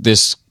there's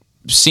this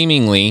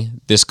seemingly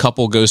this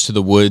couple goes to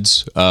the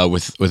woods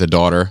with a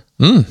daughter,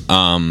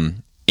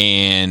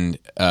 and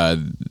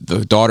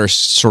the daughter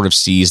sort of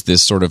sees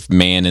this sort of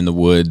man in the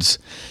woods,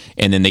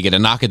 and then they get a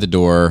knock at the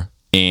door,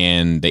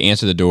 and they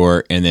answer the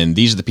door, and then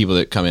these are the people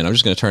that come in. I'm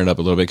just going to turn it up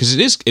a little bit because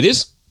it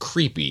is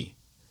creepy.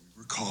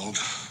 We're called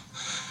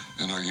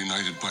and are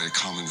united by a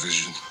common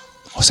vision,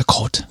 What's it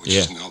called? which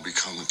has now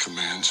become a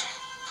command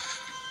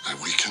that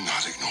we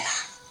cannot ignore.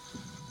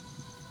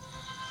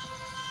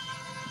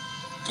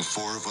 The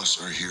four of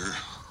us are here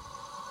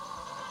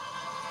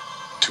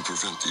to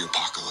prevent the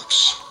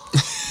apocalypse.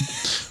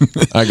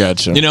 I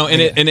got you. You know, and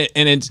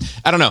it's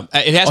I don't know.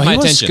 It has my he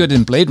was attention. good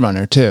in Blade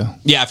Runner too.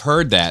 Yeah, I've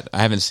heard that. I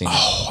haven't seen it.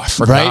 I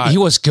forgot. Right? He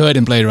was good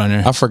in Blade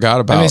Runner. I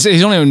forgot about. I mean,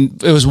 he's only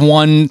it was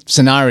one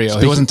scenario.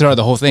 He wasn't throughout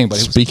the whole thing, but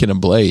he was, Speaking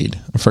of Blade,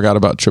 I forgot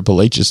about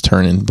Triple H's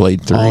turn in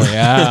Blade 3. oh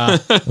yeah.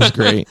 It was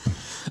great.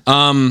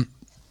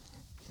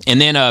 And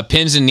then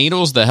Pins and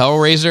Needles, the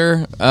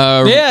Hellraiser.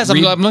 Yes, I'm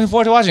looking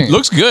forward to watching it.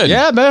 Looks good.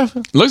 Yeah, man.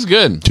 Looks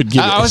good. Could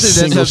give it I would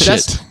say single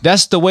shit.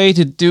 that's the way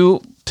to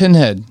do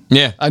Pinhead.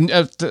 Yeah.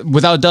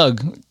 Without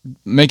Doug,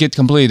 make it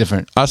completely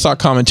different. I saw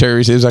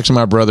commentaries. It was actually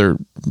my brother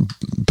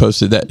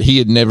posted that he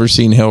had never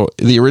seen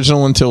the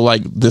original until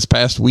like this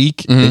past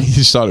week, and he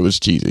just thought it was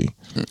cheesy.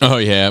 Oh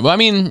yeah, well, I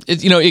mean,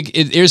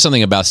 there's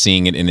something about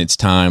seeing it in its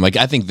time. Like,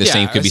 I think the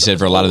same could be said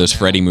for a lot of those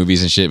Freddy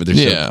movies and shit, but they're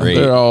so great.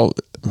 They're all,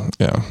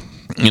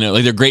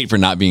 like they're great for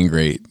not being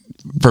great,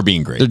 for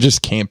being great. They're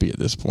just campy at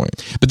this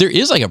point. But there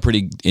is like a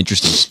pretty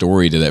interesting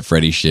story to that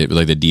Freddy shit, with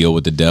like the deal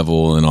with the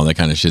devil and all that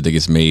kind of shit that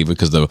gets made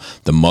because the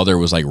mother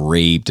was like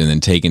raped and then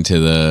taken to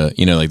the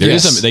like there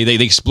is some they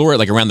explore it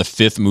like around the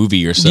 5th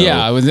movie or so.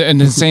 Yeah, with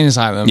an insane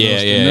asylum.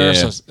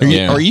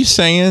 Are you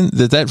saying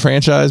that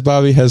franchise,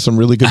 Bobby, has some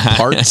really good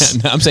parts?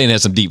 I'm saying it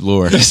has some deep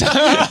lore.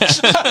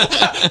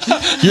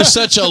 You're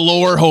such a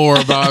lore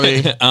whore,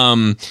 Bobby.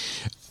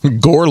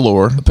 Gore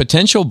lore.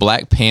 Potential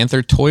Black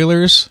Panther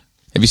toilers.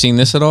 Have you seen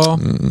this at all?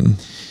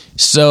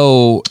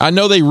 So I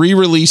know they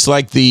re-released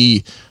like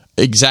the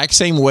exact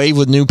same wave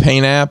with new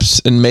paint apps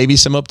and maybe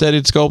some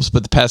updated sculpts,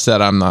 but past that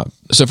I'm not.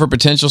 So for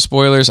potential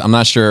spoilers, I'm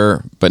not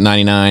sure, but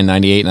 99,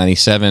 98,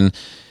 97,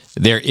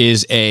 there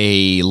is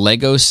a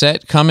Lego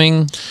set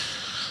coming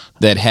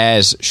that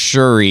has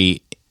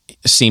Shuri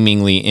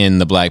seemingly in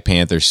the Black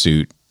Panther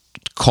suit,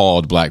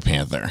 called Black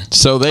Panther.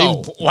 So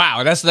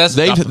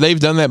they've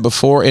done that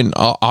before, and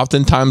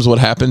oftentimes what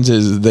happens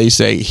is they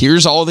say,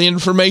 here's all the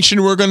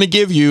information we're going to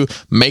give you,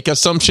 make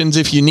assumptions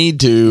if you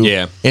need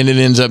to, and it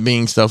ends up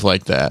being stuff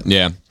like that.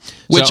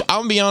 Which, so,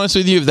 I'm gonna be honest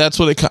with you, if that's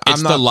what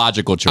it's the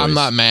logical choice. I'm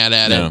not mad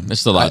at it.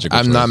 It's the logical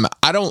choice.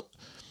 I don't,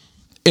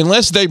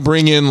 unless they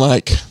bring in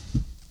like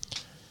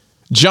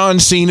John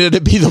Cena to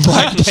be the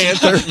Black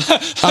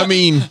Panther. I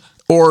mean,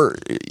 or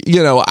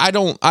I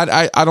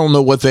don't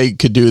know what they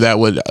could do that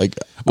would like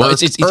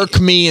irk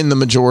me in the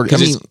majority. I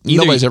mean,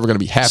 nobody's ever going to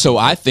be happy. So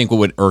I think what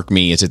would irk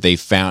me is that they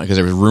found, because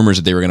there was rumors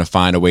that they were going to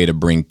find a way to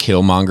bring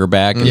Killmonger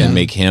back and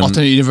make him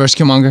alternate universe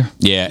Killmonger.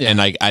 Yeah, and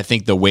like I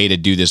think the way to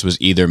do this was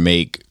either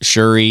make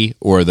Shuri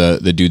or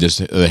the dude that's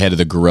the head of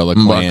the Gorilla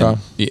Clan.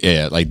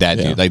 Yeah, like that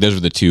dude. Like those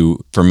were the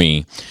two for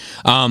me.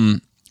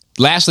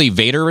 Lastly,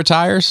 Vader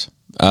retires.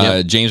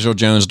 James Earl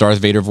Jones, Darth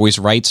Vader voice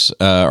rights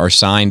are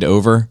signed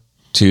over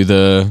to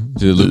the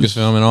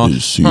Lucasfilm and all.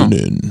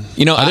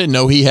 I didn't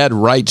know he had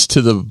rights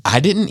to the. I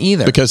didn't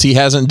either, because he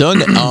hasn't done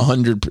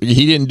 100.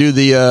 He didn't do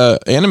the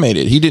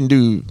animated. He didn't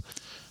do.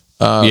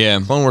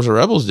 Clone Wars or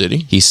Rebels, did he?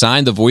 He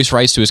signed the voice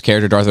rights to his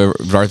character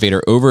Darth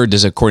Vader over,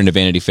 according to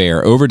Vanity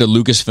Fair, over to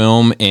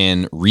Lucasfilm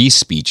and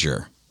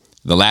Respeecher.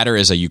 The latter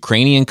is a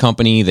Ukrainian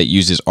company that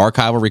uses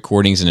archival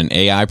recordings and an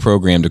AI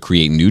program to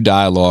create new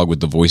dialogue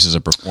with the voices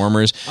of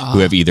performers who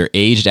have either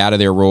aged out of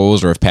their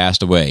roles or have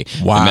passed away.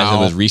 Wow. The method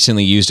was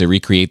recently used to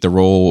recreate the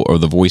role or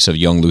the voice of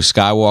young Luke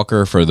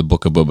Skywalker for the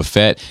Book of Boba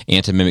Fett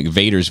and to mimic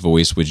Vader's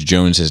voice, which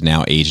Jones has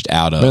now aged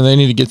out of. Man, they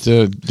need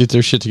to get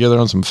their shit together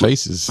on some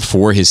faces.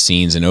 For his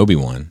scenes in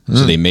Obi-Wan.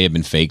 So they may have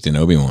been faked in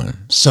Obi-Wan.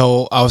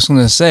 So I was going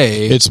to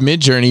say, it's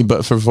Midjourney,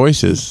 but for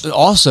voices.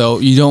 Also,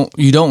 you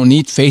don't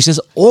need faces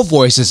or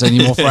voices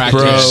anymore for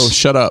actors. Bro,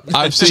 shut up.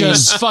 I've seen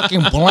just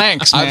fucking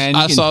blanks, man.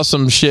 I saw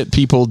some shit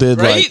people did,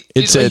 right? like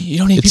it said you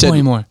don't need people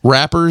anymore.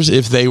 Rappers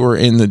if they were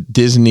in the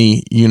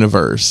Disney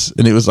universe,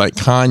 and it was like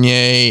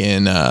Kanye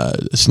and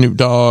Snoop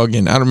Dogg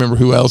and I don't remember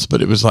who else,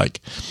 but it was like,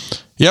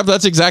 yep,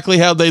 that's exactly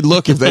how they'd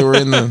look if they were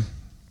in the.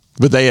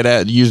 But they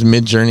had used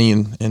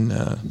Midjourney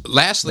and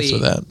lastly,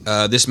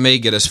 this may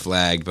get us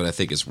flagged, but I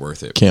think it's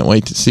worth it. Can't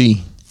wait to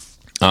see.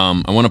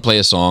 I want to play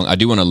a song. I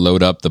do want to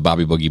load up the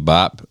Bobby Boogie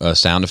Bop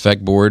sound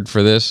effect board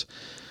for this.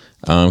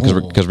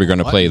 Because we're going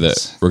to play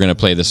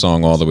the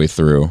song all the way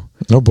through.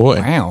 Oh boy!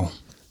 Wow.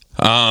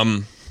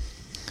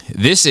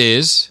 This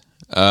is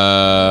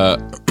a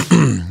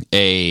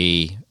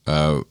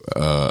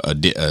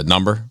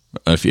number,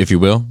 if you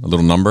will, a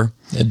little number,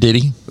 a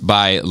ditty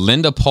by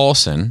Linda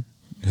Paulson,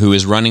 who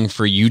is running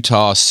for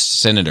Utah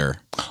Senator.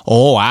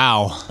 Oh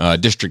wow!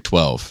 District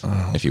 12,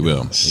 if you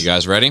will. You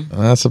guys ready?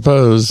 I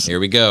suppose. Here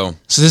we go.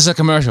 So this is a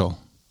commercial.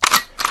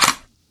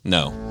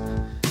 No.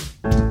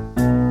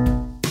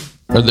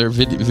 Are there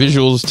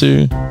visuals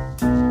too?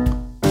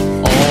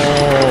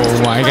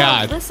 Oh my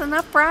God. Listen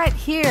up right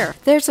here.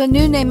 There's a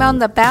new name on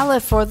the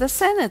ballot for the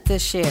Senate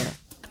this year.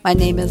 My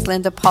name is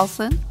Linda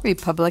Paulson,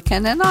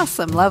 Republican and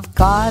awesome. Love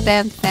God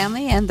and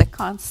family and the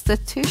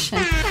Constitution.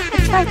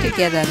 I tried to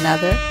get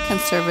another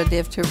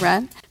conservative to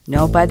run.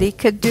 Nobody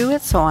could do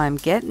it, so I'm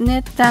getting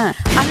it done.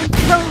 I'm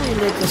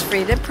pro-religious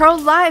freedom,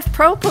 pro-life,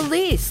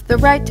 pro-police, the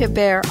right to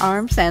bear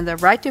arms and the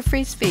right to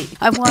free speech.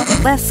 I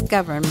want less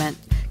government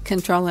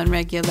control and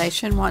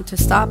regulation, want to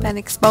stop and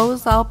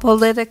expose all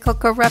political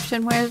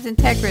corruption. Where's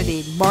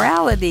integrity,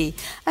 morality,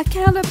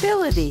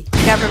 accountability?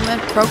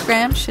 Government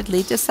programs should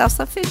lead to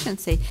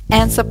self-sufficiency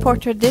and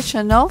support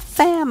traditional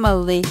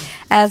family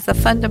as the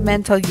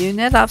fundamental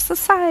unit of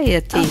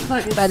society.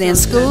 But in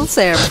schools,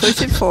 they're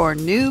pushing for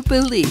new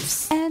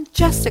beliefs. And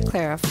just to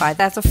clarify,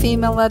 as a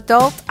female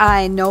adult,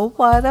 I know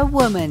what a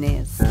woman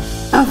is.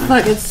 Oh,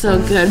 fuck, it's so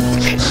good.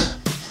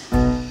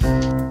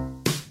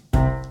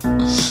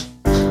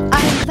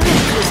 I love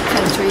this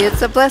country.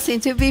 It's a blessing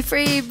to be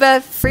free,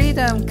 but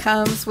freedom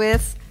comes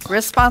with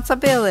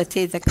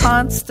responsibility. The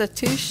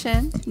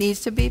Constitution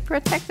needs to be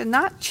protected,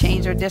 not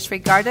changed or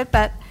disregarded,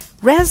 but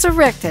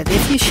resurrected.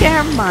 If you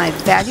share my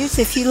values,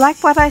 if you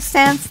like what I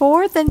stand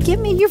for, then give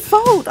me your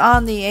vote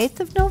on the 8th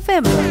of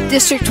November.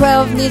 District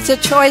 12 needs a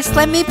choice.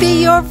 Let me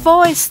be your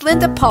voice.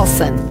 Linda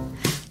Paulson.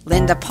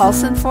 Linda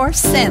Paulson for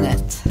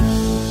Senate.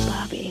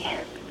 Bobby,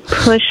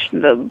 push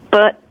the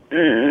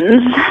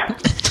buttons.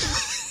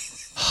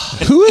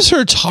 Who is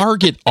her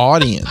target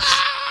audience?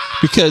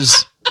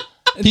 Because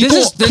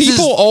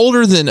people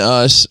older than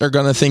us are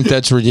going to think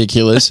that's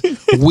ridiculous.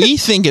 We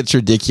think it's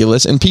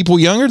ridiculous, and people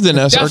younger than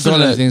us are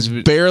going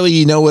to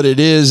barely know what it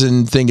is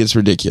and think it's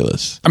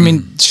ridiculous. I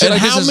mean, and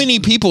how many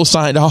people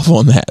signed off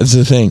on that is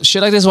the thing.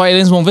 Shit like this, why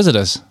aliens won't visit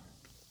us?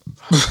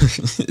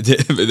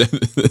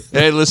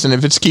 Hey, listen,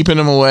 if it's keeping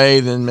them away,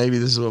 then maybe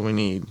this is what we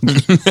need.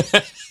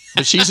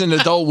 But she's an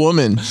adult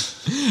woman.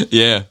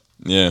 Yeah.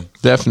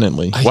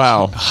 Definitely.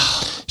 Wow.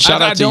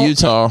 Shout out to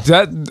Utah.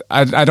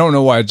 I don't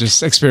know what I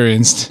just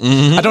experienced.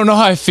 I don't know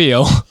how I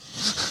feel.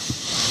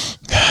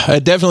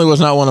 It definitely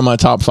was not one of my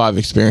top 5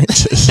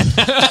 experiences.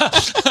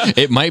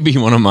 It might be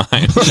one of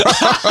mine.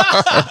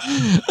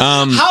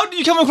 How did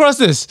you come across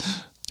this?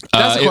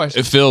 That's the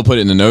question. Phil put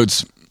it in the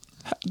notes.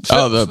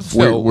 The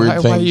Phil,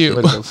 weird thing. why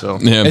you?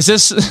 Yeah. Is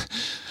this...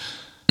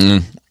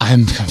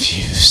 I'm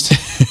confused.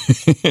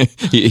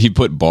 he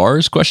put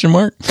bars, question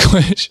mark?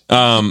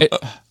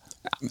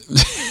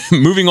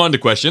 Moving on to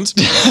questions.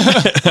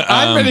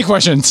 I have many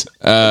questions.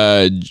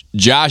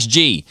 Josh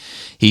G.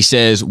 He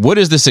says, what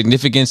is the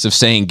significance of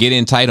saying get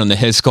in tight on the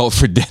head sculpt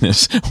for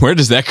Dennis? Where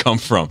does that come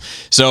from?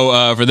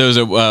 So for those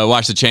that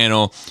watch the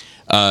channel,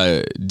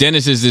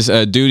 Dennis is this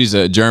dude. He's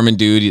a German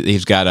dude.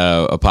 He's got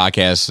a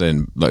podcast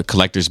and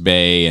Collector's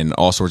Bay and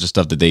all sorts of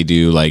stuff that they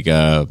do, like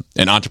an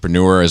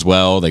entrepreneur as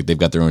well. Like they've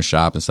got their own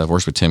shop and stuff.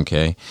 Works with Tim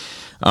K.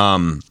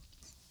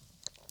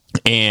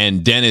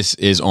 And Dennis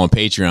is on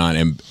Patreon,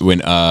 and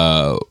when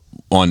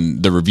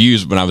on the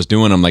reviews when I was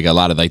doing them, like a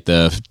lot of like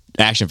the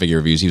action figure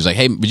reviews, he was like,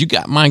 "Hey, would you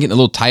mind getting a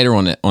little tighter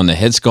on the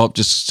head sculpt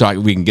just so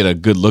we can get a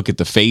good look at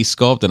the face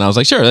sculpt?" And I was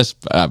like, "Sure, that's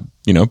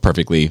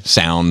perfectly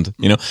sound,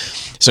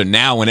 So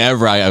now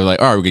whenever I was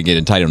like, "All right, we can get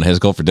in tight on the head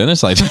sculpt for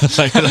Dennis," like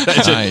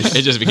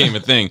it just became a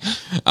thing.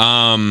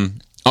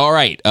 All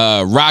right,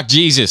 Rock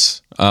Jesus.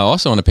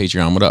 Also on a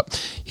Patreon, what up?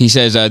 He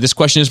says, this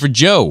question is for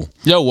Joe.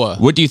 Yo, what?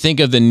 What do you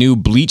think of the new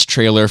Bleach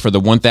trailer for the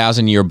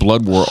 1,000 Year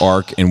Blood War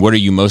arc, and what are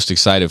you most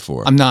excited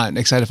for? I'm not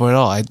excited for it at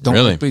all. I don't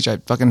like Bleach. I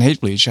fucking hate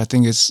Bleach. I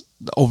think it's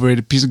an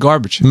overrated piece of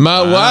garbage.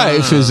 My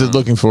wife is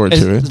looking forward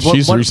to it.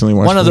 She's recently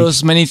watched one of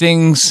those many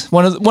things,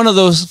 one of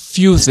those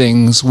few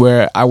things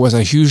where I was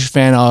a huge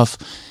fan of,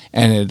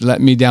 and it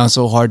let me down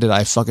so hard that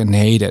I fucking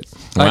hate it.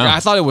 Like, Wow. I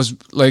thought it was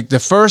like the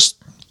first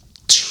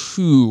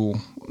 2,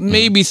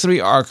 maybe 3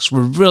 arcs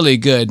were really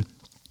good,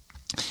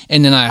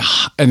 and then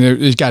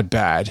it got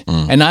bad,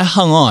 and I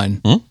hung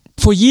on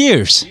for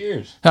years.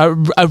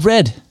 I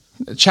read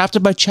chapter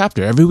by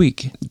chapter every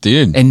week,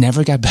 Dude. and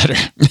never got better.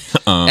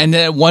 And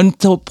then at one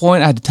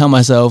point, I had to tell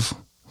myself,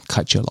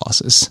 "Cut your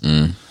losses."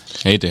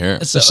 Hate to hear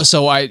it.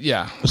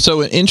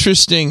 So an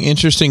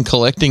interesting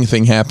collecting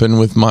thing happened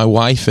with my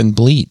wife and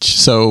Bleach.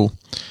 So,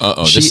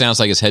 this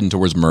sounds like it's heading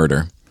towards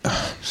murder.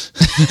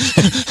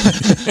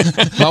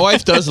 my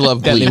wife does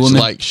love Deadly Bleach. woman.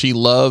 Like she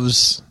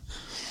loves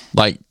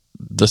like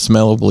the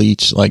smell of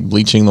bleach, like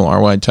bleaching the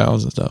white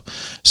towels and stuff.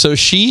 So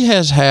she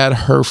has had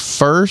her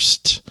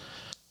first,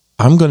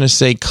 I'm going to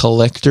say,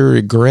 collector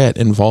regret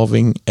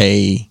involving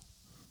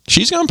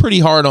she's gone pretty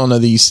hard on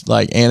these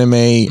like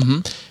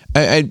anime.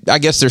 I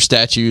guess they're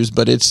statues,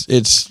 but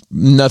it's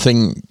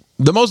nothing.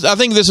 I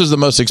think this was the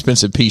most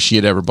expensive piece she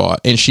had ever bought,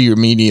 and she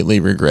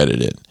immediately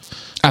regretted it.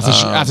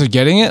 after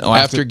getting it, or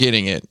After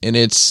getting it, and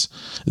it's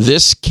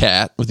this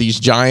cat with these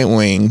giant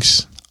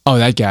wings. Oh,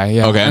 that guy.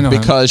 Yeah. Okay. I know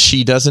him. Because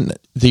she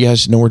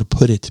has nowhere to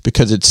put it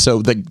because it's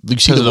so you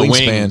see the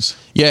wingspan. wings.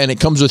 Yeah, and it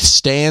comes with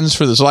stands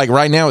for this. Like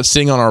right now, it's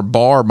sitting on our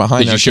bar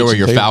behind. Did our you show her kitchen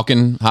your table.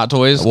 Falcon Hot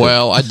Toys?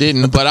 Well, I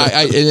didn't, but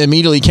it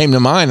immediately came to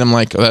mind. I'm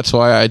like, that's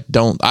why I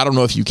don't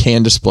know if you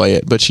can display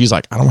it. But she's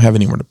like, I don't have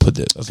anywhere to put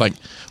this. I was like,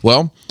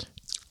 well,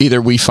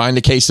 either we find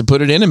a case to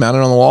put it in and mount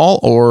it on the wall,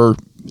 or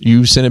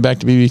you send it back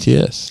to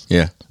BBTS.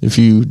 Yeah. If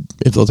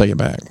they'll take it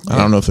back. I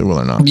don't know if they will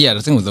or not. Yeah,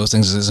 the thing with those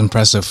things is it's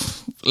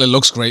impressive. It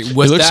looks great. It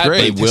looks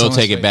great. They It will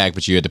take it back,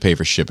 but you had to pay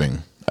for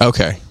shipping.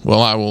 Okay.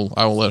 Well, I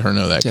will let her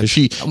know that because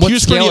she What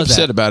was scale pretty is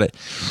upset that? about it.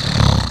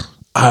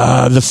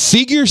 The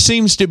figure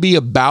seems to be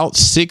about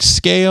 6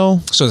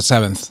 scale, So the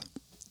 7th.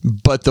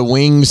 but the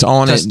wings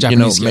on That's it,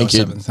 Japanese scale, make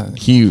it 7th, I think.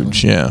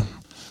 huge. Yeah.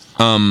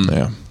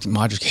 Yeah.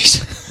 Module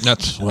case.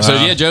 That's So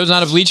yeah, Joe's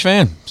not a Bleach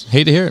fan.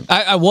 Hate to hear it.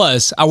 I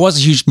was a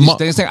huge Bleach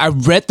thing. I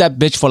read that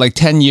bitch for like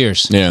 10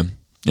 years. Yeah,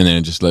 and then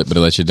it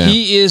let you down.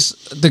 He is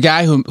the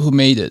guy who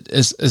made it.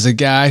 Is a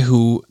guy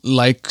who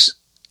likes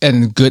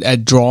and good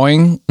at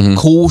drawing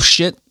cool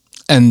shit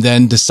and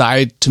then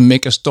decide to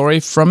make a story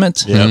from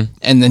it. Yeah.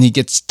 And then he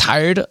gets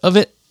tired of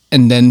it,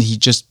 and then he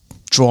just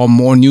draw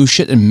more new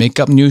shit and make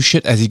up new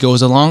shit as he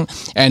goes along.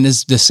 And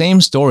it's the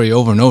same story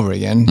over and over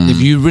again. If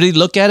you really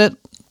look at it,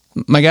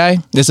 my guy,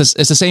 it's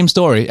the same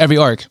story, every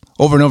arc,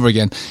 over and over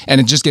again.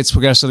 And it just gets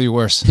progressively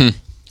worse.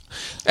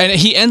 And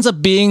he ends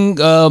up being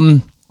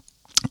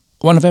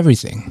one of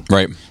everything.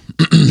 Right.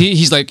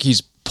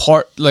 He's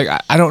part, like,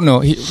 I don't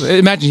know.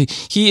 Imagine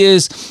he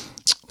is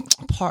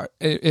part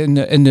in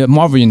the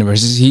Marvel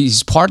universe.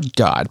 He's part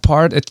God,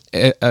 part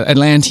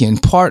Atlantean,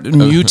 part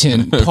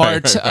mutant,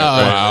 part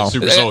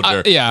Super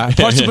soldier.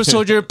 part super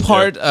soldier,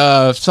 part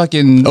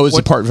fucking. Oh, is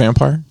it part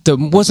vampire?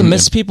 What's the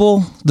Mist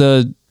people?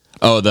 The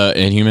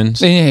Inhumans.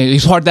 Yeah,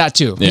 he's part of that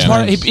too. He's Yeah.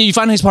 part. You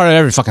find he's part of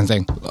every fucking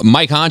thing.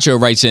 Mike Honcho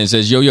writes in and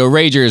says, Yo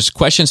Ragers,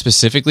 question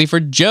specifically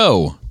for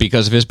Joe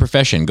because of his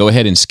profession. Go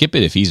ahead and skip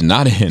it if he's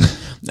not in.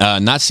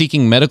 Not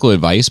seeking medical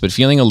advice, but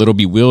feeling a little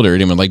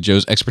bewildered and would like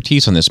Joe's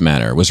expertise on this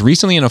matter. Was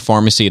recently in a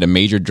pharmacy at a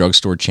major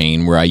drugstore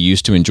chain where I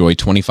used to enjoy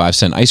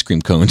 25-cent ice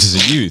cream cones as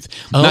a youth.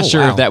 Not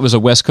sure wow. if that was a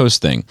West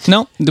Coast thing.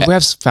 No, we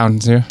have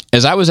fountains here.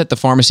 As I was at the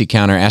pharmacy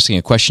counter asking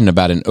a question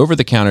about an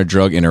over-the-counter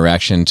drug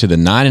interaction to the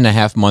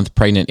 9.5-month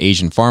pregnant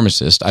Asian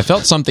pharmacist, I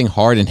felt something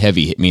hard and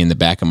heavy hit me in the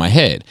back of my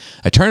head.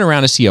 I turned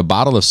around to see a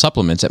bottle of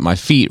supplements at my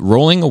feet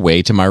rolling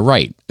away to my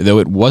right, though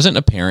it wasn't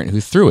apparent who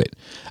threw it.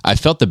 I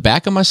felt the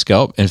back of my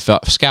scalp and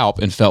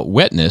felt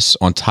wetness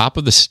on top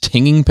of the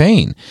stinging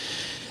pain.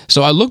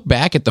 So I looked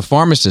back at the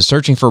pharmacist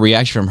searching for a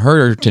reaction from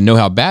her to know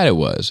how bad it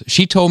was.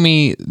 She told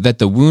me that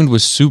the wound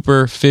was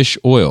super fish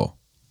oil.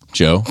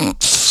 Joe,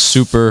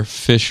 super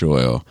fish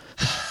oil.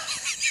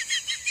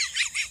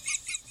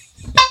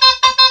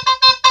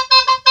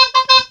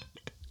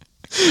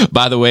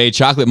 By the way,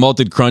 chocolate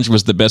malted crunch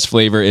was the best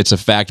flavor. It's a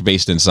fact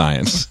based in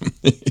science.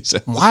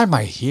 Why am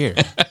I here?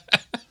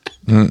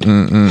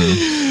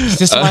 Is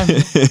this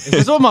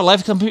what my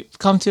life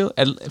come to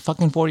at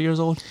fucking 40 years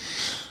old?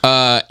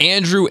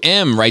 Andrew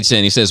M. writes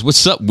in. He says,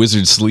 "What's up,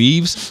 Wizard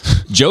Sleeves?"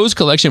 Joe's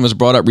collection was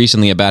brought up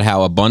recently about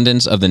how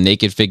abundance of the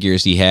naked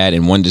figures he had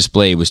in one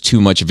display was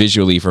too much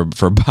visually for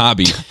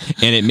Bobby,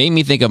 and it made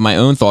me think of my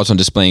own thoughts on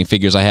displaying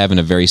figures I have in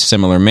a very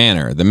similar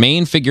manner. The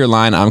main figure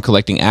line I'm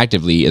collecting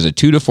actively is a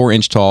 2 to 4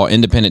 inch tall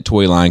independent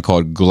toy line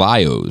called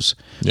Glyos.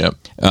 Yep.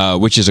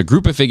 Which is a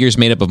group of figures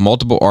made up of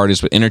multiple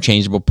artists with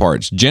interchangeable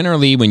parts.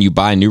 Generally, when you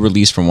buy a new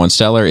release from one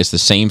seller, it's the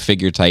same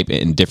figure type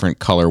in different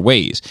color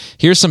ways.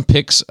 Here's some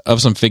pics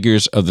of some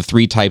figures of the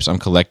 3 types I'm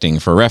collecting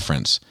for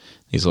reference.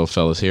 These little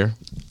fellas here.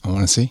 I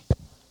want to see.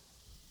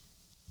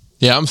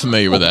 Yeah, I'm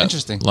familiar with that.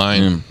 Interesting.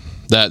 Line.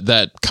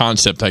 That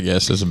concept, I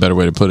guess, is a better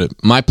way to put it.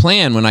 My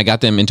plan when I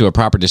got them into a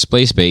proper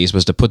display space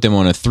was to put them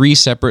on a 3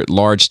 separate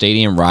large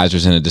stadium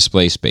risers in a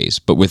display space.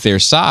 But with their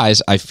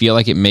size, I feel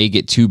like it may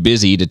get too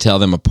busy to tell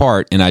them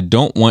apart, and I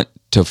don't want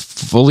to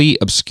fully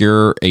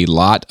obscure a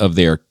lot of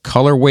their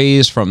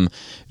colorways from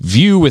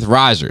view with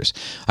risers.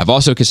 I've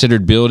also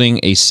considered building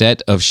a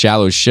set of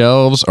shallow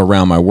shelves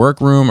around my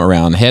workroom,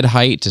 around head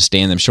height to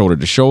stand them shoulder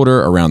to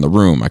shoulder around the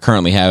room. I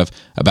currently have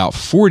about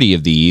 40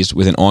 of these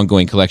with an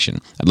ongoing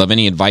collection. I'd love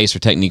any advice or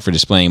technique for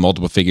displaying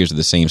multiple figures of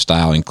the same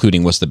style,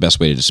 including what's the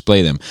best way to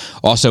display them.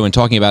 Also, in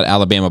talking about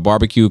Alabama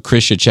barbecue,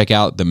 Chris should check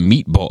out the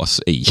Meat Boss.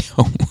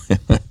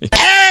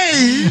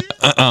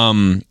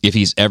 If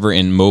he's ever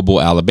in Mobile,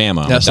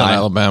 Alabama. That's not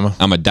Alabama.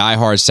 I'm a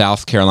diehard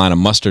South Carolina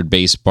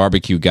mustard-based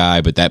barbecue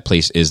guy, but that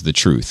place is the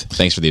truth.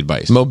 Thanks for the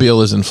advice.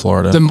 Mobile is in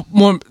Florida. The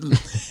more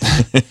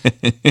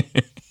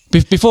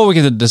before we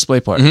get to the display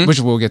part, which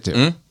we'll get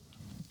to.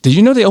 Did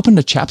you know they opened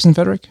the Chaps in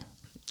Frederick?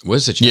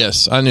 What's the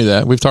Yes, I knew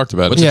that. We've talked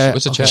about it. Yeah.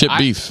 What's a chap? Chip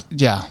beef.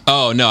 Yeah.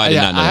 Oh, no, I did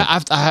not know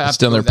that. I have It's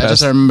to down go there there. I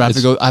just past- remember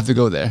I have to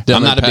go there. Down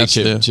I'm there not a big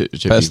past chip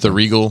past the people.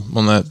 Regal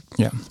on that.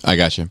 Yeah. I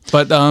got you.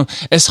 But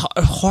it's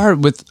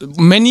hard with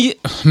many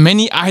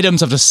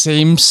items of the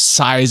same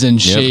size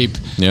and shape.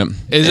 Yep.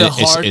 Is it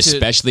hard to-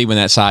 especially when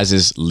that size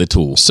is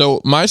little. So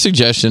my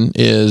suggestion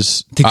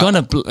is They're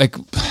gonna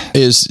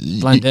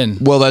blend in.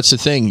 Well, that's the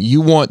thing.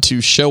 You want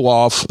to show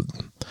off.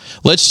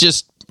 Let's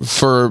just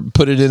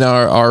put it in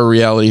our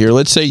reality here.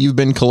 Let's say you've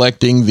been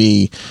collecting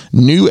the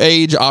New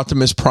Age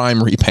Optimus Prime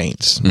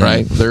repaints,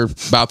 right? They're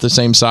about the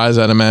same size,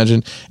 I'd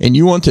imagine, and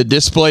you want to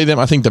display them.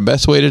 I think the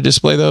best way to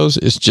display those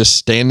is just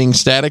standing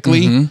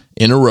statically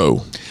in a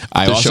row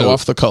to show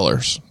off the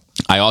colors.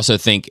 I also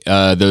think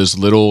those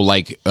little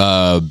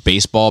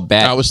baseball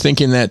bat I was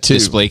thinking that too.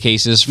 display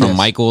cases from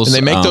Michaels. And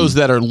they make those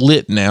that are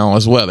lit now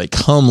as well. They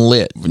come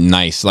lit.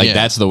 Nice.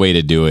 That's the way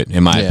to do it,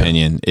 in my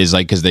opinion, is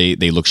because they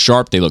look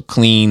sharp, they look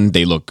clean,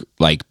 they look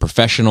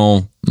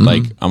professional.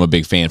 I'm a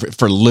big fan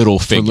for little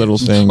figures. For little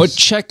things. But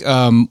check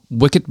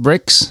Wicked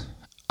Bricks.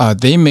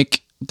 They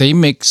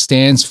make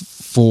stands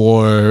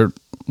for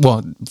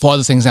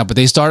other things now, but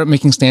they started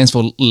making stands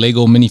for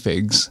Lego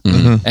minifigs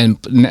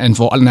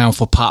and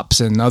for pops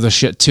and other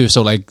shit too.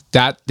 So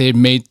that they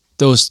made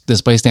those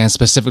display stands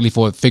specifically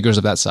for figures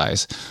of that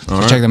size.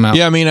 So check them out.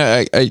 Yeah, I mean,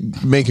 I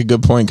make a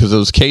good point because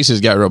those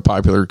cases got real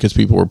popular because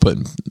people were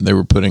putting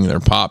their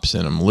pops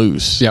in them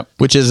loose. Yep.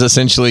 Which is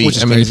essentially, Which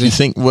is I mean, crazy.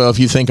 if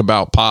you think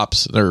about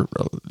pops,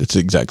 it's the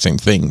exact same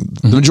thing.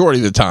 The majority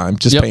of the time,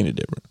 just painted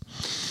different.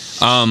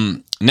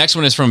 Next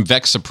one is from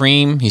Vex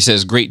Supreme. He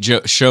says, "Great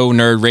show,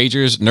 Nerd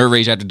Ragers. Nerd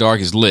Rage After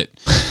Dark is lit."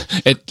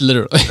 It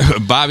literally.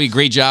 Bobby,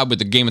 great job with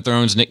the Game of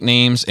Thrones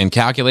nicknames and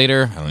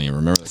calculator. I don't even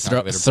remember the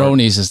calculator part.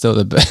 Thronies is still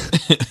the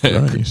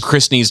best.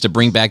 Chris needs to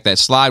bring back that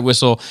slide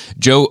whistle.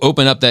 Joe,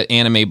 open up that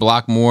anime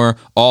block more.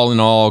 All in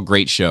all,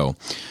 great show.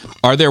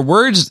 Are there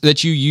words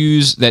that you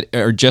use that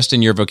are just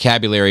in your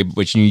vocabulary,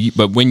 but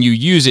when you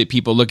use it,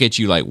 people look at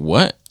you like,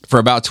 what? For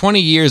about 20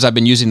 years, I've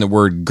been using the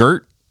word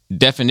girt.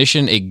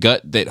 Definition, a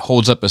gut that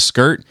holds up a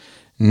skirt,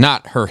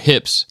 not her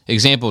hips.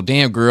 Example,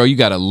 damn girl, you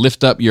got to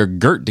lift up your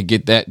girt to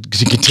get that.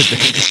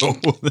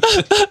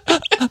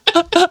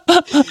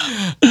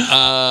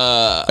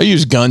 I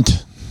use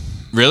gunt.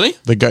 Really?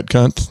 The gut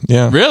cunt.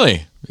 Yeah.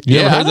 Really? You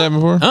ever heard that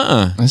before?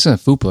 That's a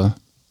fupa.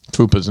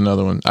 Fupa's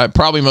another one.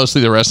 Probably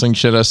mostly the wrestling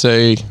shit I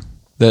say.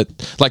 That,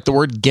 like, the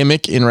word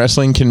gimmick in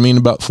wrestling can mean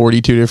about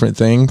 42 different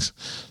things.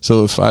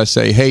 So if I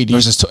say, hey,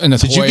 did you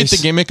get the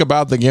gimmick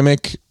about the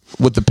gimmick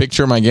with the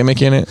picture of my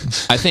gimmick in it?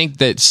 I think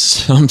that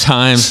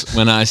sometimes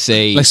when I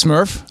say Like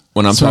Smurf?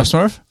 when I'm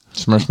Smurf?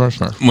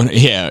 Smurf.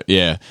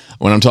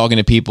 When I'm talking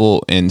to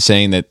people and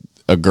saying that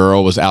a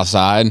girl was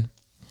outside,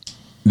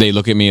 they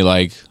look at me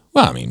like,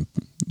 well, I mean,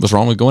 what's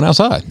wrong with going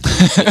outside? But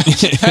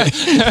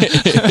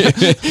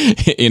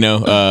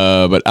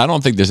I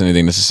don't think there's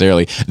anything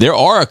necessarily. There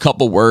are a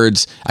couple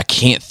words, I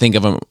can't think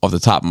of them off the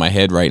top of my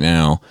head right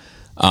now,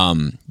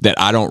 that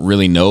I don't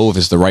really know if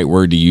it's the right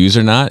word to use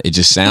or not. It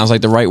just sounds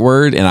like the right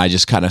word, and I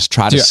just kind of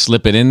try to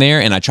slip it in there,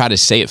 and I try to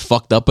say it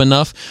fucked up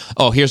enough.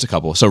 Oh, here's a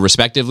couple. So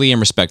respectively and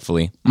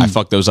respectfully, I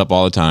fuck those up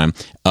all the time.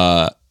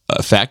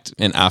 Effect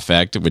and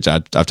affect, which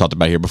I've talked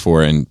about here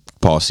before, and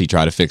Paul C.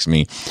 tried to fix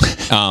me.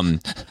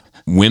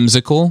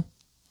 Whimsical,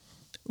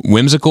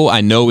 I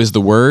know is the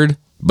word,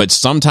 but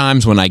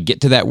sometimes when I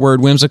get to that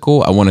word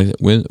whimsical, I want to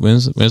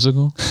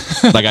whimsical.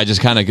 Like I just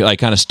kind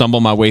of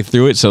stumble my way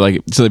through it. So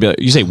they'd be like,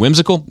 "You say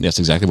whimsical?" That's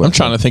exactly what I'm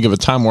trying to think of a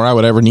time where I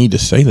would ever need to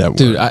say that word.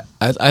 Dude, I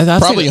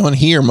probably on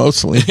here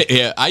mostly.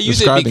 Yeah, I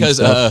use it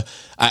because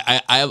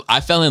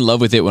I fell in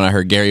love with it when I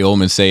heard Gary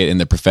Oldman say it in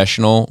The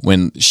Professional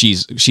when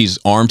she's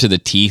armed to the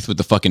teeth with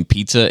the fucking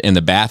pizza in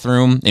the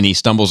bathroom, and he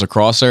stumbles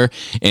across her,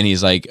 and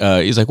he's like,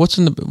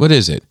 what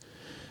is it?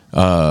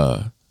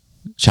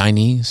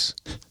 Chinese?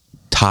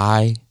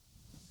 Thai?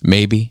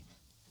 Maybe?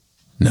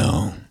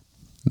 No.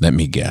 Let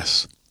me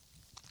guess.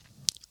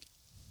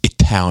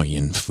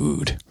 Italian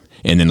food.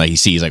 And then he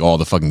sees all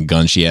the fucking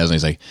guns she has, and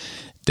he's like,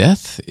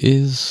 death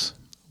is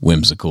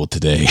whimsical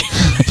today.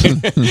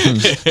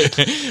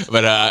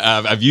 But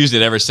I've used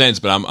it ever since,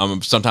 but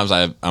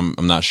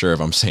I'm not sure if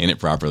I'm saying it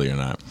properly or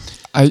not.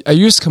 I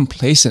used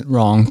complacent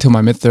wrong till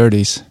my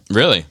mid-30s.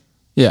 Really?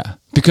 Yeah.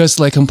 Because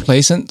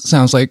complacent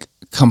sounds like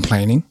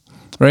complaining,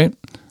 right?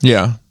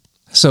 Yeah.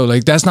 So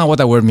that's not what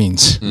that word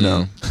means.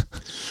 No.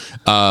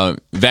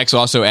 Vex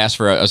also asked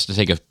for us to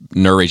take a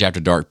Nerd Rage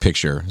After Dark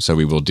picture, so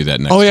we will do that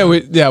next. Oh yeah, time.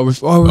 with the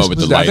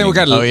I think we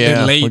got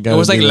late. It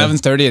was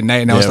 11:30 at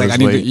night, and I was like, I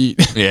need to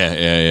eat.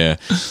 Yeah.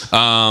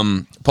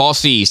 Paul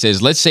C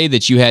says, let's say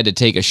that you had to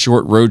take a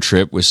short road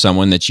trip with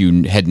someone that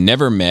you had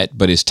never met,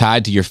 but is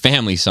tied to your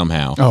family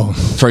somehow. Oh.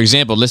 For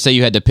example, let's say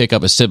you had to pick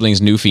up a sibling's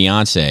new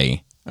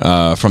fiance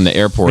from the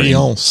airport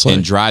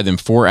and drive them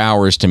 4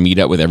 hours to meet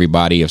up with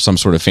everybody of some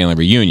sort of family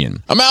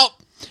reunion. I'm out.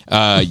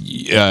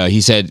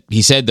 He said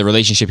the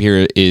relationship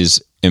here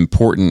is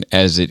important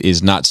as it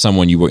is not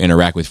someone you will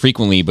interact with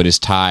frequently, but is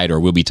tied or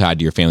will be tied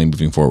to your family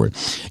moving forward.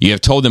 You have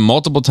told them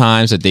multiple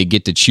times that they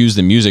get to choose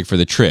the music for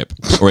the trip,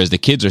 or as the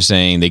kids are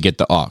saying, they get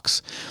the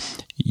aux.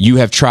 You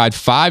have tried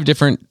 5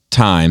 different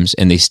times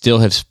and they still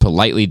have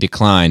politely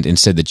declined and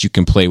said that you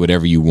can play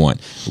whatever you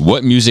want.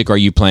 What music are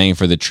you playing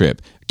for the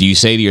trip? Do you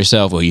say to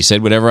yourself, well, he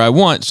said whatever I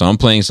want, so I'm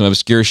playing some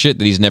obscure shit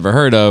that he's never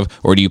heard of?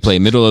 Or do you play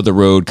middle of the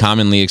road,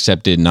 commonly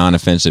accepted,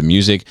 non-offensive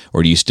music?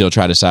 Or do you still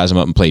try to size him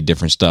up and play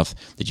different stuff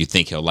that you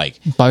think he'll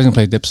like? Bobby's gonna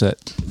play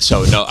Dipset.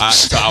 So no, I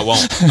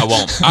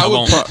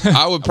won't.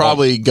 I would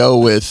probably go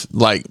with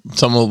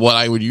some of what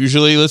I would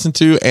usually listen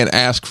to and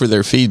ask for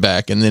their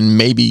feedback, and then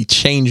maybe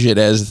change it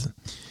as.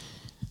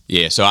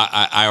 Yeah, so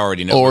I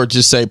already know. Or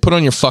just say, put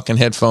on your fucking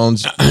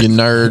headphones, you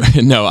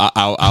nerd. No,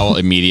 I'll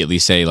immediately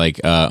say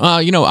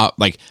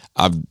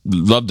I've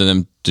loved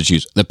them to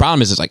choose. The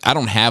problem is I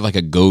don't have a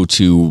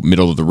go-to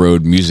middle of the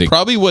road music.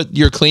 Probably what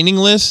your cleaning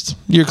playlist,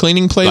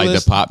 like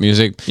the pop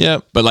music. Yeah,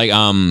 but I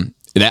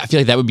feel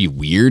like that would be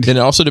weird. And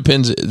it also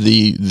depends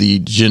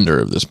the gender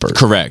of this person.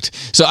 Correct.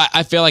 So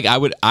I feel like I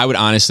would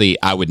honestly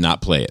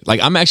not play it.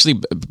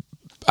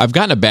 I've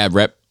gotten a bad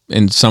rep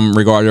in some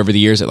regard over the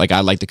years that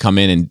I like to come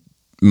in and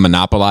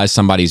monopolize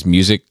somebody's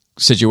music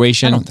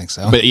situation. I don't think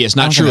so. But yeah, it's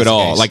I not don't true think at that's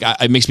the all. case.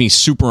 Like, it makes me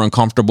super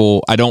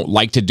uncomfortable. I don't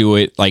like to do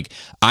it. Like,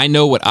 I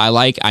know what I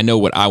like. I know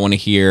what I want to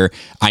hear.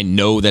 I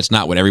know that's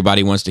not what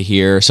everybody wants to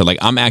hear. So, like,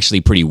 I'm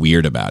actually pretty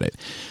weird about it.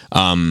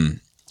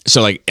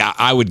 So, like,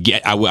 I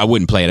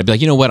wouldn't play it. I'd be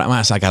like, you know what? I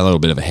got a little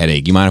bit of a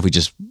headache. You mind if we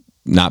just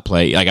not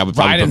play? Like, I would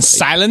probably Ride in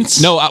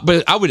silence? No,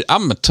 but I would.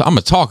 I'm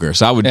a talker,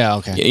 so I would. Yeah,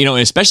 okay. You know,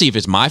 and especially if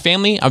it's my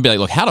family, I'd be like,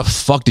 look, how the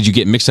fuck did you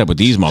get mixed up with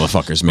these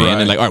motherfuckers, man? Right.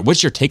 And like, all right,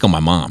 what's your take on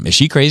my mom? Is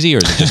she crazy or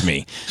is it just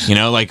me? You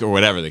know, like, or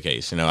whatever the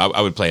case. You know,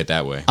 I would play it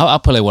that way. I'll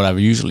play what I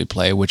usually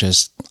play, which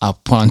is I'll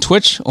put on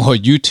Twitch or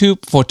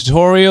YouTube for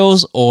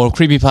tutorials or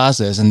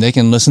creepypastas, and they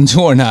can listen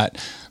to or not.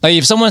 Like,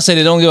 if someone said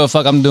they don't give a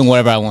fuck, I'm doing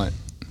whatever I want.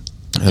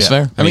 That's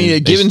fair. I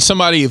mean, giving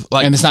somebody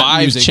like And it's not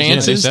 5 music,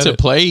 chances they said to it.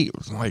 play,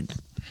 like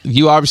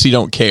you obviously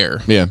don't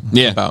care. Yeah.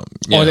 About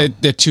Or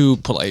they're too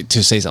polite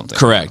to say something.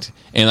 Correct.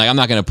 And like, I'm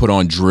not going to put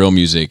on drill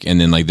music and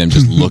then like them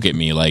just look at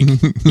me like,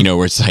 you know,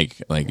 where it's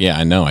like, yeah,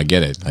 I know, I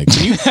get it. Like,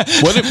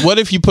 what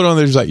if you put on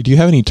there's like, do you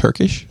have any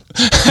Turkish?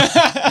 Do you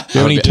have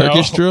any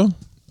Turkish drill?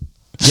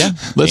 Yeah,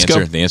 let's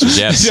go. The answer is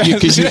yes.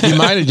 Because you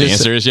might have The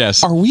just. answer is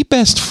yes. Are we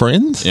best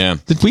friends? Yeah.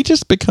 Did we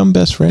just become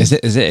best friends?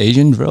 Is it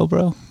Asian drill,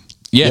 bro?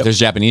 Yeah, Yep. there's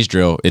Japanese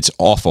drill. It's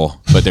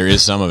awful, but there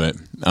is some of it.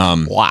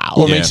 Wow.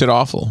 What Yeah. makes it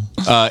awful?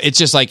 It's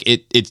just like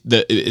it's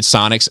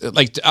Sonics.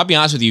 Like, I'll be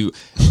honest with you,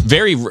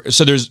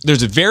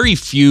 there's a very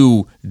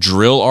few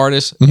drill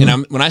artists,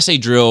 and when I say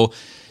drill,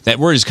 that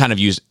word is kind of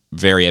used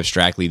very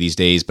abstractly these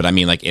days. But I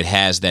mean, like, it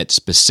has that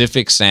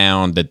specific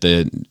sound that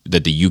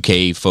the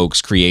UK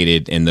folks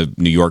created and the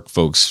New York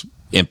folks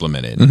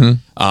implemented.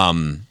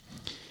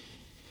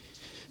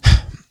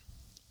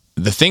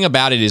 The thing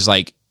about it is,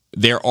 like,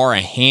 there are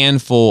a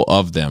handful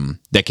of them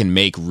that can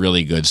make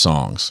really good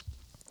songs.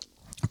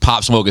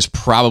 Pop Smoke is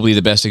probably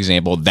the best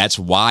example. That's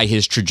why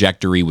his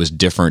trajectory was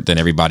different than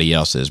everybody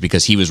else's,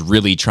 because he was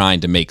really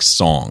trying to make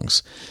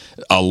songs.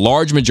 A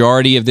large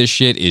majority of this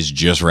shit is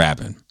just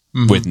rapping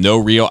with no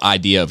real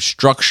idea of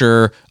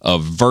structure,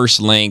 of verse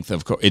length.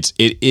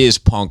 It is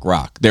punk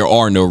rock. There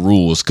are no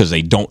rules because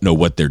they don't know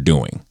what they're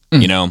doing.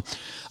 You know.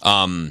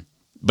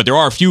 But there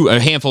are a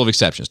handful of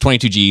exceptions.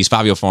 22 G's,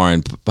 Fabio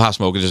Foreign, Pop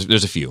Smoke.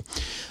 There's a few.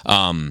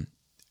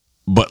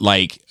 But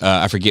like,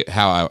 I forget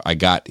how I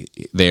got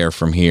there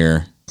from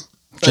here.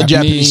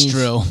 Japanese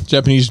drill.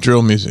 Japanese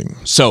drill music.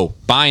 So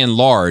by and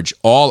large,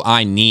 all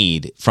I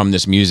need from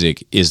this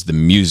music is the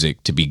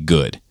music to be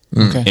good.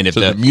 Okay. And if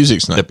So the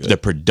music's not good. the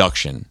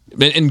production,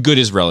 and good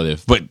is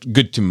relative, but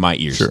good to my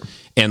ears. Sure.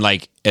 And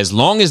like, as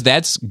long as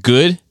that's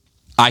good,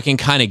 I can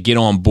kind of get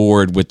on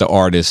board with the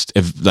artist,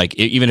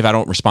 even if I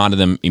don't respond to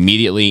them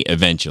immediately,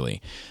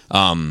 eventually.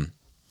 But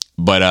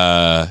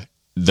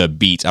the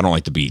beats, I don't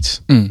like the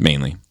beats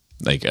mainly.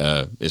 Like,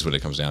 is what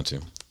it comes down to.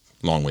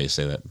 Long way to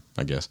say that,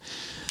 I guess.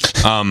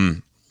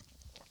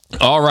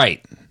 All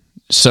right.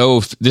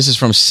 So this is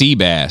from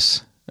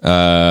Seabass.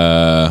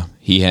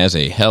 He has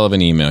a hell of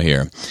an email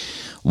here.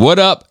 What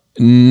up,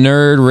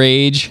 Nerd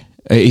Rage?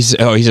 He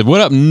said, what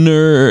up,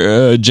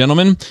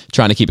 gentlemen?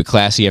 Trying to keep it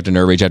classy after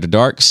Nerd Rage After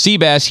Dark.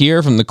 Seabass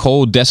here from the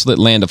cold, desolate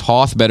land of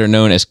Hoth, better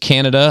known as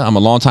Canada. I'm a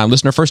long-time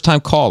listener,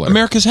 first-time caller.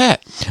 America's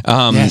hat.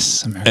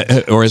 Yes.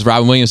 America. Or as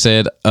Robin Williams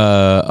said,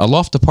 a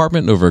loft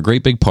apartment over a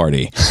great big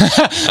party.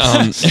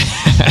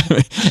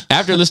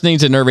 After listening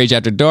to Nerd Rage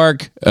After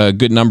Dark, a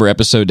good number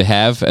episode to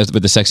have,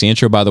 with the sexy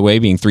intro, by the way,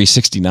 being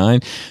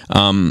 369.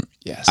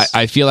 Yes.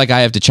 I feel like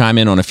I have to chime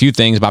in on a few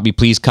things. Bobby,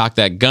 please cock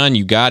that gun.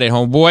 You got it,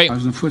 homeboy.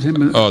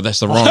 Oh,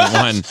 that's the wrong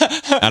one.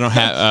 I don't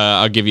have.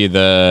 I'll give you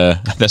the.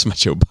 That's my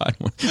Joe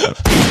Biden one.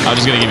 I'm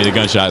just gonna give you the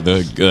gunshot.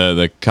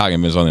 The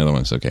cocking is on the other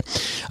one. It's okay.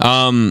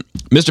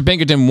 Mr.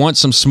 Pinkerton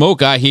wants some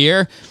smoke. I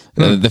hear.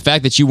 The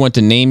fact that you want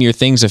to name your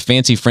things a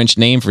fancy French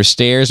name for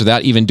stairs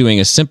without even doing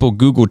a simple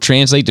Google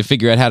Translate to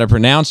figure out how to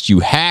pronounce,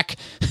 you hack.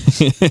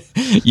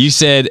 You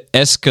said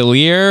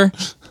escalier.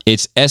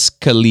 It's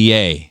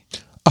escalier.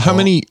 How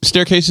many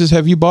staircases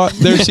have you bought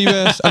there,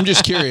 Seabass? I'm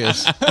just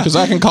curious because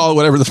I can call it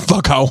whatever the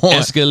fuck I want.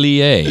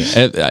 Escalier.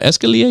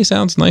 Escalier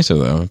sounds nicer,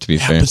 though, to be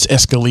fair. It's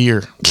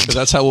escalier because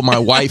that's how my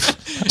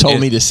wife told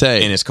me to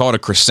say. And it's called a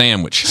croissant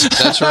sandwich.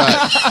 That's right.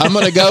 I'm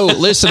going to go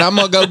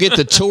get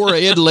the tour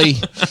of Italy.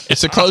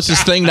 It's the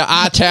closest thing to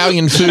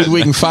Italian food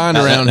we can find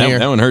around here.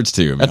 That one hurts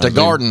too. At the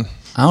garden.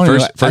 I don't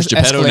know. First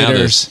Geppetto, now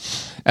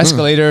escalators.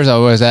 Escalators, I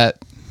was at.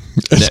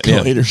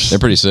 Escalators. They're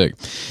pretty sick.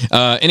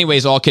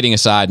 Anyways, all kidding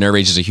aside, Nerd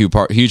Rage is a huge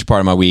part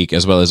of my week,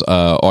 as well as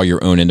all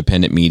your own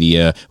independent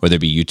media, whether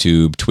it be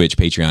YouTube, Twitch,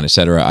 Patreon,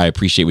 etc. I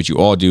appreciate what you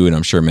all do, and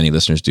I'm sure many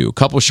listeners do. A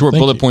couple short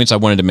bullet points I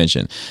wanted to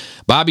mention.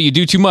 Bobby, you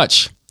do too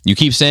much. You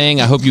keep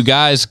saying, I hope you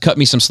guys cut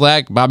me some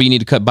slack. Bobby, you need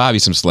to cut Bobby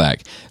some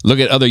slack. Look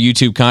at other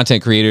YouTube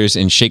content creators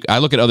and shake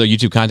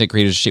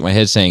my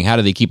head saying, how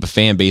do they keep a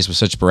fan base with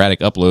such sporadic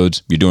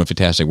uploads? You're doing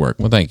fantastic work.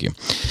 Well, thank you.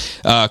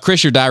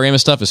 Chris, your diorama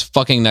stuff is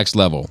fucking next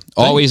level.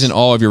 Always in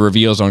awe of your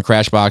reveals on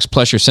Crashbox,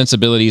 plus your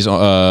sensibilities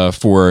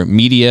for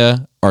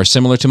media are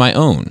similar to my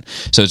own.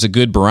 So it's a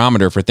good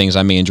barometer for things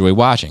I may enjoy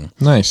watching.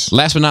 Nice.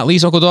 Last but not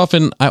least, Uncle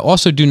Dolphin, I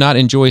also do not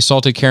enjoy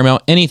salted caramel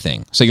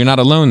anything. So you're not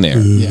alone there.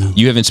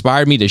 You have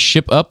inspired me to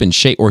ship up and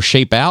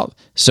shape out.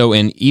 So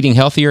in eating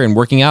healthier and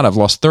working out, I've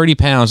lost 30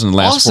 pounds in the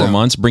last 4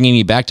 months, bringing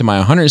me back to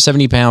my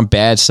 170-pound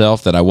bad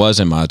self that I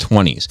was in my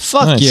 20s.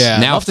 Fuck Nice. yeah.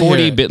 Now Love to hear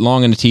 40, it. bit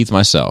long in the teeth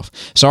myself.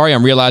 Sorry,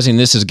 I'm realizing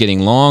this is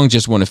getting long.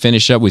 Just want to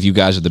finish up with you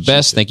guys are the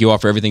best. Thank you all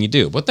for everything you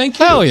do. Well, thank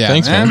you. Hell yeah,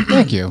 Thanks, man.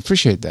 Thank you.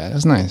 Appreciate that.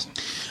 That's nice.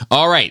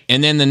 All right.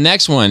 And then the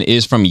next one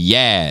is from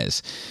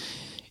Yaz.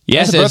 Yaz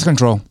That's says, birth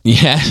control.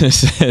 Yaz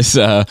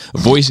says,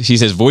 voice, she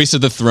says, voice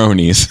of the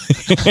thronies.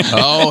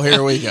 Oh,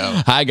 here we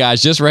go. Hi,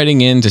 guys. Just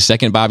writing in to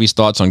second Bobby's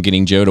thoughts on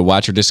getting Joe to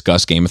watch or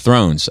discuss Game of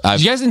Thrones.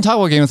 You guys didn't talk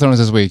about Game of Thrones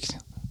this week.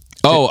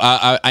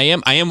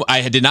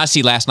 I did not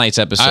see last night's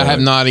episode. I have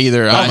not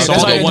either. I Okay, saw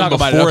that's why I the didn't one talk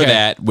about before it. Okay.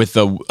 that with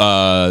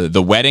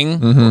the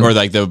wedding or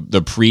like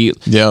the pre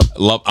Yep.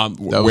 love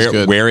was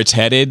good. where it's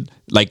headed,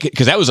 like,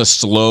 because that was a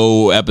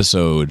slow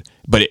episode,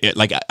 but it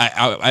like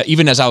I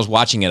even as I was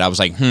watching it, I was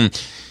like,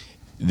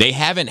 they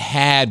haven't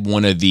had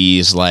one of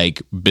these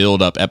like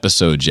build up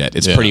episodes yet.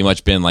 It's pretty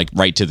much been like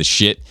right to the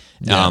shit.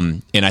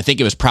 And I think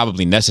it was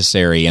probably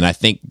necessary. And I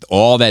think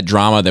all that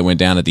drama that went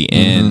down at the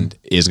end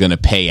is going to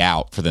pay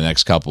out for the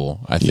next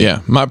couple. I think. Yeah,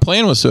 my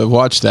plan was to have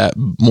watched that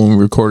when we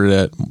recorded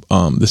it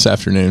this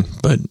afternoon,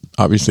 but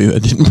obviously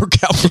that didn't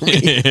work out for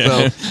me.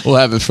 So we'll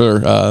have it for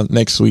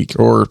next week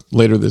or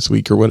later this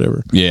week or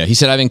whatever. Yeah, he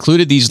said, I've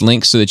included these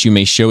links so that you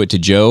may show it to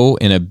Joe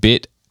in a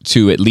bit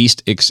to at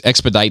least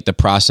expedite the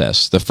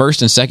process. The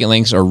first and second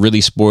links are really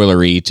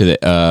spoilery to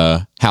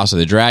the House of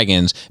the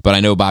Dragons, but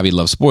I know Bobby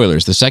loves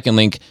spoilers. The second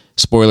link,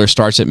 spoiler,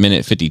 starts at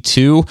minute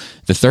 52.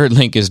 The third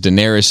link is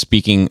Daenerys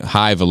speaking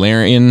High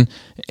Valyrian,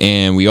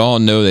 and we all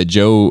know that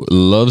Joe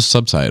loves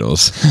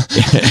subtitles.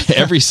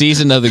 Every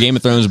season of the Game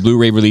of Thrones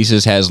Blu-ray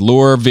releases has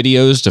lore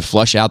videos to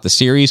flush out the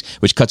series,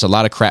 which cuts a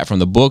lot of crap from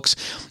the books.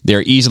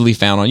 They're easily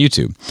found on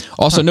YouTube.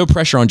 Also, no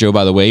pressure on Joe,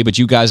 by the way, but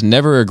you guys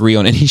never agree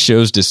on any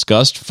shows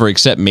discussed, for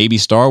except maybe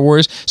Star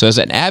Wars. So as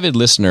an avid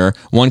listener,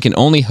 one can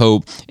only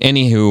hope.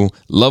 Anywho,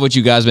 love what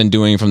you guys been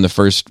doing from the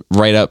first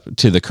right up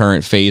to the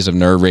current phase of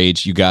Nerd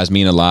Rage. You guys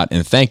mean a lot,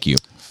 and thank you.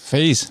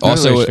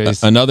 Also,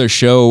 another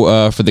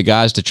show for the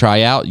guys to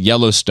try out,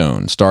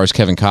 Yellowstone, stars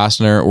Kevin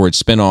Costner, or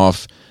its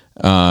spinoff,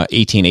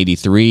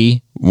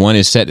 1883. One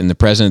is set in the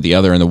present, the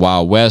other in the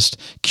Wild West.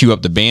 Cue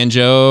up the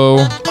banjo.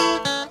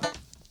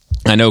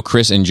 I know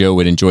Chris and Joe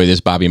would enjoy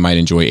this. Bobby might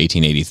enjoy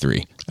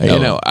 1883. You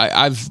know,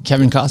 I've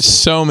Kevin Costner.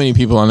 so many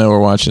people I know are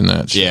watching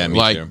that show. Yeah, me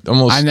like too.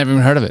 almost. I've never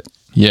even heard of it.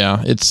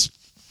 Yeah, it's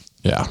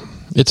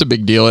a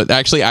big deal. I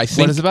think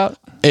What is it about?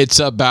 It's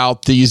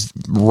about these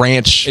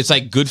ranch. It's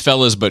like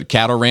Goodfellas, but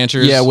cattle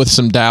ranchers. Yeah, with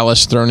some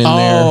Dallas thrown in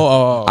there.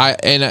 Oh.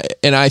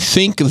 I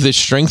think the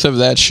strength of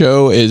that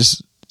show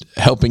is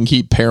helping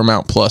keep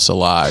Paramount Plus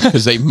alive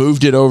because they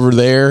moved it over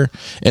there,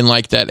 and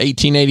like that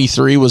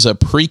 1883 was a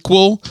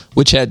prequel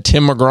which had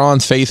Tim McGraw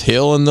and Faith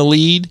Hill in the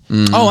lead.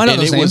 Oh, I know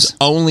and those it names. was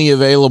only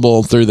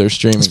available through their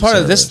streaming. It's part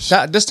service.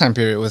 of this time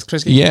period with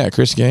Chris. Yeah,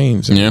 Chris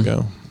Gaines. There you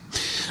go.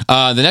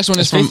 The next one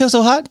is from. Faith Hill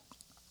so hot?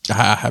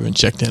 I haven't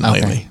checked in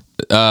lately.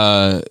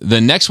 The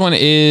next one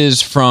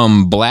is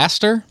from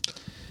Blaster.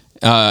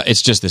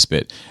 It's just this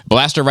bit.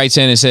 Blaster writes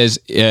in and says,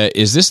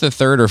 is this the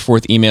third or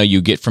fourth email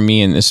you get from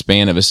me in the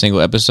span of a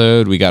single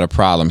episode? We got a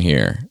problem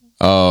here.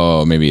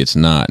 Oh, maybe it's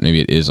not.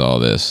 Maybe it is all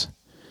this.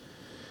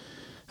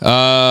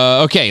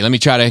 Okay, let me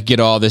try to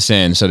get all this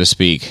in, so to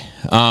speak.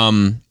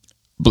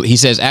 He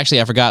says,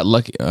 actually, I forgot.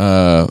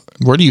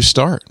 Where do you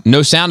start?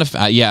 No sound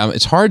effect. Yeah,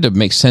 it's hard to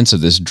make sense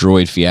of this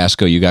droid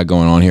fiasco you got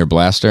going on here,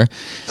 Blaster.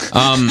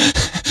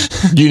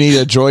 Do you need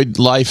a droid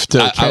life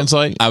to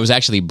translate? I was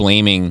actually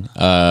blaming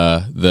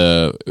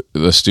the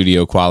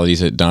studio qualities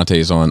that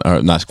Dante's on,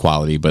 or not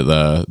quality, but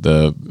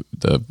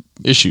the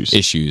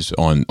issues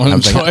on On I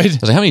was droid? Like, I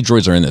was like, how many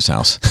droids are in this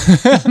house?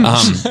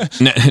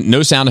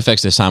 No sound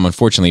effects this time,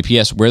 unfortunately.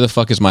 P.S. Where the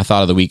fuck is my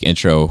thought of the week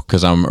intro?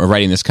 Because I'm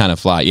writing this kind of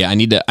fly. Yeah, I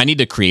need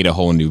to create a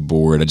whole new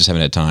board. I just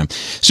haven't had time.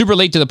 Super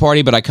late to the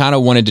party, but I kind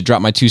of wanted to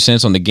drop my 2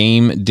 cents on the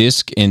game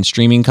disc and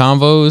streaming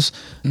convos.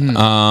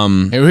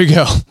 Here we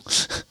go.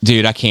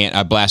 Dude, I can't.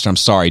 Blaster, I'm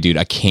sorry, dude.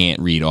 I can't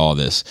read all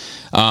this.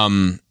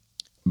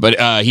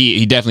 But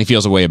he definitely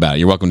feels a way about it.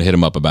 You're welcome to hit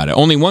him up about it.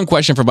 Only one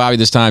question for Bobby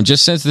this time.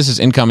 Just since this is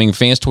incoming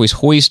Fans Toys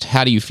Hoist,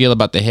 how do you feel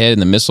about the head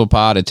and the missile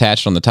pod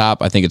attached on the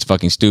top? I think it's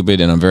fucking stupid,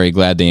 and I'm very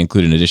glad they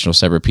include an additional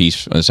separate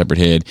piece on a separate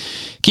head.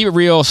 Keep it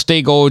real.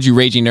 Stay gold, you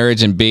raging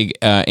nerds and big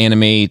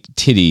anime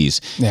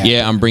titties.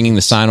 Yeah, I'm bringing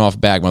the sign-off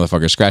back,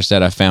 motherfucker. Scratch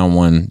that. I found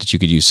one that you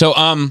could use. So,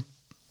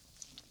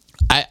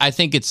 I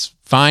think it's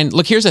fine.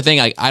 Look, here's the thing.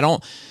 I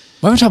don't...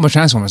 We're going to talk about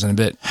Transformers in a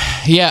bit.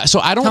 Yeah, so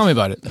I don't... Tell me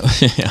about it.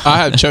 I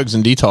have Chugs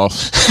and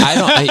Detolfs. I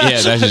don't...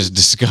 Yeah, that's just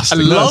disgusting.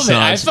 I love it.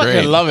 I sounds fucking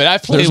great. love it. I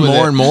played There's with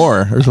more it. and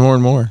more. There's more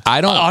and more.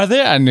 I don't... Are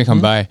there? I didn't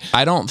come by.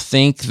 I don't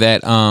think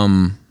that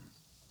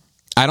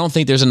I don't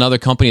think there's another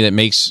company that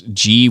makes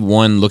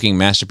G1 looking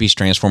masterpiece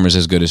Transformers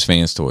as good as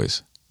Fans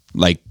Toys.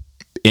 Like,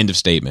 end of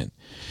statement.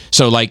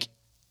 So like,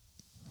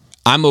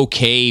 I'm more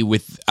okay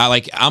with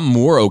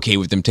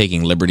them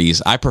taking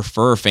liberties. I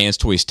prefer Fans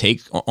Toys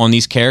take on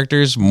these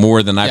characters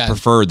more than I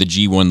prefer the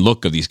G1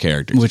 look of these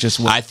characters. Which is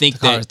what I think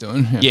Takara's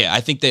doing. Yeah, I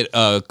think that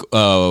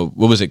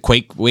what was it?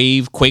 Quake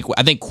Wave.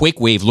 I think Quake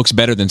Wave looks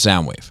better than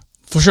Soundwave.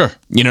 For sure.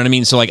 You know what I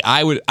mean? So like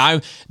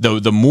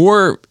the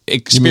more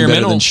experimental, you mean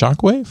better than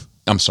Shockwave?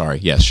 I'm sorry.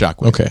 Yes,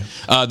 Shockwave.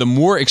 Okay. The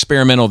more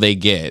experimental they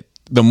get,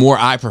 the more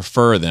I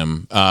prefer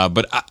them.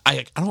 But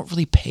I don't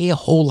really pay a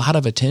whole lot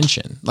of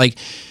attention. Like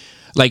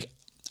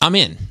I'm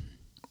in.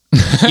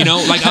 You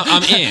know, like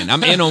I'm in.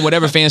 I'm in on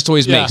whatever Fans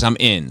Toys makes. I'm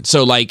in.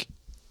 So like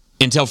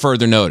until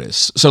further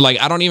notice. So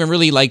like I don't even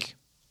really like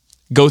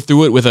go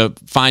through it with a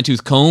fine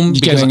tooth comb.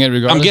 You're getting it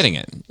regardless? I'm getting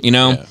it. You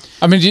know. Yeah.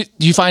 I mean,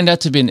 do you find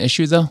that to be an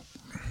issue though?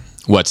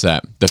 What's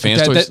that? The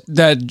Fans Toys?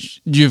 That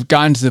you've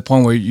gotten to the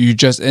point where you're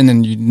just in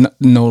and you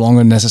no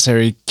longer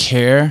necessarily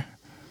care?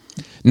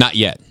 Not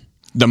yet.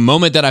 The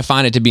moment that I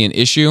find it to be an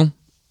issue,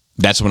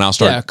 that's when I'll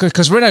start. Yeah,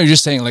 because right now you're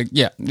just saying like,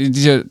 yeah,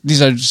 these are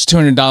just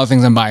 $200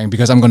 things I'm buying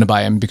because I'm going to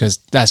buy them because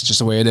that's just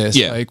the way it is.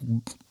 Yeah. Like,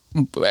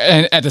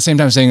 and at the same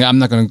time saying I'm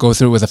not going to go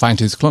through with a fine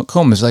tooth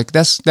comb is like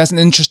that's an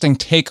interesting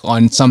take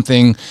on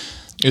something.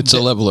 It's a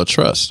level of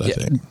trust, I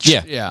think.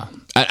 Yeah. Yeah.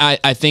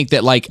 I think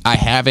that like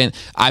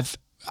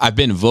I've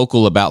been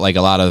vocal about like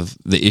a lot of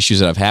the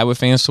issues that I've had with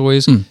Fans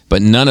Toys,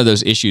 but none of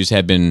those issues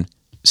have been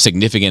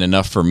significant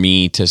enough for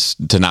me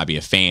to not be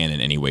a fan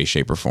in any way,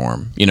 shape, or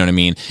form. You know what I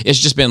mean? It's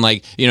just been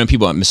like, you know,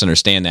 people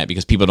misunderstand that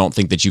because people don't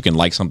think that you can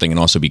like something and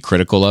also be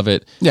critical of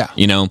it. Yeah.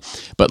 You know,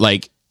 but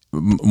like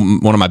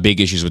one of my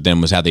big issues with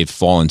them was how they'd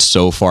fallen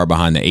so far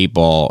behind the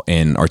 8-ball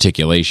in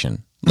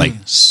articulation, like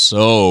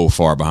so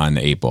far behind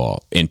the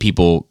 8-ball, and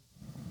people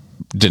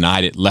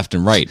denied it left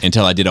and right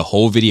until I did a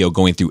whole video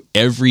going through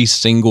every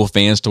single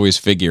Fans Toys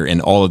figure and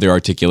all of their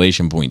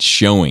articulation points,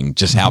 showing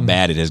just how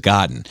bad it has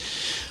gotten.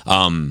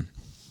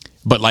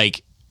 But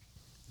like,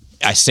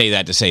 I say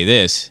that to say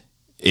this,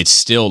 it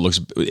still looks,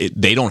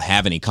 they don't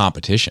have any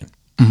competition.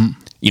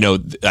 You know,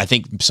 I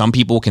think some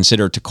people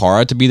consider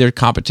Takara to be their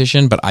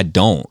competition, but I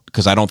don't,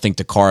 because I don't think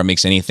Takara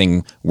makes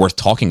anything worth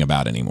talking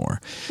about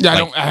anymore. Yeah,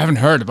 Like, I haven't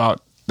heard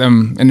about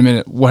them in a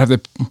minute. What have they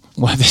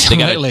done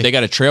lately? They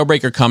got a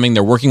Trailbreaker coming.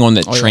 They're working on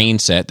that train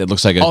set that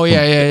looks like a like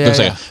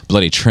a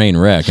bloody train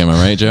wreck. Am I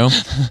right, Joe?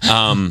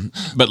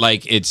 But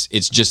like it's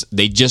just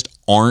they just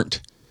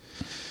aren't.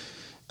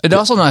 They're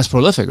also not as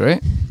prolific,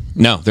 right?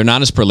 No, they're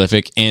not as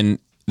prolific, and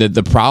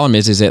the problem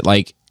is that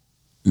like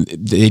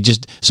they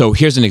just. So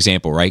here's an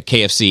example, right?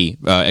 KFC,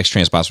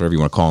 X-Transbots, whatever you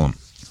want to call them.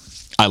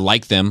 I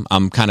like them.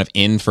 I'm kind of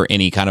in for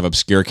any kind of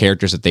obscure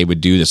characters that they would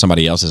do that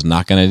somebody else is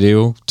not going to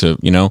do. To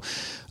you know,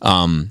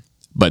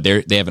 but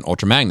they have an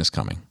Ultra Magnus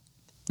coming,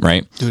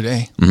 right? Do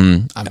they?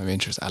 I'm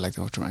interested. I like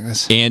the Ultra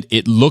Magnus, and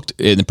it looked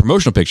in the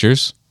promotional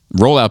pictures,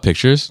 rollout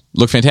pictures,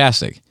 looked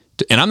fantastic.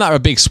 And I'm not a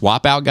big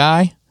swap out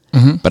guy.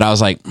 But I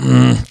was like,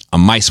 I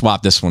might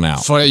swap this one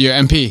out for your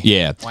MP.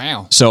 Yeah.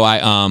 Wow. So I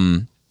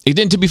it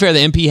didn't. To be fair, the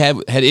MP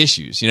had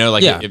issues. You know,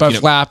 like but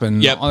flap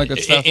and all that good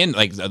stuff, and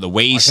like the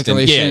waist, and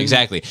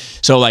exactly.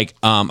 So like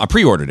I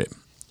pre-ordered it,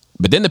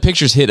 but then the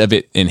pictures hit of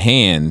it in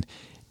hand,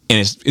 and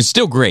it's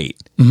still great,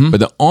 but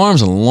the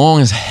arms are long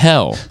as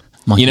hell.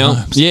 You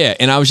know, yeah.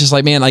 And I was just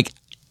like, man, like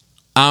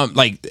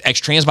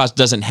X-Transbots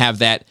doesn't have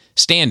that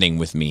standing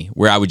with me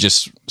where I would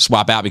just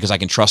swap out because I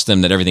can trust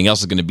them that everything else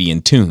is going to be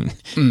in tune.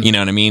 You know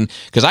what I mean?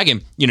 Because I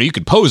can, you know, you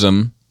could pose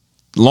them,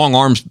 long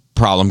arms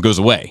problem goes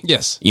away.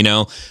 Yes. You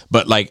know,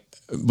 but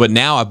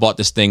now I bought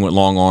this thing with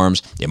long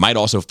arms. It might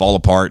also fall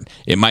apart.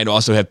 It might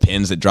also have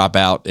pins that drop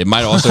out. It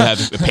might also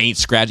have paint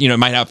scratch. You know, it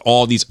might have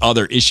all these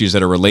other issues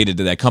that are related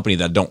to that company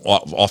that I don't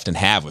often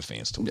have with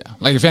Fans Toys. Yeah.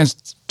 Like if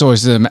Fans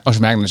Toys, the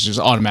Ultra Magnus is just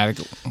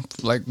automatic,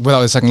 like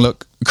without a second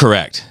look.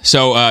 Correct.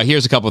 So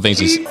here's a couple of things.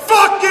 He's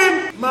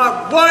fucking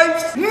my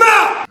wife's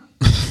mouth.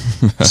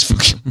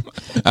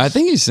 I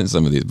think he sent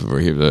some of these before.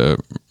 Hello.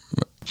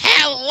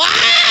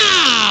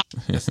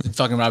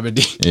 Fucking Robert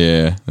D.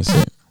 Yeah. Let's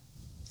see.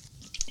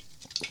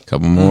 A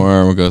couple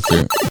more. We'll go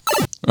through.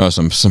 Oh,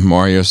 some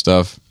Mario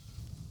stuff.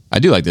 I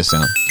do like this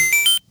sound.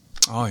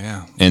 Oh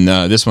yeah. And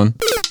this one.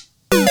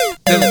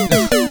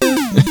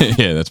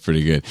 Yeah, that's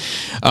pretty good.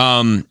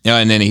 And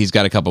then he's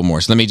got a couple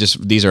more. So let me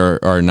just, these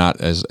are not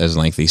as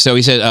lengthy. So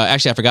he said,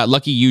 actually, I forgot.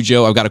 Lucky you,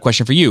 Joe. I've got a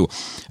question for you.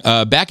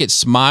 Back at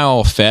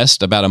Smile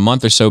Fest, about a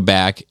month or so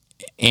back,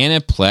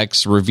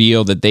 Aniplex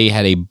revealed that they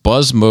had a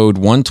Buzz Mode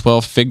 1/12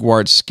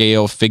 Figuart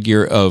scale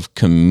figure of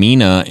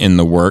Kamina in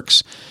the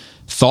works.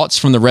 Thoughts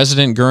from the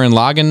resident Gurren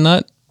Lagann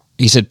nut?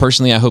 He said,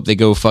 personally, I hope they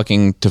go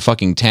fucking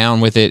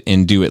town with it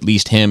and do at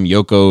least him,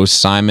 Yoko,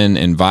 Simon,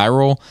 and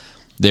Viral.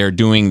 They're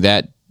doing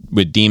that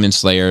with Demon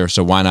Slayer,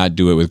 so why not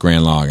do it with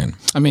Gurren Lagann?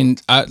 I mean,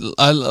 I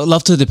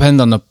love to depend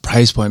on the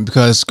price point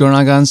because Gurren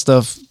Lagann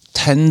stuff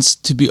tends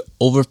to be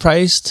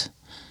overpriced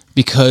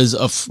because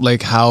of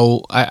like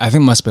how I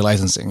think it must be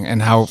licensing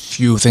and how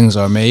few things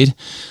are made.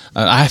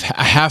 I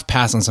have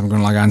passed on some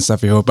Gurren Lagann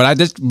stuff before, but I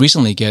did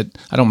recently get,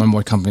 I don't remember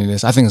what company it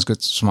is. I think it's a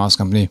good Smalls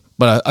company,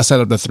 but I set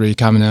up the three,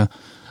 Kamina,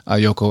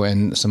 Yoko,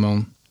 and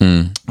Simone.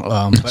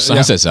 So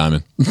I said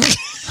Simon.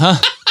 Huh?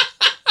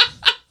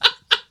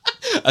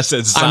 I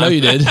said Simon. I know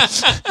you did.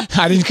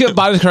 I didn't get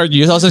about the correct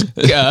use. I was just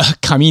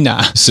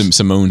Kamina.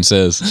 Simone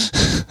says.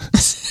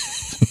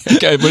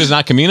 Okay, but it's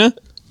not Kamina?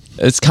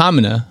 It's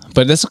Kamina,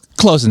 but that's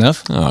close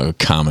enough. Oh,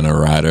 Kamina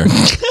Rider.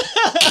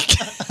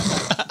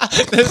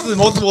 There's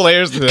multiple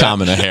layers to that.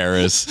 Kamina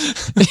Harris.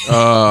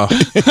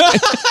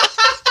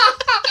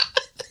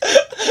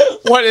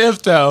 What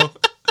if, though?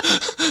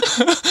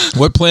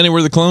 What planet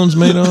were the clones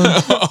made on?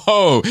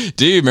 Oh,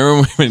 dude,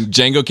 remember when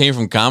Django came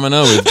from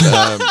Kamina with...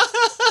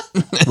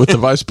 With the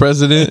vice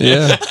president?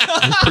 Yeah.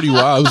 It was pretty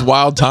wild. It was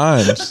wild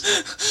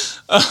times.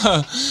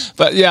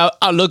 But yeah,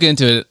 I'll look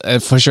into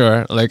it for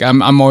sure. Like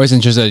I'm always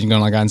interested in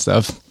Gurren Lagann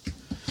stuff.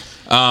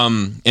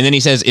 And then he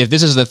says, if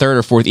this is the third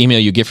or fourth email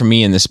you get from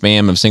me in the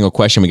spam of single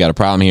question, we got a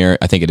problem here.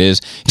 I think it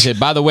is. He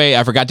said, by the way,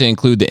 I forgot to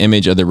include the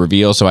image of the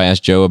reveal, so I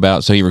asked Joe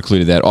about, so he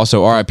included that.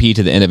 Also, RIP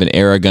to the end of an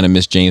era. Gonna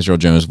miss James Earl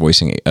Jones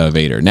voicing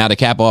Vader. Now to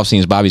cap off,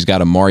 seems Bobby's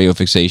got a Mario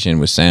fixation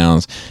with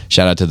sounds.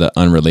 Shout out to the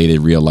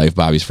unrelated real life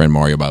Bobby's friend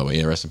Mario, by the way.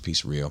 Yeah, rest in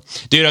peace, Rio.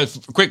 Dude, a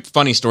quick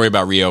funny story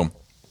about Rio,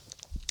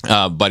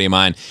 buddy of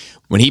mine.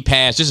 When he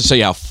passed, just to show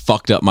you how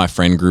fucked up my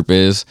friend group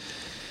is,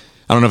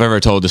 I don't know if I've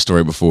ever told this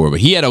story before, but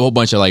he had a whole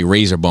bunch of like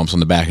razor bumps on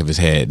the back of his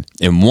head,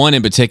 and one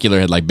in particular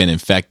had like been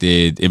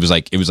infected. It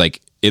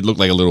looked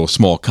like a little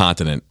small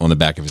continent on the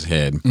back of his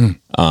head, and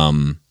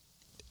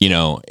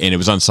it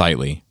was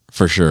unsightly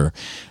for sure.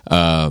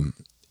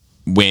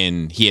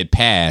 When he had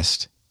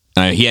passed,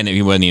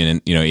 he wasn't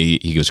even,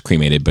 he was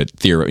cremated, but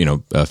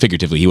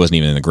figuratively, he wasn't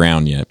even in the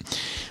ground yet.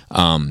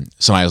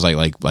 So I was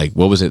like,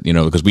 what was it?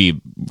 Because we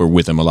were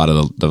with him a lot of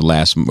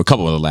a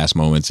couple of the last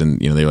moments,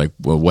 and they were like,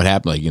 well, what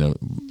happened? Like,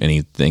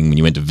 anything when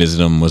you went to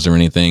visit him? Was there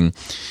anything?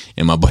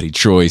 And my buddy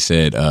Troy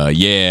said,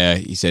 yeah.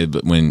 He said,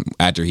 but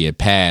after he had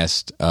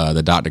passed,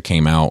 the doctor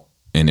came out,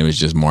 and it was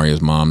just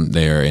Mario's mom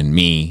there and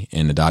me,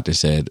 and the doctor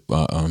said,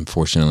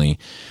 unfortunately,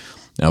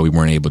 we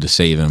weren't able to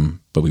save him,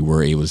 but we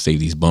were able to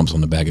save these bumps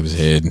on the back of his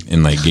head,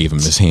 and like gave him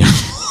this hand.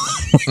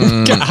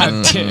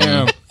 God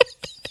damn.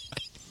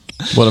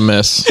 What a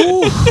mess.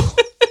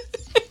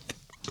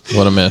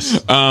 What a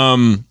mess.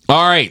 All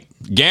right.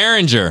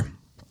 Garinger.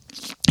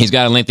 He's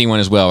got a lengthy one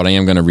as well, but I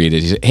am going to read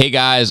it. He said, hey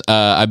guys,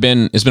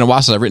 it's been a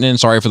while since I've written in.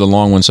 Sorry for the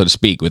long one, so to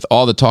speak. With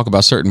all the talk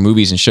about certain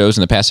movies and shows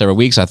in the past several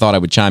weeks, I thought I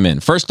would chime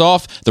in. First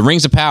off, The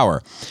Rings of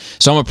Power.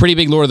 So I'm a pretty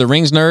big Lord of the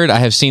Rings nerd. I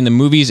have seen the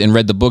movies and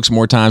read the books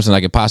more times than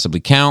I could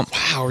possibly count.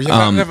 Wow, you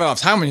never have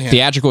time in here.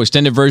 Theatrical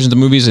extended versions of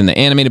movies and the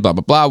animated, blah,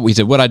 blah, blah. He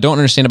said, what I don't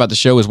understand about the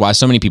show is why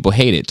so many people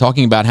hate it.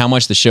 Talking about how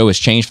much the show has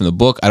changed from the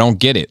book, I don't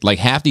get it. Like,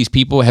 half these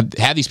people,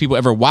 have these people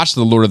ever watched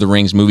the Lord of the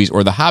Rings movies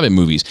or the Hobbit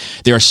movies?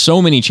 There are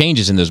so many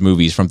changes in those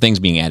movies, from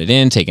things being added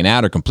in, taken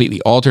out, or completely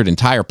altered.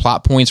 Entire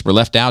plot points were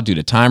left out due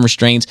to time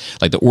restraints,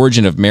 like the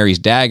origin of Merry's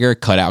dagger,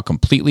 cut out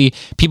completely.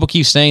 People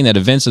keep saying that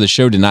events of the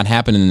show did not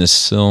happen in the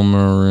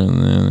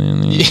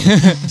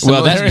Silmarillion.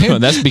 Well,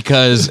 that's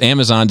because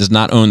Amazon does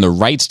not own the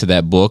rights to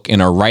that book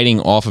and are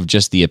writing off of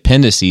just the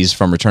appendices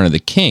from Return of the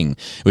King,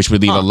 which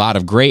would leave a lot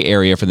of gray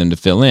area for them to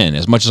fill in.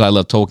 As much as I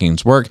love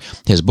Tolkien's work,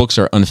 his books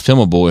are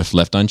unfilmable if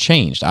left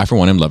unchanged. I, for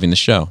one, am loving the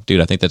show.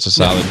 Dude, I think that's a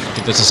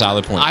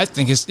solid point. I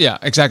think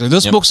exactly.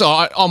 Those books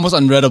are almost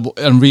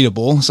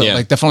unreadable, so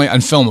like definitely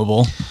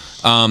unfilmable.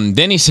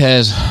 Then he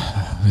says,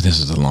 this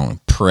is a long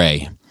one,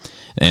 pray.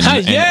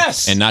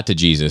 Yes! And not to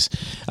Jesus.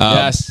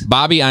 Yes.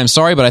 Bobby, I'm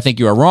sorry, but I think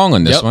you are wrong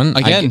on this one.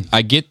 Again.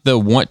 I get the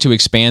want to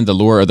expand the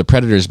lore of the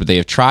Predators, but they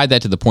have tried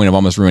that to the point of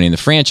almost ruining the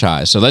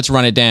franchise. So let's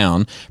run it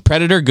down.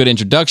 Predator, good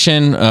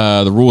introduction.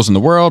 The rules in the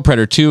world.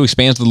 Predator 2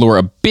 expands the lore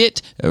a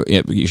bit.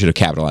 You should have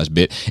capitalized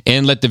bit.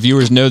 And let the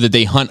viewers know that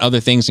they hunt other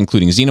things,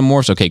 including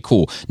xenomorphs. Okay,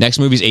 cool. Next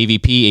movie's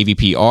AVP,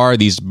 AVPR.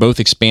 These both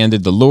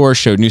expanded the lore,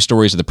 showed new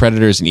stories of the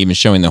Predators, and even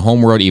showing the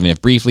homeworld, even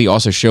if briefly.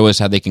 Also show us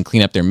how they can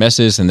clean up their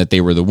messes and that they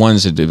were the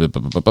ones that...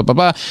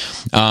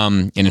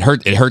 and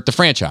it hurt the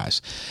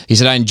franchise. He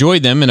said, I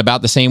enjoyed them in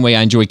about the same way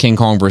I enjoyed King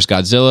Kong vs.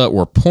 Godzilla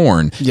or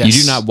Porn. Yes.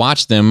 You do not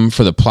watch them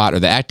for the plot or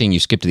the acting. You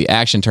skip to the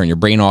action, turn your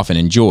brain off, and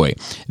enjoy.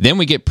 Then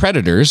we get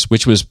Predators,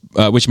 which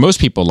most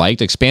people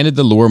liked, expanded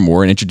the lore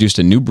more and introduced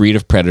a new breed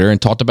of predator and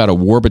talked about a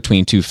war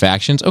between two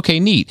factions. Okay,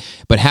 neat.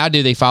 But how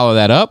did they follow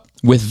that up?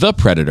 With The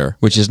Predator,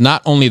 which is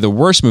not only the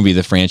worst movie of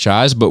the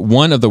franchise, but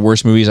one of the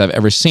worst movies I've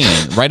ever seen.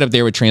 Right up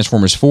there with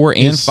Transformers 4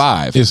 and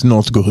 5. It's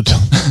not good.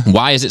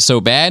 Why is it so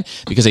bad?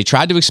 Because they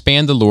tried to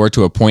expand the lore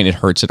to a point it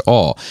hurts it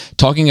all.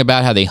 Talking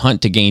about how they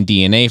hunt to gain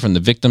DNA from the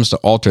victims to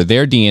alter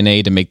their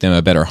DNA to make them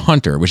a better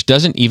hunter, which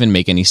doesn't even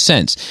make any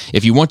sense.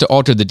 If you want to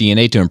alter the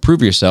DNA to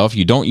improve yourself,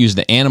 you don't use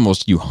the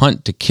animals you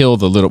hunt to kill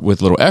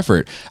with little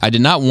effort. I did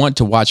not want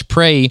to watch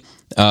Prey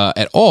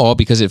at all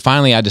because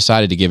I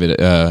decided to give it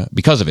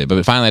because of it.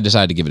 But finally, I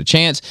decided to give it a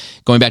chance.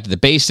 Going back to the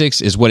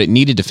basics is what it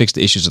needed to fix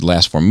the issues of the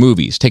last 4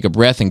 movies. Take a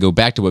breath and go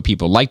back to what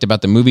people liked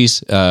about the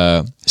movies.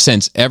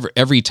 Since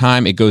every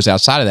time it goes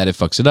outside of that, it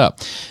fucks it up.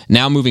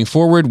 Now moving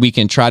forward, we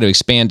can try to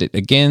expand it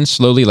again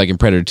slowly, like in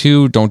Predator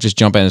 2. Don't just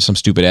jump into some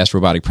stupid ass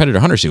robotic predator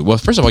hunter suit. Well,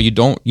 first of all, you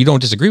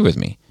don't disagree with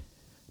me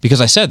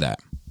because I said that.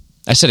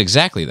 I said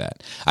exactly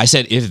that. I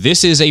said if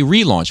this is a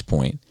relaunch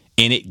point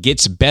and it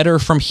gets better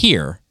from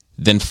here,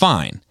 then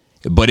fine.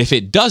 But if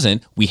it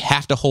doesn't, we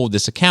have to hold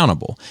this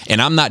accountable.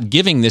 And I'm not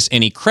giving this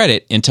any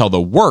credit until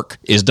the work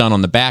is done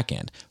on the back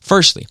end.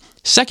 Firstly.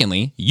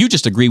 Secondly, you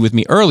just agreed with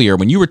me earlier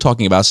when you were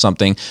talking about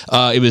something.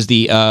 It was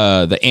the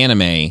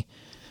anime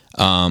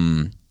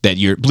that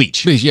you're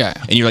Bleach. Bleach, yeah.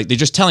 And you're like, they're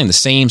just telling the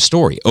same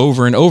story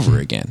over and over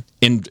again.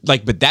 And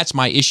like, but that's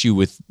my issue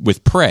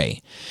with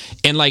Prey.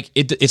 And like,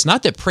 it's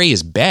not that Prey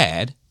is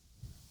bad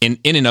in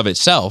and of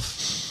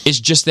itself. It's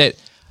just that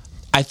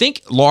I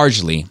think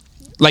largely,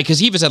 like, because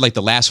he even said like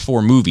the last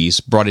 4 movies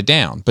brought it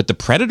down, but the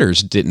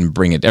Predators didn't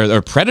bring it,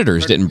 or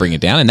Predators didn't bring it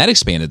down, and that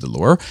expanded the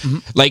lore. Mm-hmm.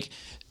 Like,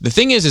 the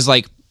thing is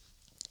like,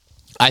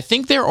 I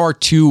think there are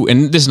 2,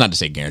 and this is not to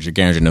say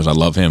Garringer knows I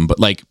love him, but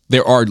like,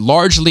 there are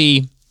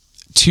largely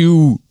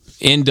 2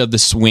 end of the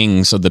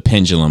swings of the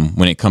pendulum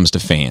when it comes to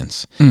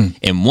fans.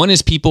 And one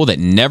is people that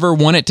never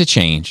want it to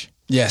change.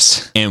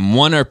 Yes. And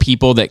one are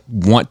people that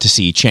want to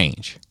see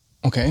change.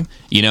 Okay.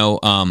 You know,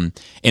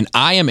 and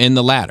I am in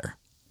the latter.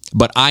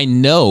 But I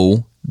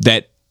know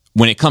that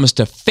when it comes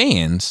to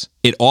fans,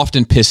 it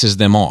often pisses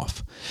them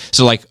off.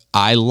 So, like,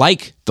 I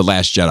like The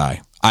Last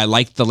Jedi. I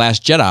like The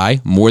Last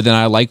Jedi more than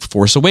I like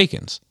Force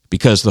Awakens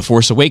because The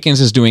Force Awakens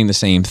is doing the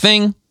same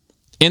thing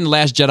and The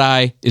Last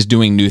Jedi is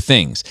doing new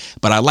things.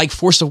 But I like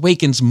Force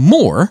Awakens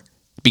more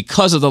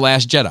because of The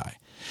Last Jedi.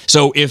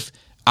 So, if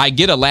I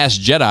get a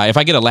Last Jedi, if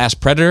I get a Last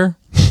Predator,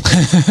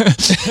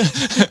 that's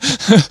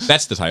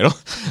the title.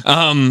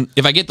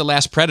 If I get the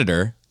Last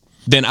Predator,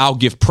 then I'll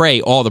give Prey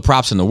all the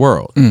props in the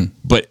world.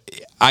 But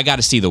I got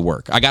to see the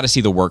work. I got to see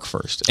the work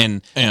first.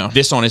 And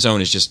this on its own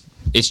is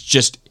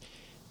just,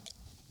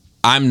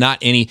 I'm not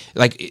any,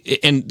 like,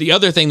 and the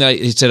other thing that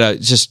he said,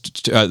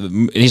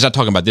 he's not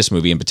talking about this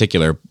movie in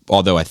particular,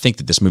 although I think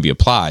that this movie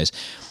applies,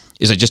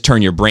 is like just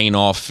turn your brain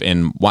off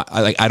and,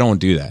 I don't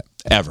do that,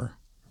 ever.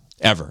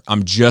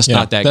 I'm just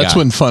not that guy. That's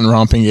when fun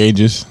romping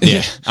ages.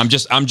 Yeah, I'm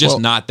just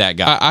not that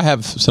guy. I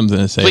have something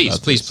to say.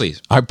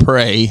 Please. I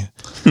pray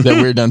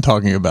that we're done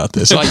talking about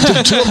this. Like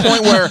to a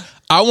point where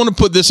I want to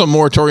put this on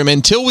moratorium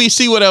until we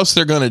see what else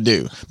they're going to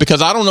do,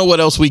 because I don't know what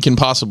else we can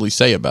possibly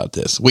say about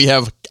this. We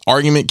have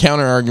argument,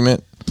 counter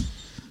argument.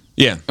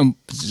 Yeah. I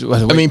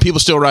mean, people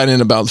still write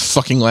in about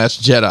fucking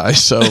Last Jedi,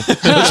 so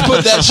let's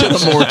put that shit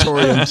on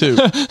moratorium too.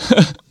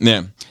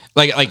 Yeah,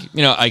 like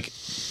you know, like.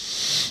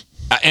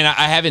 And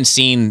I haven't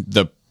seen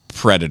The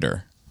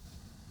Predator.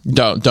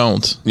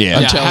 Don't. Yeah,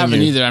 I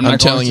haven't either. I'm not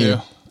telling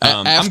you.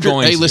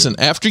 Listen.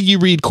 After you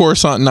read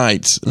Coruscant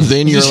Nights,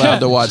 then you're allowed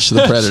to watch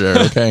The Predator.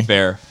 Okay,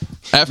 fair.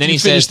 After you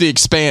finish The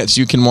Expanse,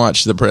 you can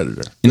watch The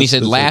Predator. And he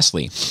said,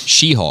 lastly,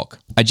 She-Hulk.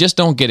 I just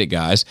don't get it,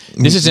 guys.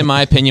 This is, in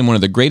my opinion, one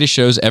of the greatest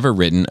shows ever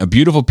written. A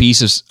beautiful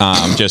piece of...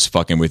 I'm just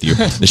fucking with you.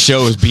 The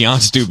show is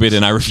beyond stupid,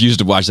 and I refuse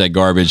to watch that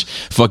garbage.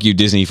 Fuck you,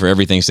 Disney, for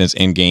everything since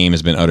Endgame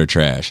has been utter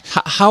trash.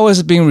 How is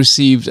it being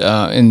received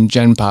in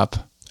Gen Pop?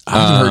 I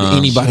haven't heard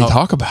anybody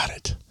talk about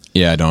it.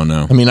 Yeah, I don't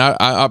know. I mean,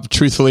 I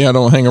truthfully, I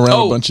don't hang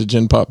around a bunch of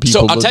Gen Pop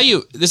people. So I'll tell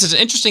you, this is an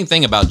interesting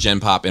thing about Gen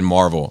Pop and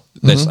Marvel.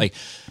 That's like...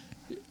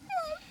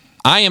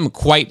 I am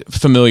quite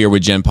familiar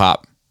with Gen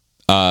Pop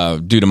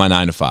due to my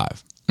 9 to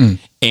 5.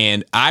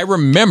 And I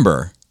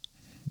remember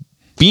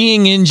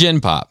being in Gen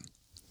Pop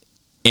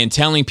and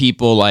telling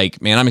people like,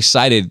 man, I'm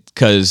excited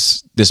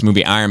because this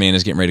movie Iron Man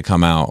is getting ready to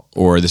come out,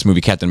 or this movie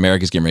Captain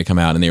America is getting ready to come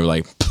out. And they were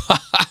like,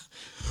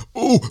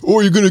 oh,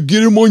 you're going to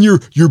get him on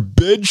your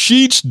bed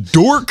sheets,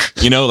 dork?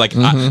 You know, like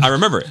I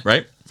remember it,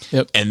 right?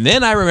 Yep. And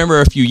then I remember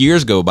a few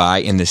years go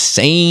by and the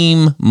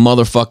same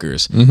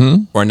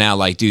motherfuckers are now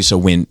like, dude, so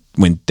when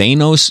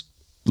Thanos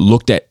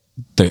looked at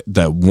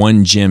the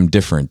one gem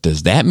different,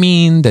 does that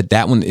mean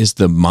that one is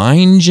the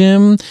mind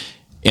gem?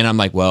 And I'm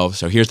like, well,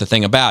 so here's the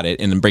thing about it,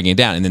 and then bringing it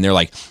down, and then they're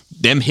like,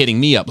 them hitting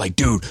me up like,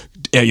 dude,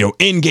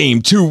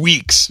 Endgame 2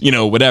 weeks,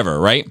 whatever,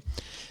 right?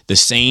 The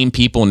same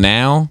people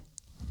now.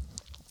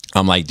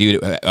 I'm like,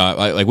 dude,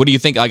 like, what do you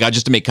think? Like,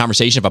 just to make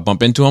conversation, if I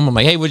bump into them, I'm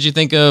like, hey, what'd you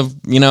think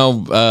of,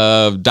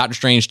 Doctor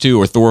Strange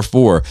 2 or Thor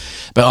 4?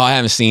 But I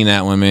haven't seen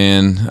that one,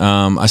 man.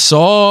 I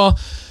saw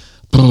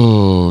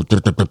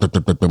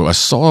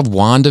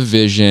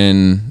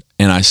WandaVision,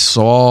 and I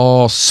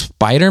saw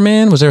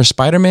Spider-Man. Was there a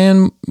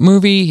Spider-Man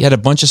movie? It had a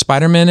bunch of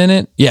Spider-Man in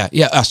it. Yeah,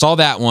 I saw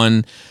that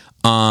one.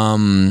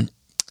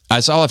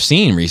 That's all I've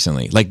seen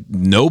recently. Like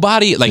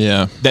nobody,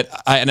 that,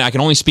 and I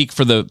can only speak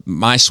for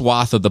my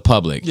swath of the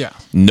public. Yeah,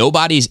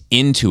 nobody's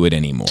into it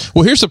anymore.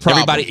 Well, here's the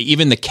problem. Everybody,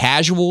 even the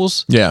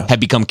casuals, have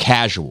become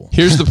casual.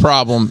 Here's the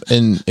problem,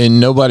 and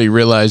nobody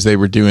realized they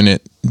were doing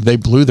it. They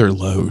blew their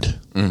load.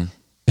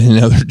 And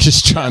now they're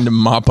just trying to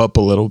mop up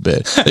a little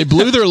bit. They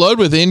blew their load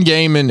with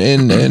Endgame and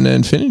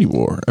Infinity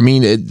War. I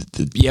mean,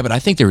 Yeah, but I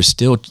think there was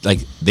still like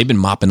they've been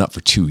mopping up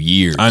for 2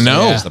 years. I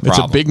know. That's the It's a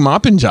problem. big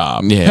mopping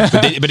job. Yeah,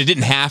 but it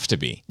didn't have to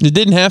be. It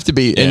didn't have to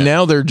be. Yeah. And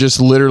now they're just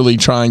literally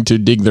trying to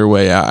dig their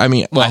way out. I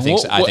mean, I think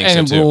so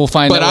and too. we'll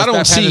find But out. I with don't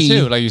Black Panther see-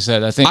 too, like you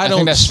said. I think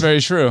that's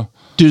very true.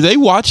 do they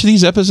watch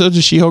these episodes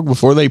of She-Hulk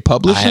before they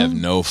publish I them? have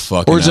no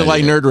fucking Or is it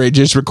like idea. Nerd Rage,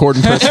 just record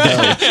and press go?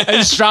 And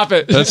just drop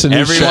it. That's a new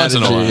Every once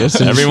in a strategy. while. That's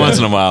a new Every once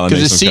in a strategy. while, I make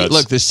Because some cuts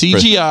look, the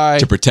CGI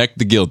to protect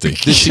the guilty.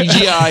 the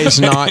CGI is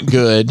not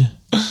good.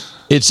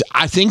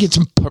 I think it's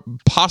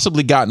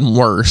possibly gotten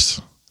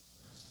worse.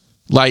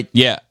 Like,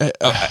 Yeah,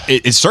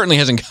 it certainly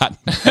hasn't gotten.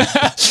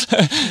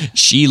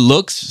 She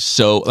looks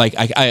so like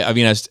I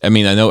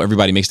mean I know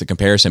everybody makes the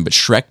comparison, but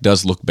Shrek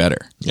does look better.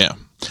 yeah.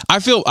 I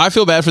feel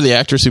bad for the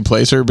actress who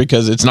plays her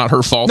because it's not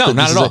her fault. No, that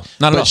not this at is all.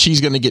 Not at but all.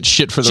 she's going to get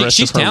shit for the rest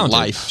She's of her talented.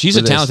 life. She's for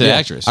a this. talented Yeah.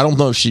 actress. I don't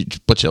know if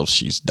what else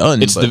she's done.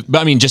 But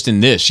I mean, just in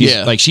this, she's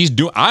Yeah. like she's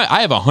doing. I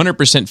have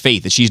 100%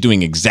 faith that she's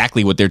doing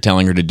exactly what they're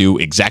telling her to do,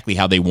 exactly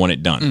how they want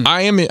it done.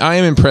 I am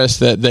impressed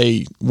that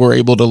they were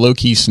able to low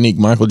key sneak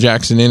Michael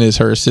Jackson in as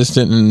her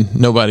assistant, and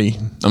nobody.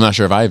 I'm not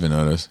sure if I even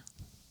noticed.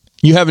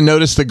 You haven't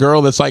noticed the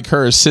girl that's like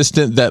her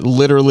assistant that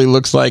literally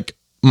looks like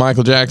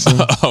Michael Jackson.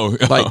 Oh,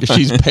 Like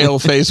she's pale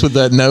faced with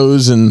that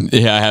nose, and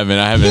yeah, I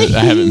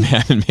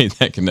haven't made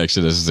that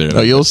connection necessarily.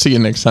 oh, you'll see it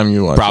next time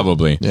you watch.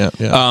 Probably. Yeah,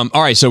 yeah.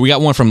 All right, so we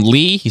got one from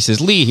Lee. He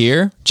says, Lee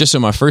here, just so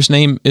my first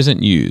name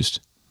isn't used.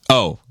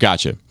 Oh,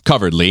 gotcha.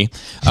 Covered, Lee.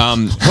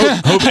 Hope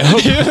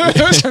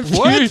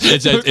What?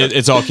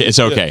 it's okay. It's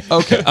okay.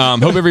 Okay.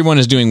 Hope everyone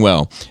is doing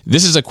well.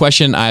 This is a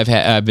question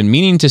I've been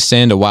meaning to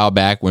send a while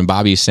back when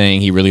Bobby is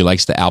saying he really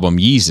likes the album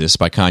Yeezus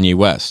by Kanye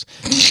West.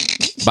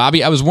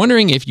 Bobby, I was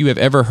wondering if you have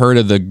ever heard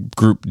of the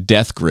group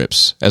Death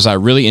Grips. As I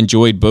really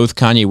enjoyed both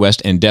Kanye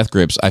West and Death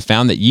Grips, I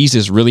found that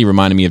Yeezus really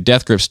reminded me of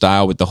Death Grips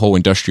style with the whole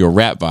industrial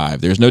rap vibe.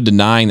 There's no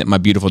denying that My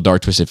Beautiful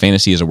Dark Twisted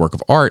Fantasy is a work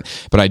of art,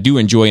 but I do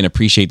enjoy and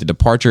appreciate the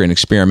departure and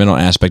experimental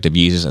aspect of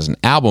Yeezus as an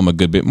album a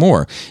good bit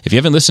more. If you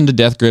haven't listened to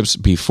Death Grips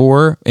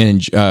before and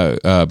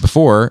enjoy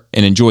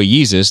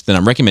Yeezus, then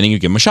I'm recommending you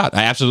give them a shot.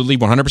 I absolutely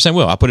 100%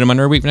 will. I'll put it in my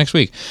Nerd Week for next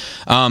week.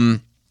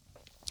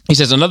 He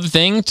says, another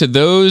thing, to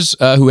those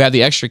who have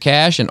the extra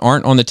cash and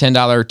aren't on the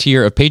 $10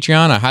 tier of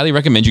Patreon, I highly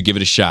recommend you give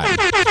it a shot.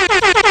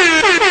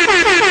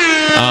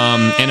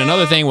 And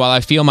another thing, while I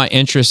feel my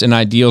interests and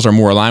ideals are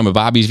more aligned with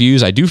Bobby's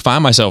views, I do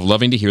find myself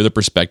loving to hear the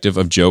perspective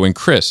of Joe and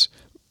Chris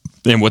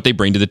and what they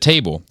bring to the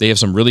table. They have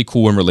some really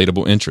cool and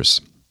relatable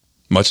interests.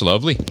 Much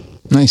lovely.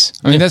 Nice.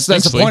 I mean, that's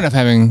thanks, the Lee. point of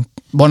having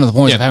one of the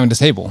points Yeah. of having this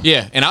table.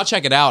 Yeah, and I'll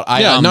check it out.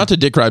 Not to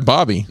dick ride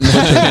Bobby. no.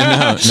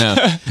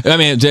 I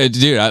mean, dude,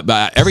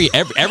 every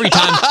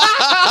time,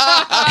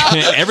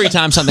 every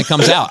time something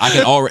comes out, I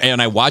can already,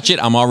 and I watch it,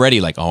 I'm already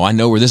like, oh, I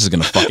know where this is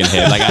gonna fucking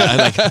head.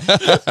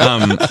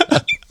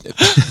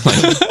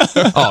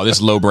 Oh,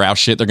 this lowbrow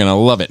shit, they're gonna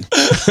love it.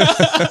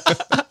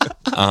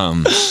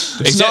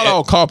 It's not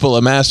all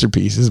Coppola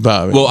masterpieces,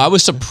 Bobby. Well, I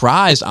was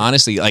surprised,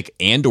 honestly. Like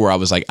Andor, I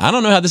was like, I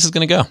don't know how this is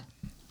gonna go.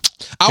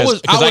 I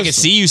I could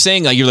see you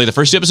saying like you're like the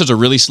first two episodes are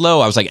really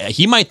slow. I was like,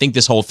 he might think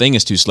this whole thing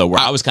is too slow. Where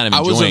I was kind of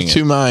I was enjoying of it.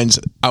 two minds.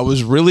 I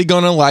was really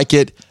gonna like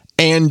it,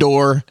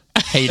 and/or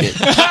hate it.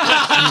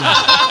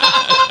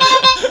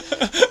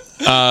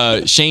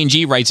 Shane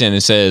G writes in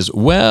and says,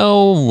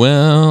 well.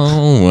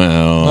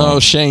 Oh,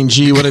 Shane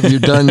G, what have you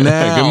done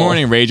now? Good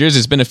morning, Ragers.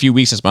 It's been a few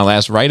weeks since my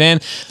last write-in.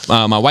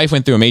 My wife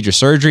went through a major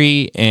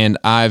surgery, and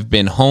I've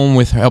been home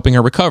with her, helping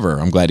her recover.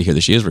 I'm glad to hear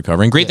that she is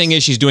recovering. Great thing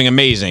is she's doing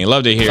amazing.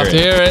 Love to hear it.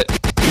 Hear it.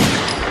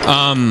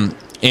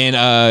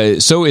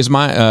 And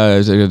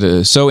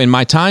so in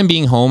my time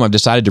being home, I've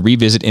decided to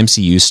revisit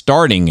MCU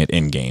starting at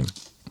Endgame.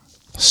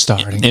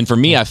 Starting. And for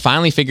me, I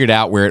finally figured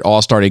out where it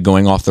all started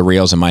going off the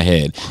rails in my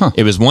head.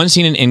 It was one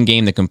scene in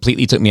Endgame that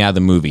completely took me out of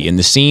the movie. In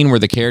the scene where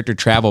the characters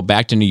travel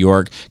back to New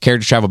York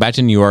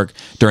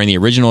during the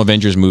original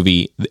Avengers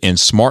movie, and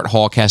Smart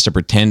Hulk has to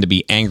pretend to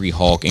be Angry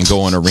Hulk and go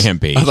on a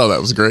rampage. I thought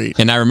that was great.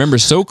 And I remember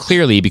so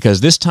clearly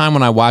because this time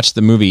when I watched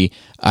the movie,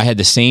 I had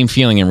the same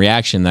feeling and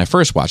reaction that I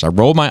first watched. I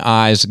rolled my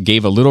eyes,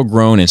 gave a little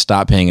groan, and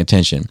stopped paying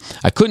attention.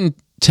 I couldn't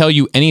tell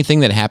you anything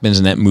that happens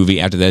in that movie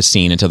after that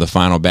scene until the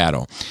final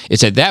battle.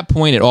 It's at that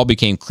point it all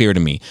became clear to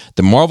me.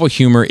 The Marvel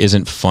humor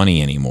isn't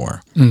funny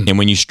anymore. And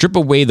when you strip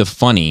away the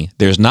funny,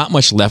 there's not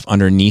much left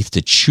underneath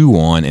to chew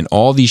on in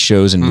all these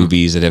shows and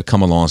movies that have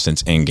come along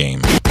since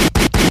Endgame.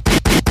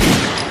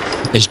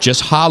 It's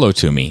just hollow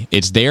to me.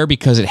 It's there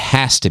because it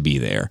has to be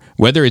there.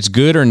 Whether it's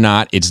good or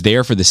not, it's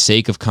there for the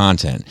sake of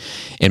content,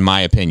 in my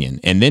opinion.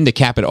 And then to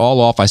cap it all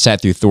off, I sat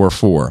through Thor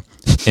 4.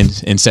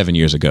 And 7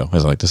 years ago,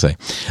 as I like to say.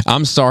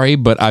 I'm sorry,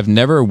 but I've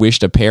never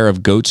wished a pair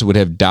of goats would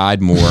have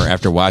died more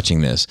after watching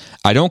this.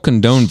 I don't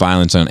condone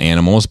violence on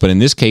animals, but in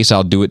this case,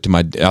 I'll do it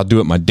my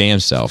damn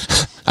self.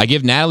 I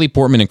give Natalie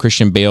Portman and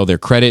Christian Bale their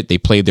credit. They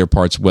played their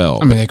parts well.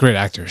 I mean, they're great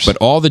actors. But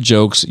all the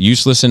jokes,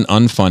 useless and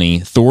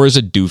unfunny. Thor is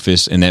a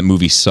doofus, and that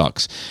movie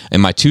sucks.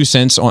 And my 2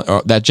 cents on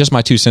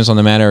my 2 cents on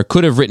the matter.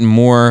 Could have written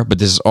more, but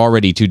this is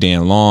already too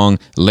damn long.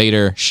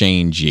 Later,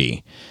 Shane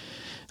G.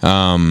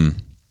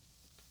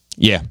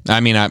 Yeah, I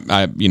mean,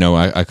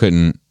 I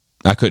couldn't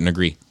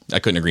agree. I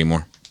couldn't agree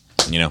more.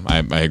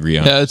 I agree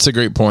on. Yeah, that's a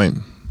great point.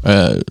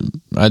 I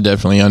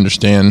definitely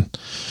understand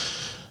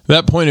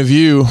that point of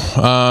view.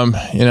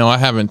 I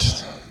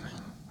haven't.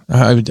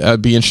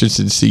 I'd be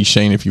interested to see,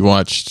 Shane, if you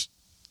watched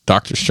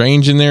Doctor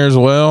Strange in there as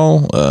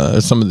well.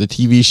 Some of the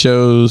TV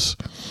shows.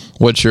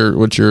 What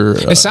your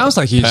it sounds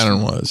like he's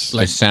pattern was.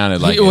 It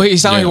sounded like he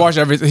sounded like he watched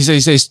everything. He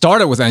said he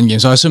started with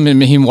Endgame, so I assume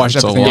he watched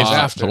everything else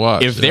after.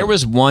 If there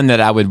was one that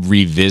I would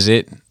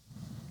revisit,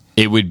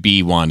 it would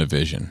be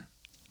WandaVision,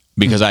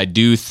 because I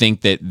do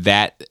think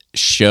that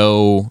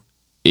show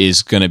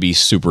is going to be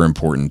super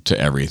important to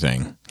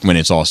everything when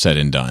it's all said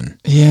and done.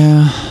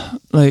 Yeah,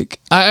 like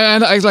I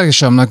like the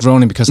show. I'm not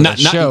groaning because of the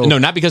show. No,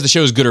 not because the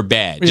show is good or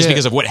bad. Just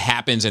because of what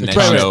happens in that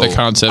show. The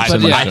concept.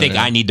 I think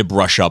I need to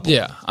brush up.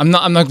 Yeah, I'm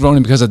not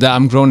groaning because of that.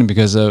 I'm groaning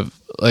because of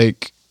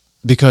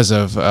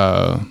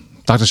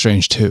Doctor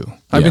Strange 2.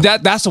 I mean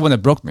that's the one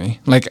that broke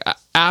me. Like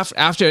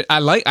after I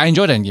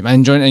enjoyed Endgame. I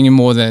enjoyed Endgame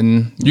more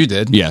than you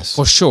did. Yes,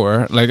 for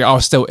sure. Like I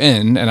was still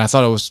in, and I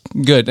thought it was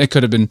good. It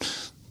could have been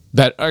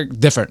better,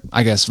 different,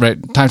 I guess. Right?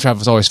 Time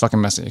travel is always fucking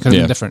messy. It could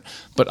have been different,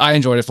 but I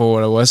enjoyed it for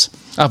what it was.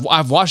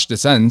 I've watched it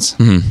since.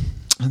 I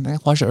think I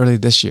watched it early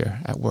this year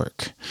at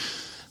work.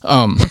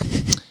 And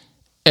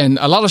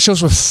a lot of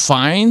shows were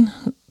fine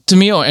to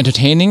me, or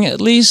entertaining at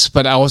least,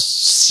 but I was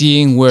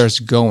seeing where it's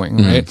going,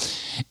 right?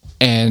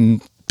 And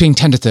being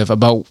tentative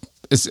about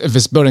if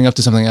it's building up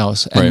to something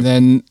else. And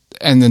then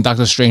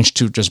Doctor Strange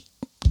 2 just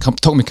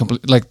took me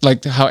completely,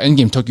 like how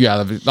Endgame took you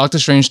out of it. Doctor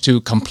Strange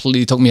 2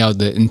 completely took me out of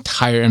the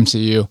entire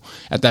MCU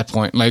at that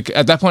point. Like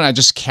at that point, I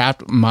just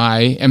capped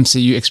my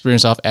MCU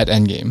experience off at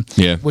Endgame.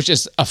 Yeah. Which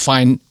is a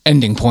fine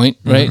ending point,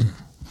 right?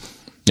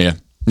 Yeah.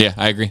 Yeah,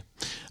 I agree.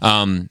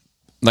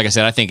 Like I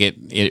said, I think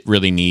it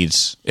really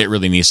needs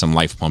some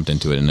life pumped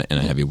into it in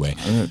a heavy way.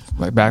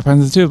 Like Black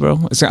Panther 2,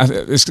 bro.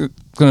 It's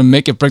gonna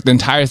make it break the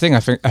entire thing.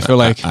 I feel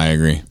like. I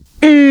agree.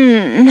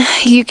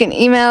 You can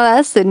email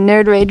us at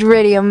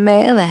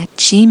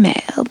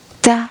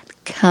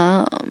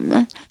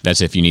nerdrageradiomail@gmail.com.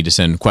 That's if you need to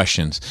send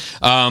questions.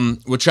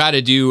 We'll try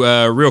to do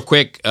a real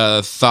quick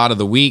thought of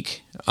the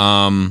week.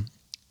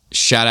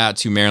 Shout out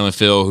to Marilyn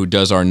Phil, who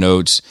does our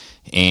notes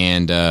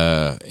and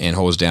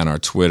holds down our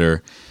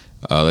Twitter.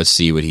 Let's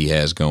see what he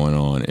has going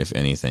on, if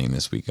anything,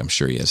 this week. I'm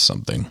sure he has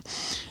something.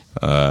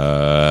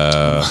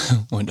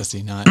 When does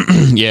he not?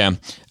 Yeah.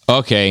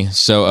 Okay.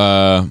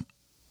 So,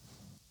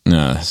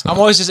 no, I'm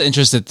always just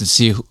interested to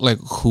see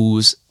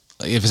who's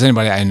if it's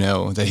anybody I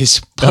know that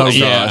he's. Oh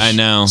yeah, I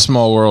know.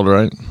 Small world,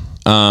 right?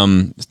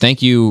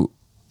 Thank you.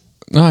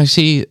 No, I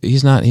see.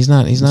 He's not being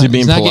polite?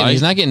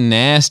 He's not getting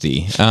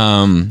nasty. He's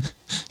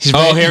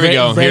Here we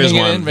go. Here's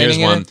one. Here's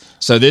one. In.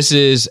 So this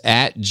is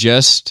at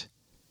just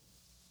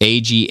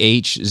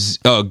AGH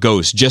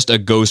ghost, just a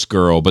ghost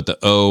girl, but the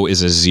O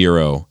is a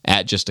 0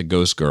 at just a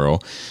ghost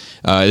girl.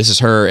 This is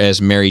her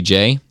as Mary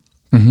J.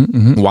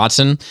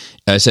 Watson.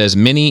 Says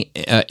mini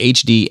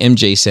HD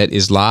MJ set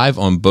is live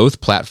on both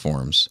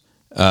platforms.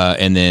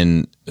 And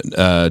then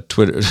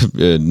Twitter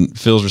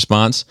Phil's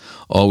response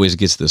always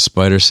gets the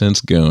spider sense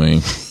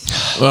going.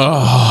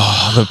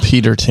 Oh, the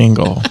Peter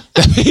Tingle.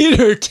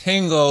 Peter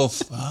Tingle.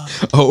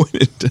 Oh,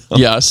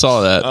 yeah, I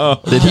saw that.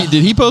 Oh.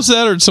 Did he post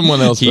that or did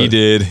someone else? He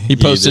did. He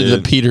posted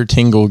the Peter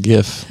Tingle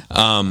GIF.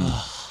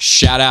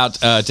 Shout out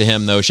to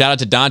him though. Shout out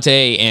to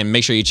Dante, and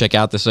make sure you check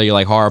out the So You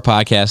Like Horror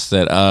podcast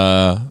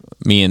that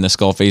me and the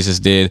Skull Faces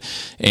did,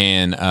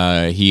 and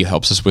he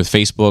helps us with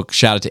Facebook.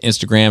 Shout out to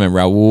Instagram and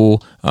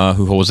Raul,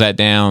 who holds that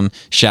down.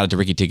 Shout out to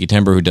Ricky Tiki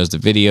Timber, who does the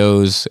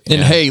videos.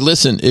 And hey,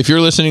 listen, if you're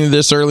listening to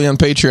this early on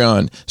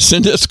Patreon,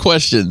 send us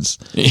questions.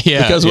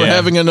 Yeah, because we're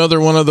having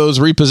another one of those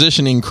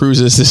repositioning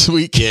cruises this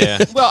week.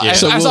 Yeah, well,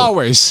 as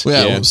always.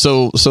 Yeah.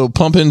 So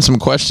pump in some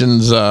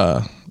questions.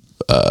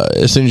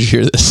 As soon as you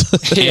hear this.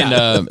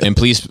 And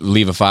please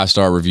leave a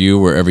 5-star review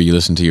wherever you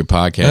listen to your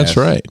podcast. That's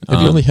right. It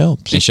really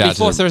helps. And shout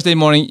before Thursday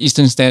morning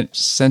Eastern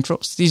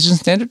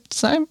Standard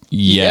Time?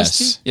 Yes.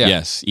 EST? Yeah.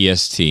 Yes.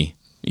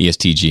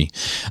 ESTG.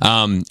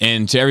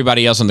 And to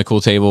everybody else on the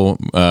Cool Table,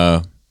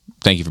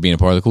 thank you for being a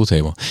part of the Cool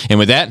Table. And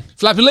with that,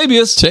 Flappy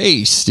Labius.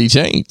 Tasty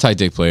taint. Tight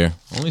Dick Player.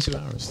 Only 2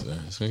 hours today.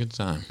 It's a good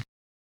time.